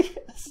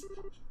Cassius!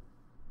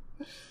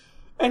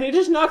 And he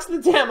just knocks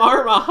the damn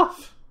arm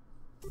off!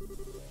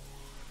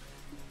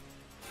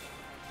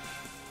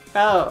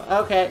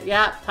 Oh, okay,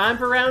 yeah, time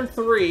for round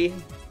 3.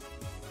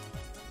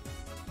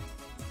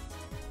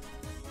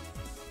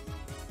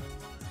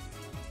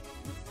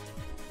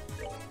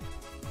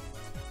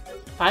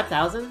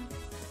 $5,000?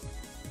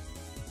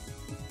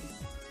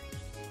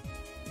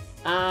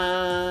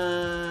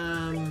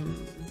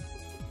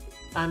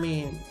 I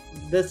mean,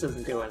 this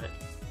isn't doing it.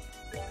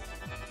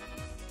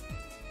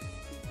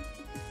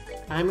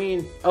 I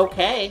mean,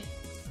 okay.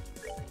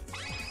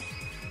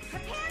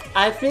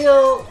 I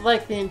feel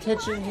like the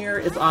intention here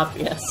is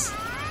obvious.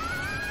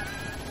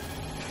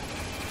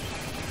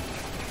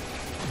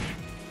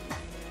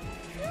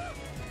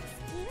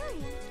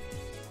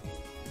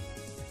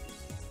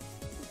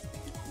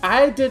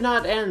 I did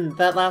not end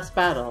that last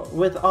battle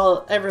with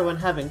everyone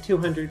having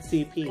 200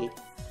 CP.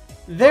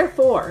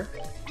 Therefore,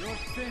 You're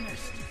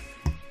finished.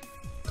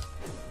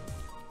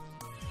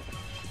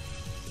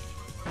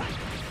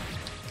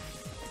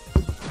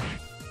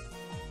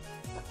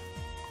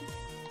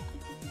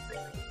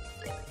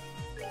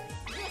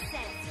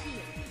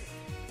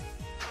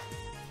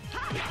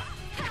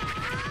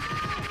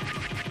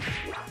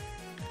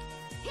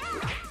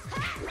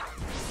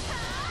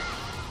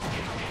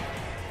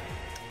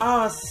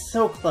 ah,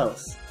 so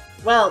close.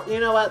 Well, you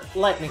know what?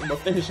 Lightning will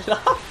finish it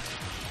off.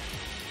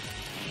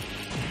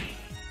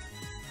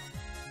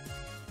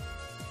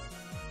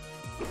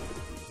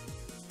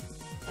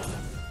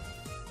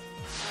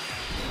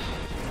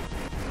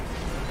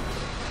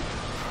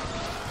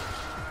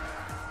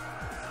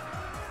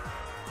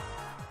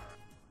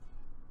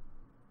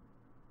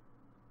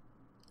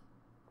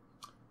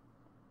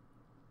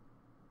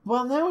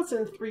 Well, now it's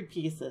in 3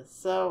 pieces,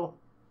 so...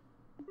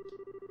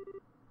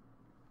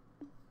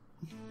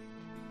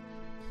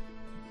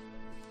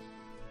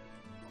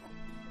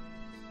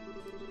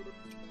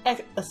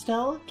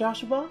 Estelle,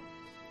 Joshua,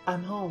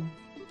 I'm home.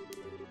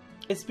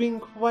 It's been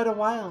quite a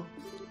while.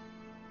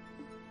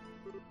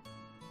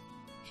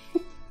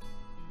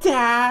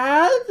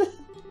 Dad?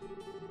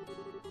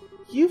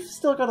 You've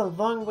still got a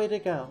long way to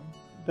go,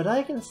 but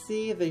I can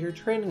see that your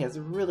training has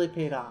really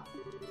paid off.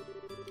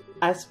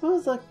 I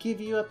suppose I'll give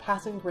you a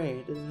passing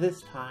grade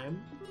this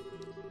time.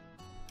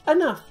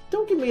 Enough!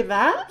 Don't give me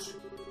that!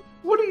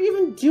 What are you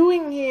even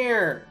doing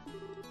here?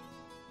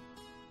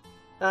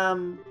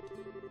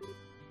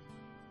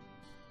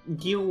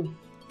 You...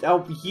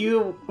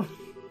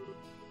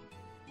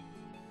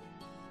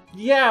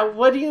 Yeah,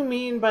 what do you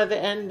mean by the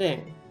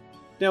ending?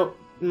 No...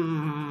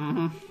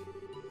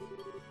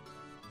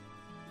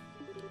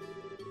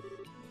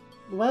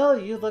 Well,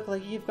 you look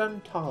like you've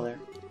gotten taller.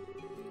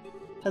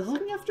 Has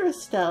looking after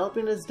Estelle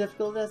been as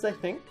difficult as I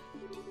think?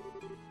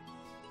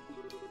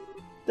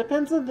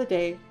 Depends on the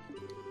day.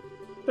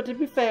 But to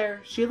be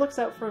fair, she looks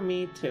out for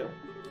me too.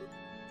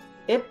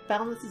 It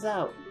balances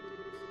out.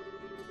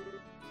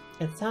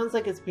 It sounds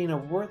like it's been a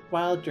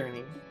worthwhile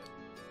journey.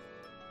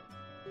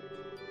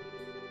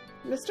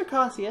 Mr.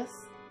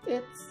 Cassius,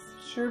 it's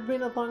sure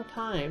been a long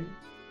time.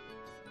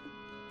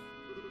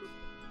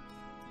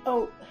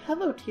 Oh,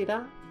 hello,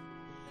 Tita.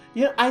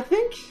 You know, I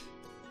think,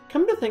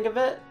 come to think of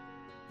it,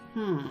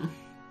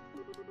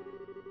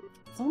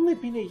 it's only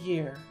been a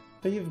year,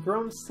 but you've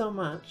grown so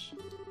much.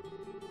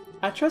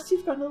 I trust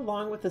you've gotten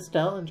along with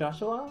Estelle and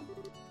Joshua?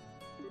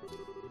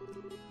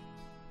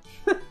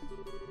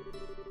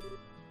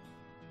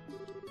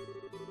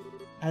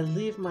 I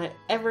leave my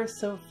ever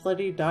so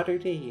flirty daughter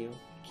to you.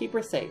 Keep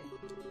her safe.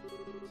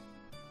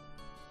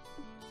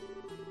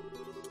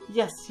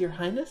 Yes, Your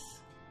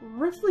Highness.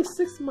 Roughly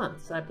 6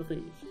 months, I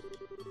believe.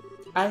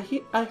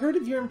 I heard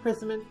of your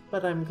imprisonment,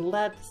 but I'm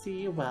glad to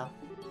see you well.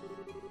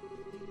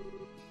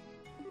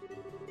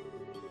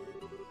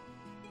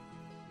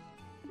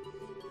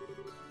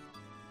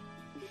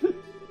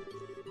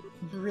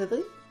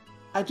 Really?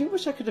 I do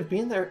wish I could have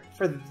been there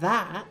for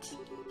that.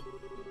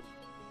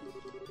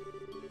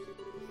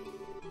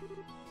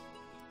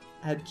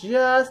 At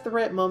just the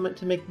right moment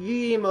to make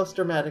the most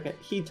dramatic.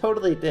 He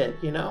totally did,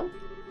 you know?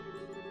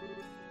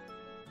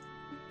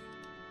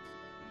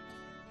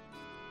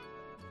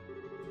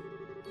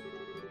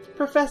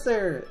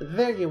 Professor,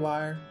 there you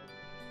are.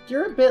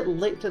 You're a bit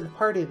late to the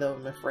party though,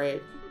 I'm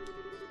afraid.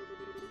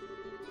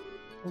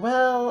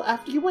 Well,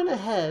 after you went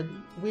ahead,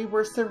 we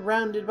were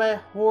surrounded by a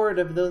horde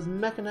of those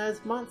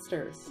mechanized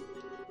monsters.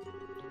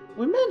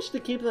 We managed to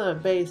keep them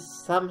at bay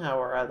somehow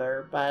or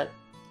other, but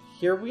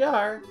here we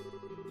are.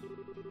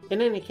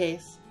 In any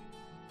case,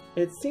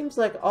 it seems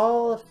like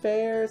all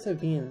affairs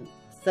have been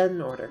set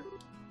in order.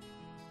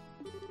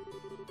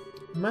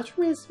 Much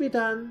remains to be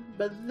done,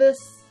 but this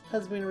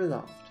has been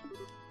resolved.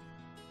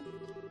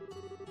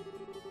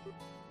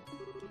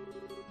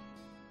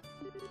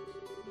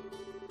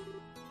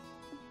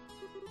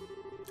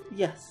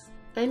 Yes,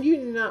 and you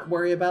do not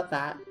worry about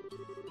that.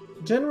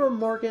 General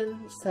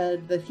Morgan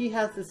said that he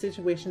has the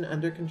situation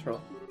under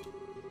control.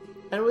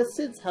 And with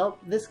Cid's help,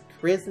 this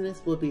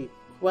craziness will be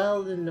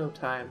quelled in no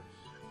time.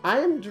 I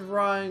am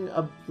drawing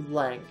a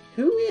blank.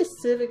 Who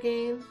is Cid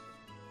again?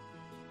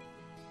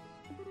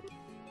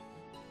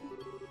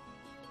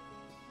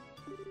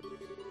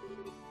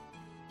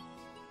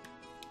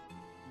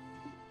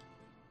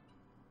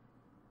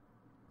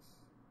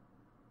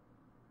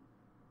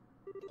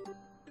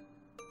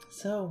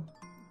 So,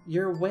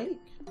 you're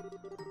awake.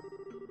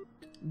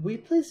 We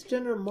placed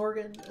General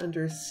Morgan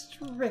under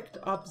strict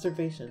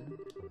observation.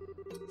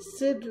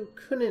 Cid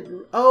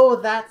couldn't... Oh,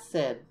 that's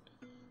Cid.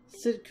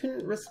 Cid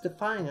couldn't risk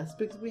defying us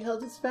because we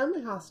held his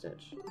family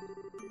hostage.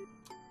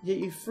 Yet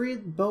you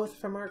freed both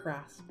from our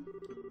grasp.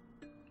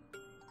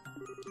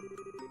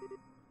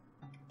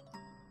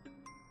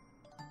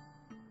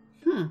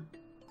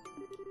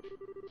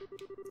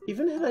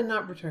 Even had I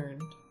not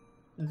returned,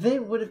 they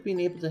would have been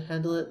able to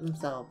handle it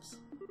themselves.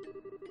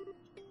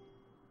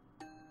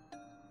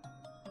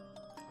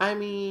 I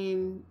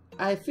mean,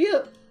 I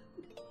feel...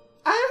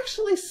 I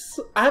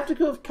have to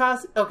go with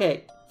Cass...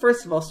 Okay,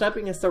 first of all, stop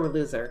being a sore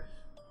loser.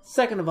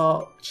 Second of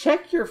all,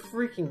 check your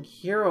freaking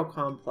hero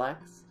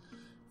complex.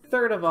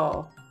 Third of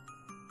all...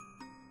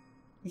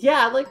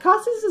 Yeah, like,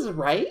 Cassius is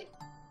right.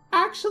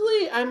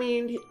 Actually, I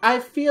mean, I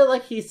feel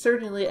like he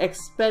certainly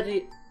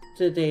expedited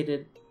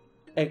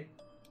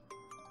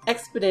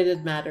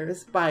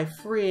matters by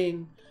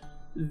freeing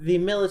the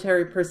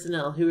military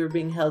personnel who were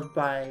being held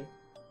by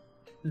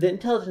the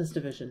intelligence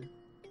division.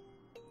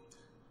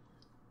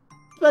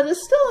 But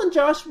Estelle and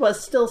Joshua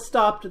still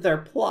stopped their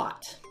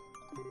plot.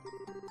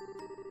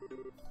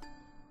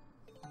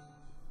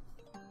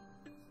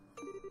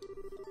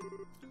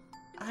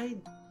 I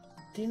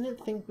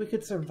didn't think we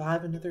could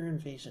survive another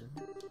invasion,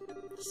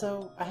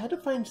 so I had to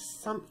find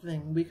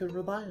something we could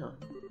rely on.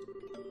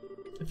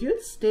 If you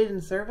had stayed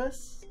in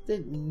service, they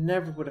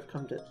never would have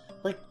come to...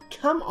 Like,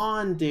 come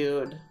on,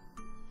 dude.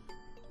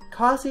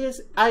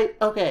 Cassius,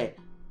 okay.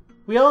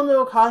 We all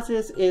know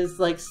Cassius is,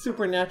 like,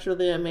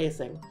 supernaturally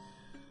amazing.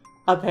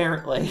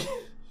 Apparently.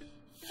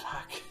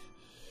 Fuck.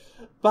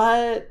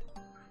 But...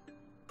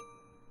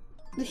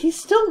 he's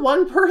still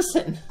one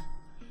person.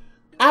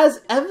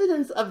 As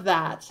evidence of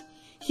that,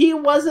 he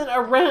wasn't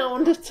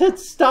around to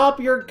stop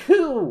your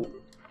coup.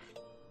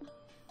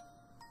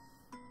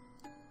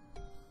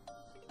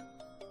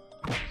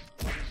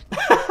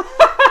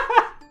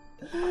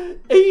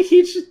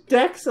 He just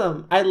decks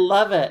him. I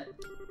love it.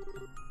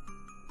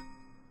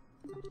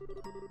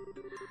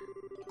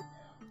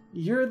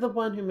 You're the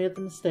one who made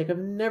the mistake of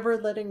never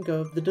letting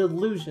go of the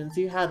delusions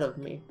you had of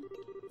me.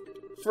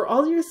 For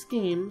all your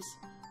schemes,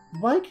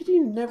 why could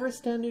you never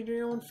stand on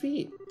your own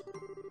feet?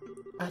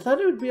 I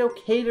thought it would be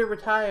okay to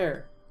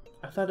retire.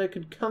 I thought I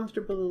could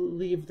comfortably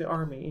leave the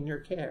army in your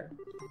care.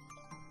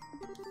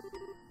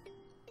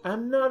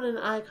 I'm not an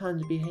icon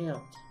to be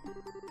hailed.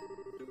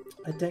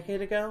 A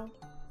decade ago,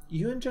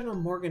 you and General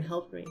Morgan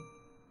helped me,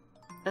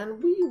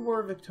 and we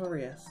were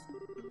victorious.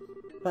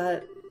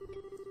 But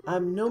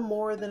I'm no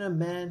more than a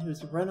man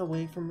who's run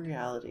away from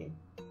reality,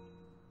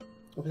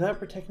 without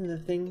protecting the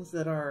things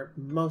that are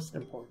most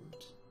important.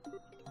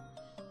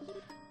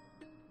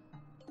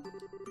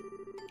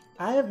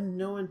 I have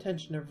no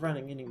intention of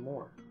running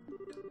anymore.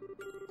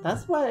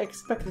 That's why I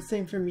expect the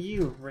same from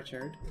you,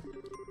 Richard.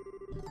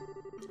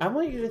 I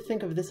want you to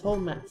think of this whole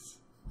mess.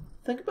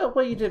 Think about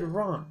what you did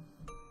wrong.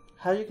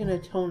 How you can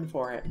atone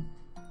for it.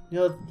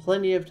 You'll have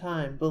plenty of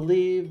time,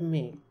 believe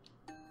me.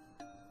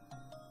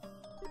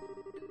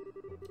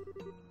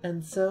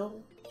 And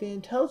so, the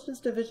Intelligence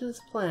Division's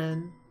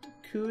plan,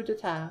 coup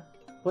d'etat,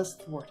 was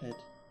thwarted.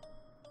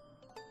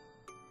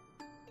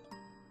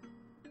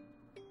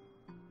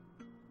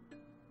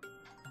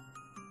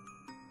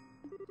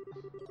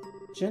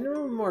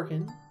 General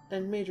Morgan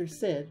and Major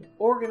Sid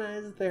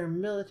organized their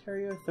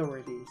military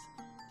authorities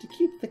to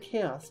keep the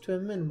chaos to a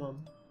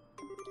minimum,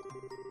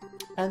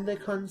 and the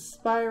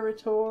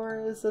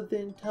conspirators of the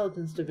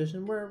Intelligence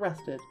Division were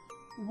arrested,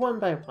 one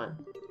by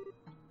one.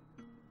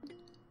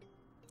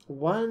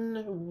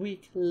 1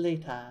 week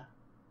later,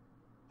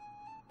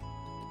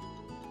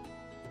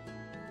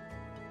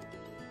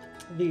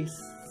 the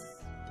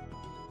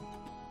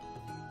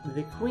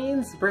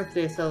Queen's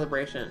birthday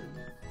celebration.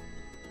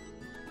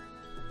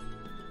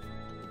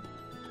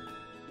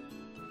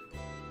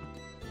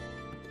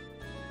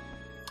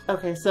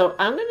 Okay, so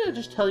I'm gonna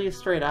just tell you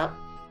straight up,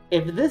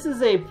 if this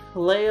is a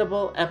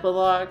playable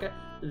epilogue,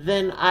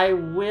 then I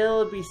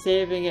will be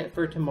saving it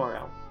for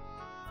tomorrow.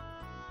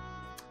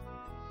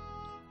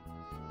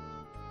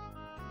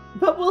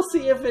 But we'll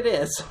see if it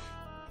is.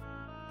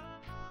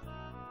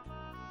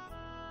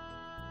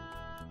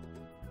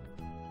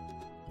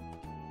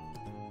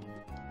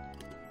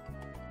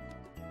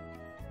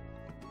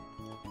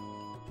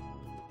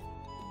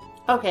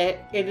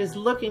 Okay, it is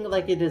looking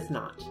like it is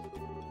not.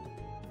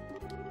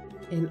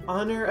 In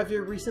honor of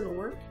your recent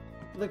work,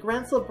 the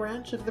Grancel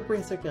branch of the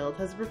Bracer Guild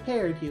has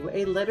prepared you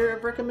a letter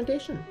of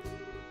recommendation.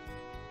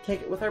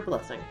 Take it with our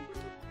blessing.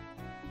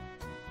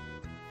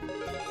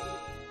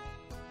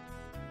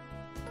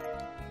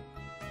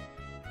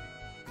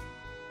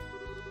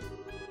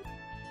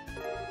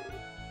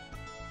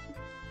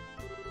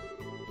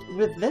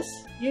 With this,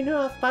 you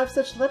now have 5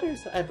 such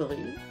letters, I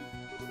believe.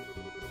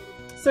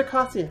 Sir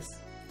Cassius,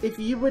 if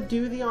you would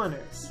do the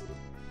honors.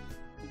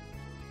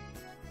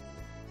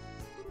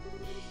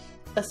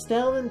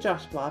 Estelle and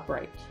Joshua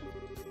write,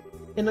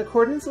 in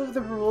accordance with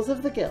the rules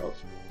of the Guild,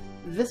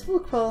 this will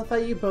qualify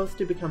you both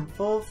to become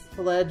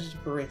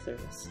full-fledged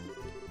bracers.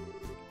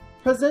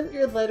 Present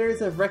your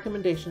letters of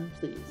recommendation,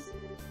 please.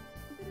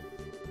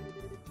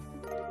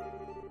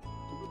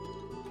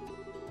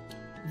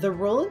 The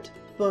Roland,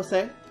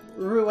 Bose,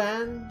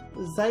 Ruan,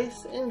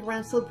 Zeiss, and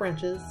Grancel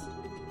branches.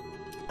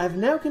 I've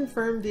now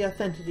confirmed the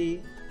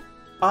authenticity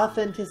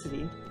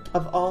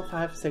of all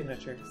 5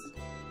 signatures.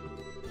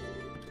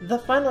 The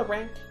final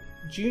rank,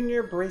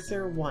 Junior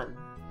Bracer 1.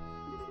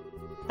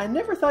 I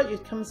never thought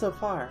you'd come so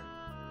far.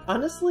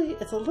 Honestly,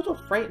 it's a little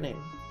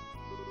frightening.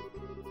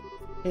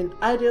 In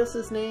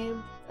Eidos'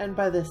 name, and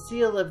by the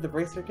seal of the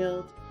Bracer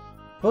Guild,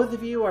 both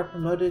of you are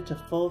promoted to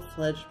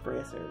full-fledged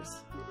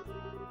bracers.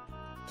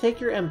 Take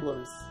your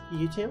emblems,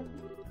 you two.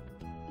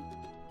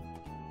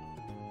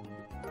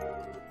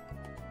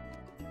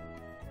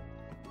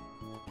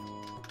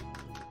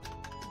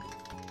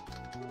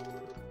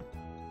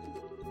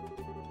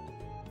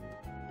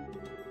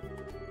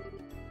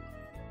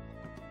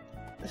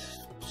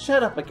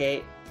 Shut up,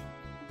 Agate.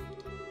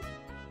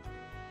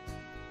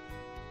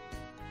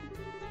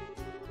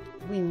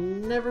 We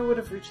never would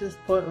have reached this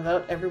point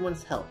without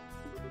everyone's help.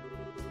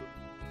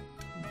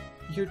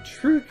 Your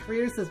true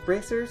careers as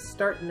bracers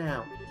start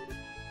now.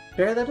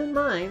 Bear that in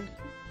mind.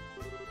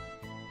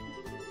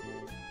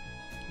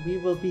 We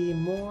will be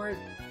more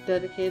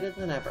dedicated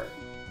than ever.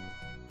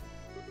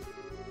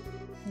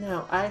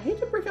 Now, I hate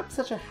to bring up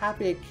such a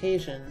happy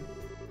occasion,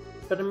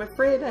 but I'm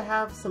afraid I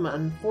have some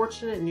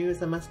unfortunate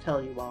news I must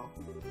tell you all.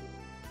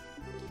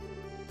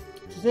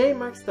 Today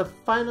marks the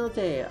final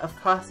day of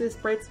Cassius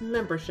Bright's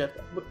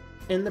membership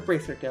in the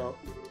Bracer Guild.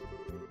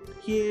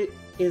 He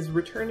is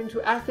returning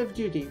to active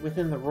duty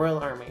within the Royal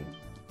Army.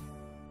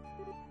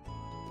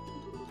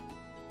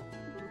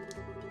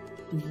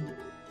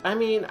 I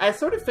mean, I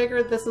sort of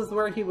figured this is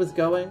where he was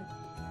going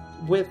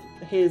with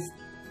his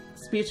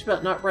speech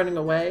about not running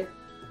away,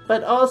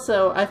 but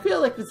also I feel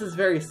like this is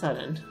very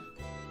sudden.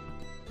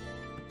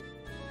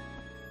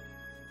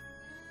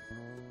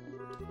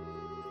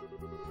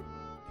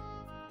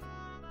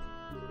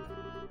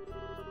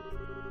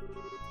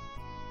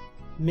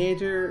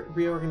 Major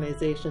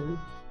reorganization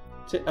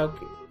to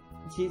okay.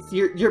 Jeez,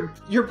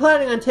 you're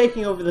planning on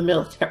taking over the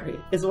military,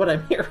 is what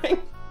I'm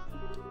hearing.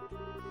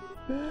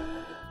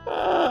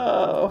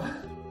 Oh.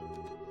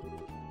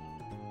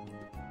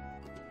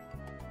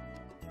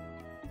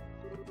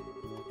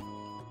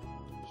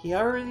 He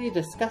already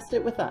discussed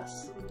it with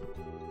us.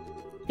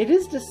 It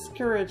is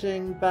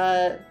discouraging,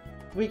 but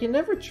we can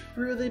never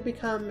truly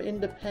become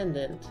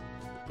independent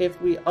if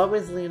we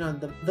always lean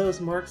on those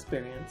more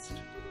experienced.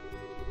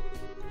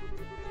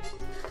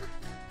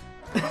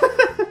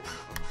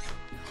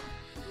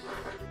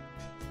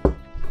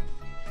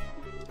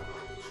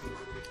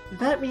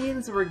 That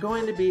means we're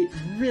going to be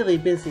really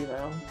busy,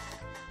 though.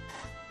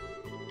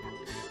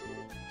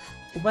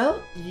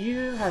 Well,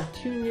 you have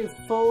 2 new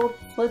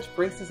full-fledged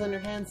braces on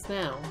your hands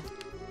now.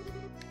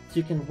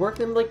 You can work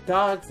them like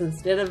dogs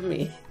instead of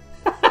me.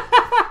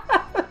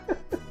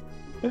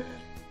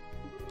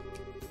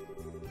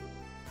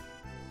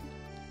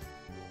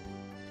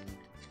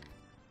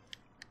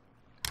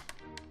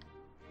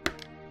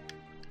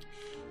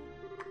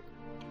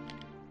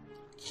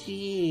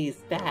 Jeez,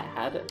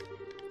 Dad.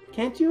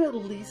 Can't you at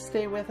least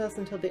stay with us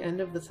until the end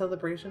of the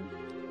celebration?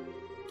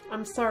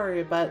 I'm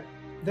sorry, but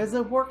there's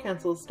a war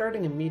council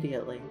starting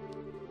immediately.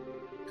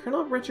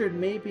 Colonel Richard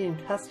may be in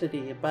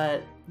custody,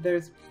 but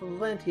there's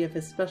plenty of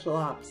his special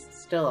ops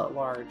still at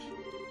large.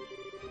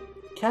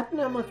 Captain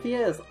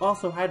Amalthea is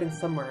also hiding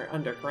somewhere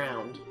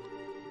underground.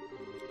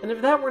 And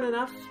if that weren't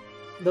enough,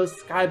 those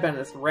Sky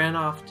Bandits ran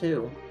off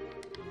too.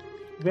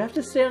 We have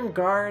to stay on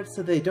guard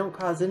so they don't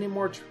cause any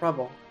more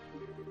trouble.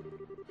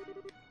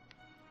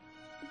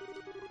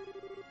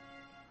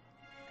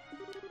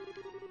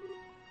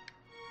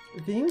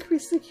 The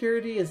increased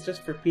security is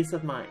just for peace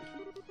of mind.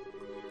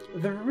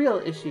 The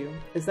real issue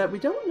is that we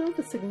don't know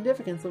the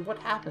significance of what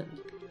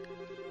happened.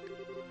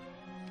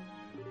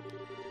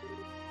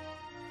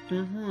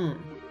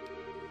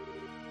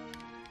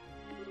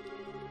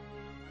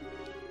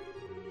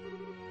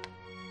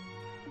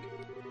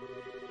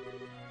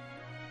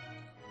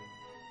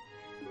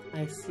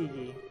 I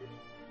see.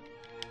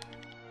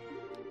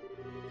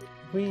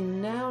 We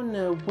now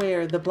know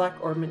where the Black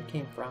Ornament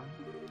came from.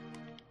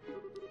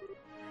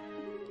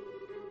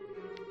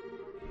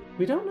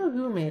 We don't know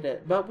who made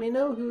it, but we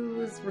know who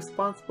was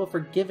responsible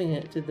for giving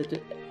it to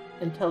the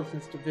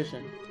Intelligence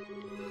Division.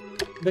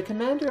 The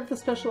commander of the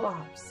Special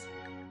Ops,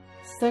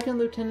 Second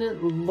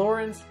Lieutenant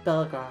Lawrence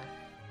Belgar.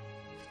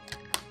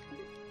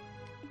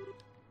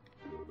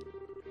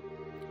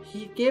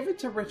 He gave it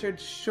to Richard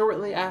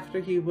shortly after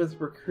he was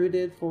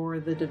recruited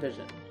for the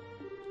division.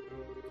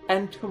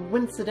 And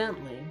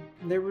coincidentally,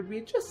 there would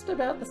be just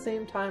about the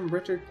same time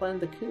Richard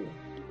planned the coup.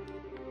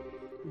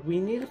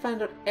 We need to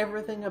find out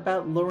everything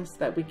about Lawrence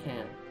that we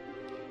can.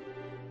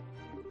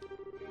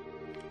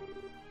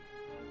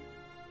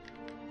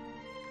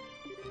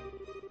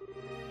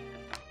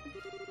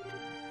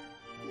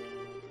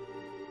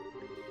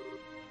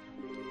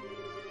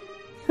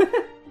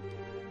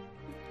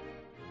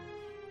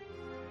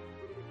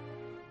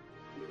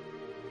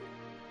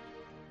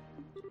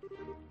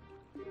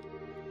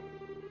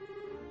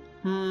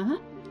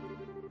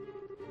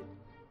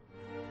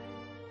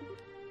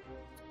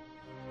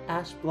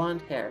 Ash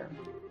blonde hair.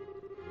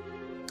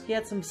 He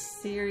had some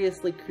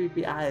seriously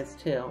creepy eyes,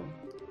 too.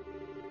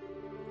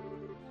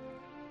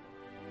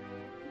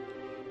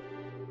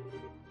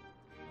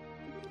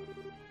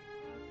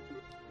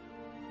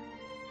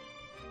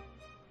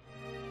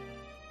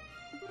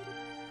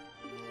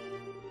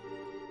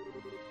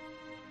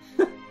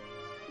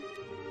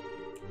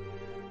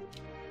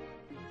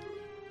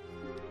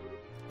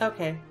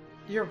 Okay,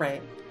 you're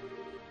right.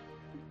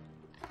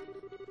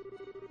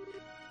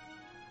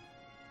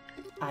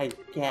 I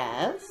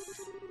guess?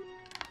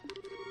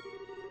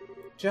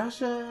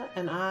 Joshua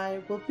and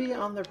I will be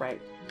on the right.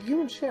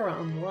 You and Shara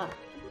on the left.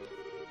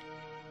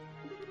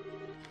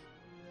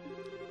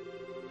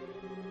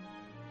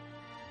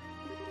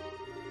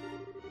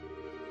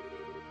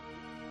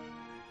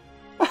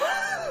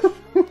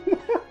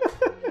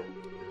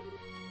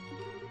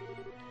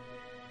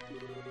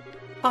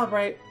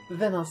 Alright,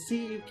 then I'll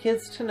see you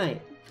kids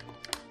tonight.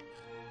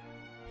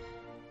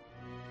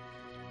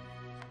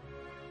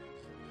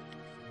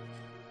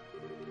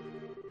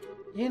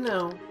 You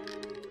know,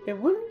 it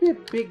wouldn't be a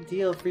big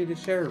deal for you to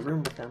share a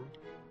room with him.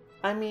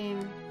 I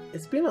mean,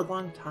 it's been a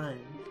long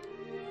time.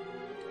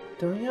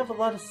 Don't you have a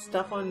lot of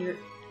stuff on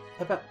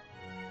about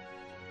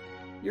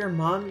your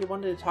mom you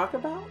wanted to talk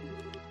about?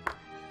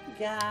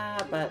 Yeah,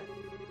 but...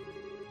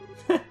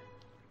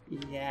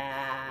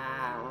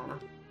 yeah...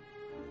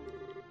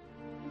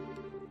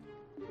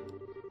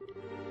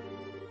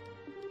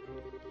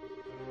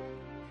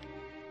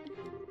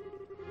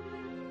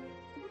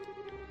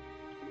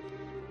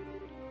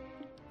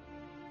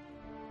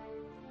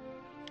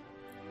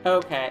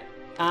 Okay,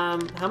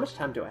 how much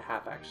time do I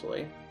have,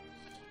 actually?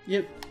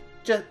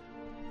 Just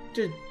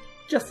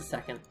a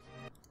second.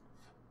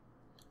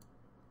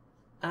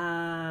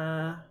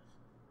 I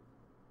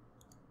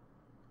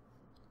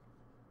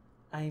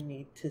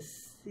need to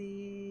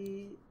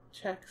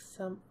check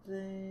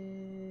something.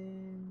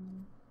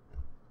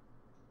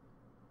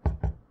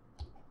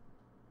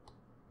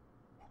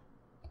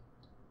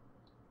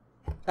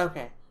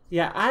 Okay,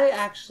 yeah, I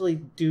actually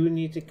do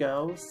need to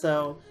go,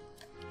 so...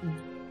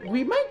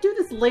 we might do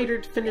this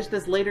later, finish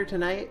this later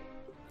tonight,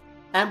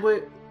 and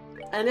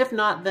if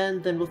not,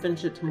 then we'll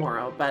finish it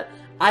tomorrow. But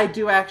I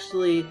do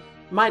actually,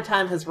 my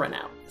time has run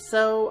out.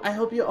 So I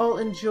hope you all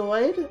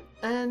enjoyed,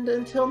 and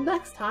until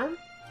next time,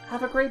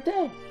 have a great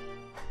day.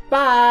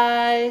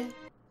 Bye!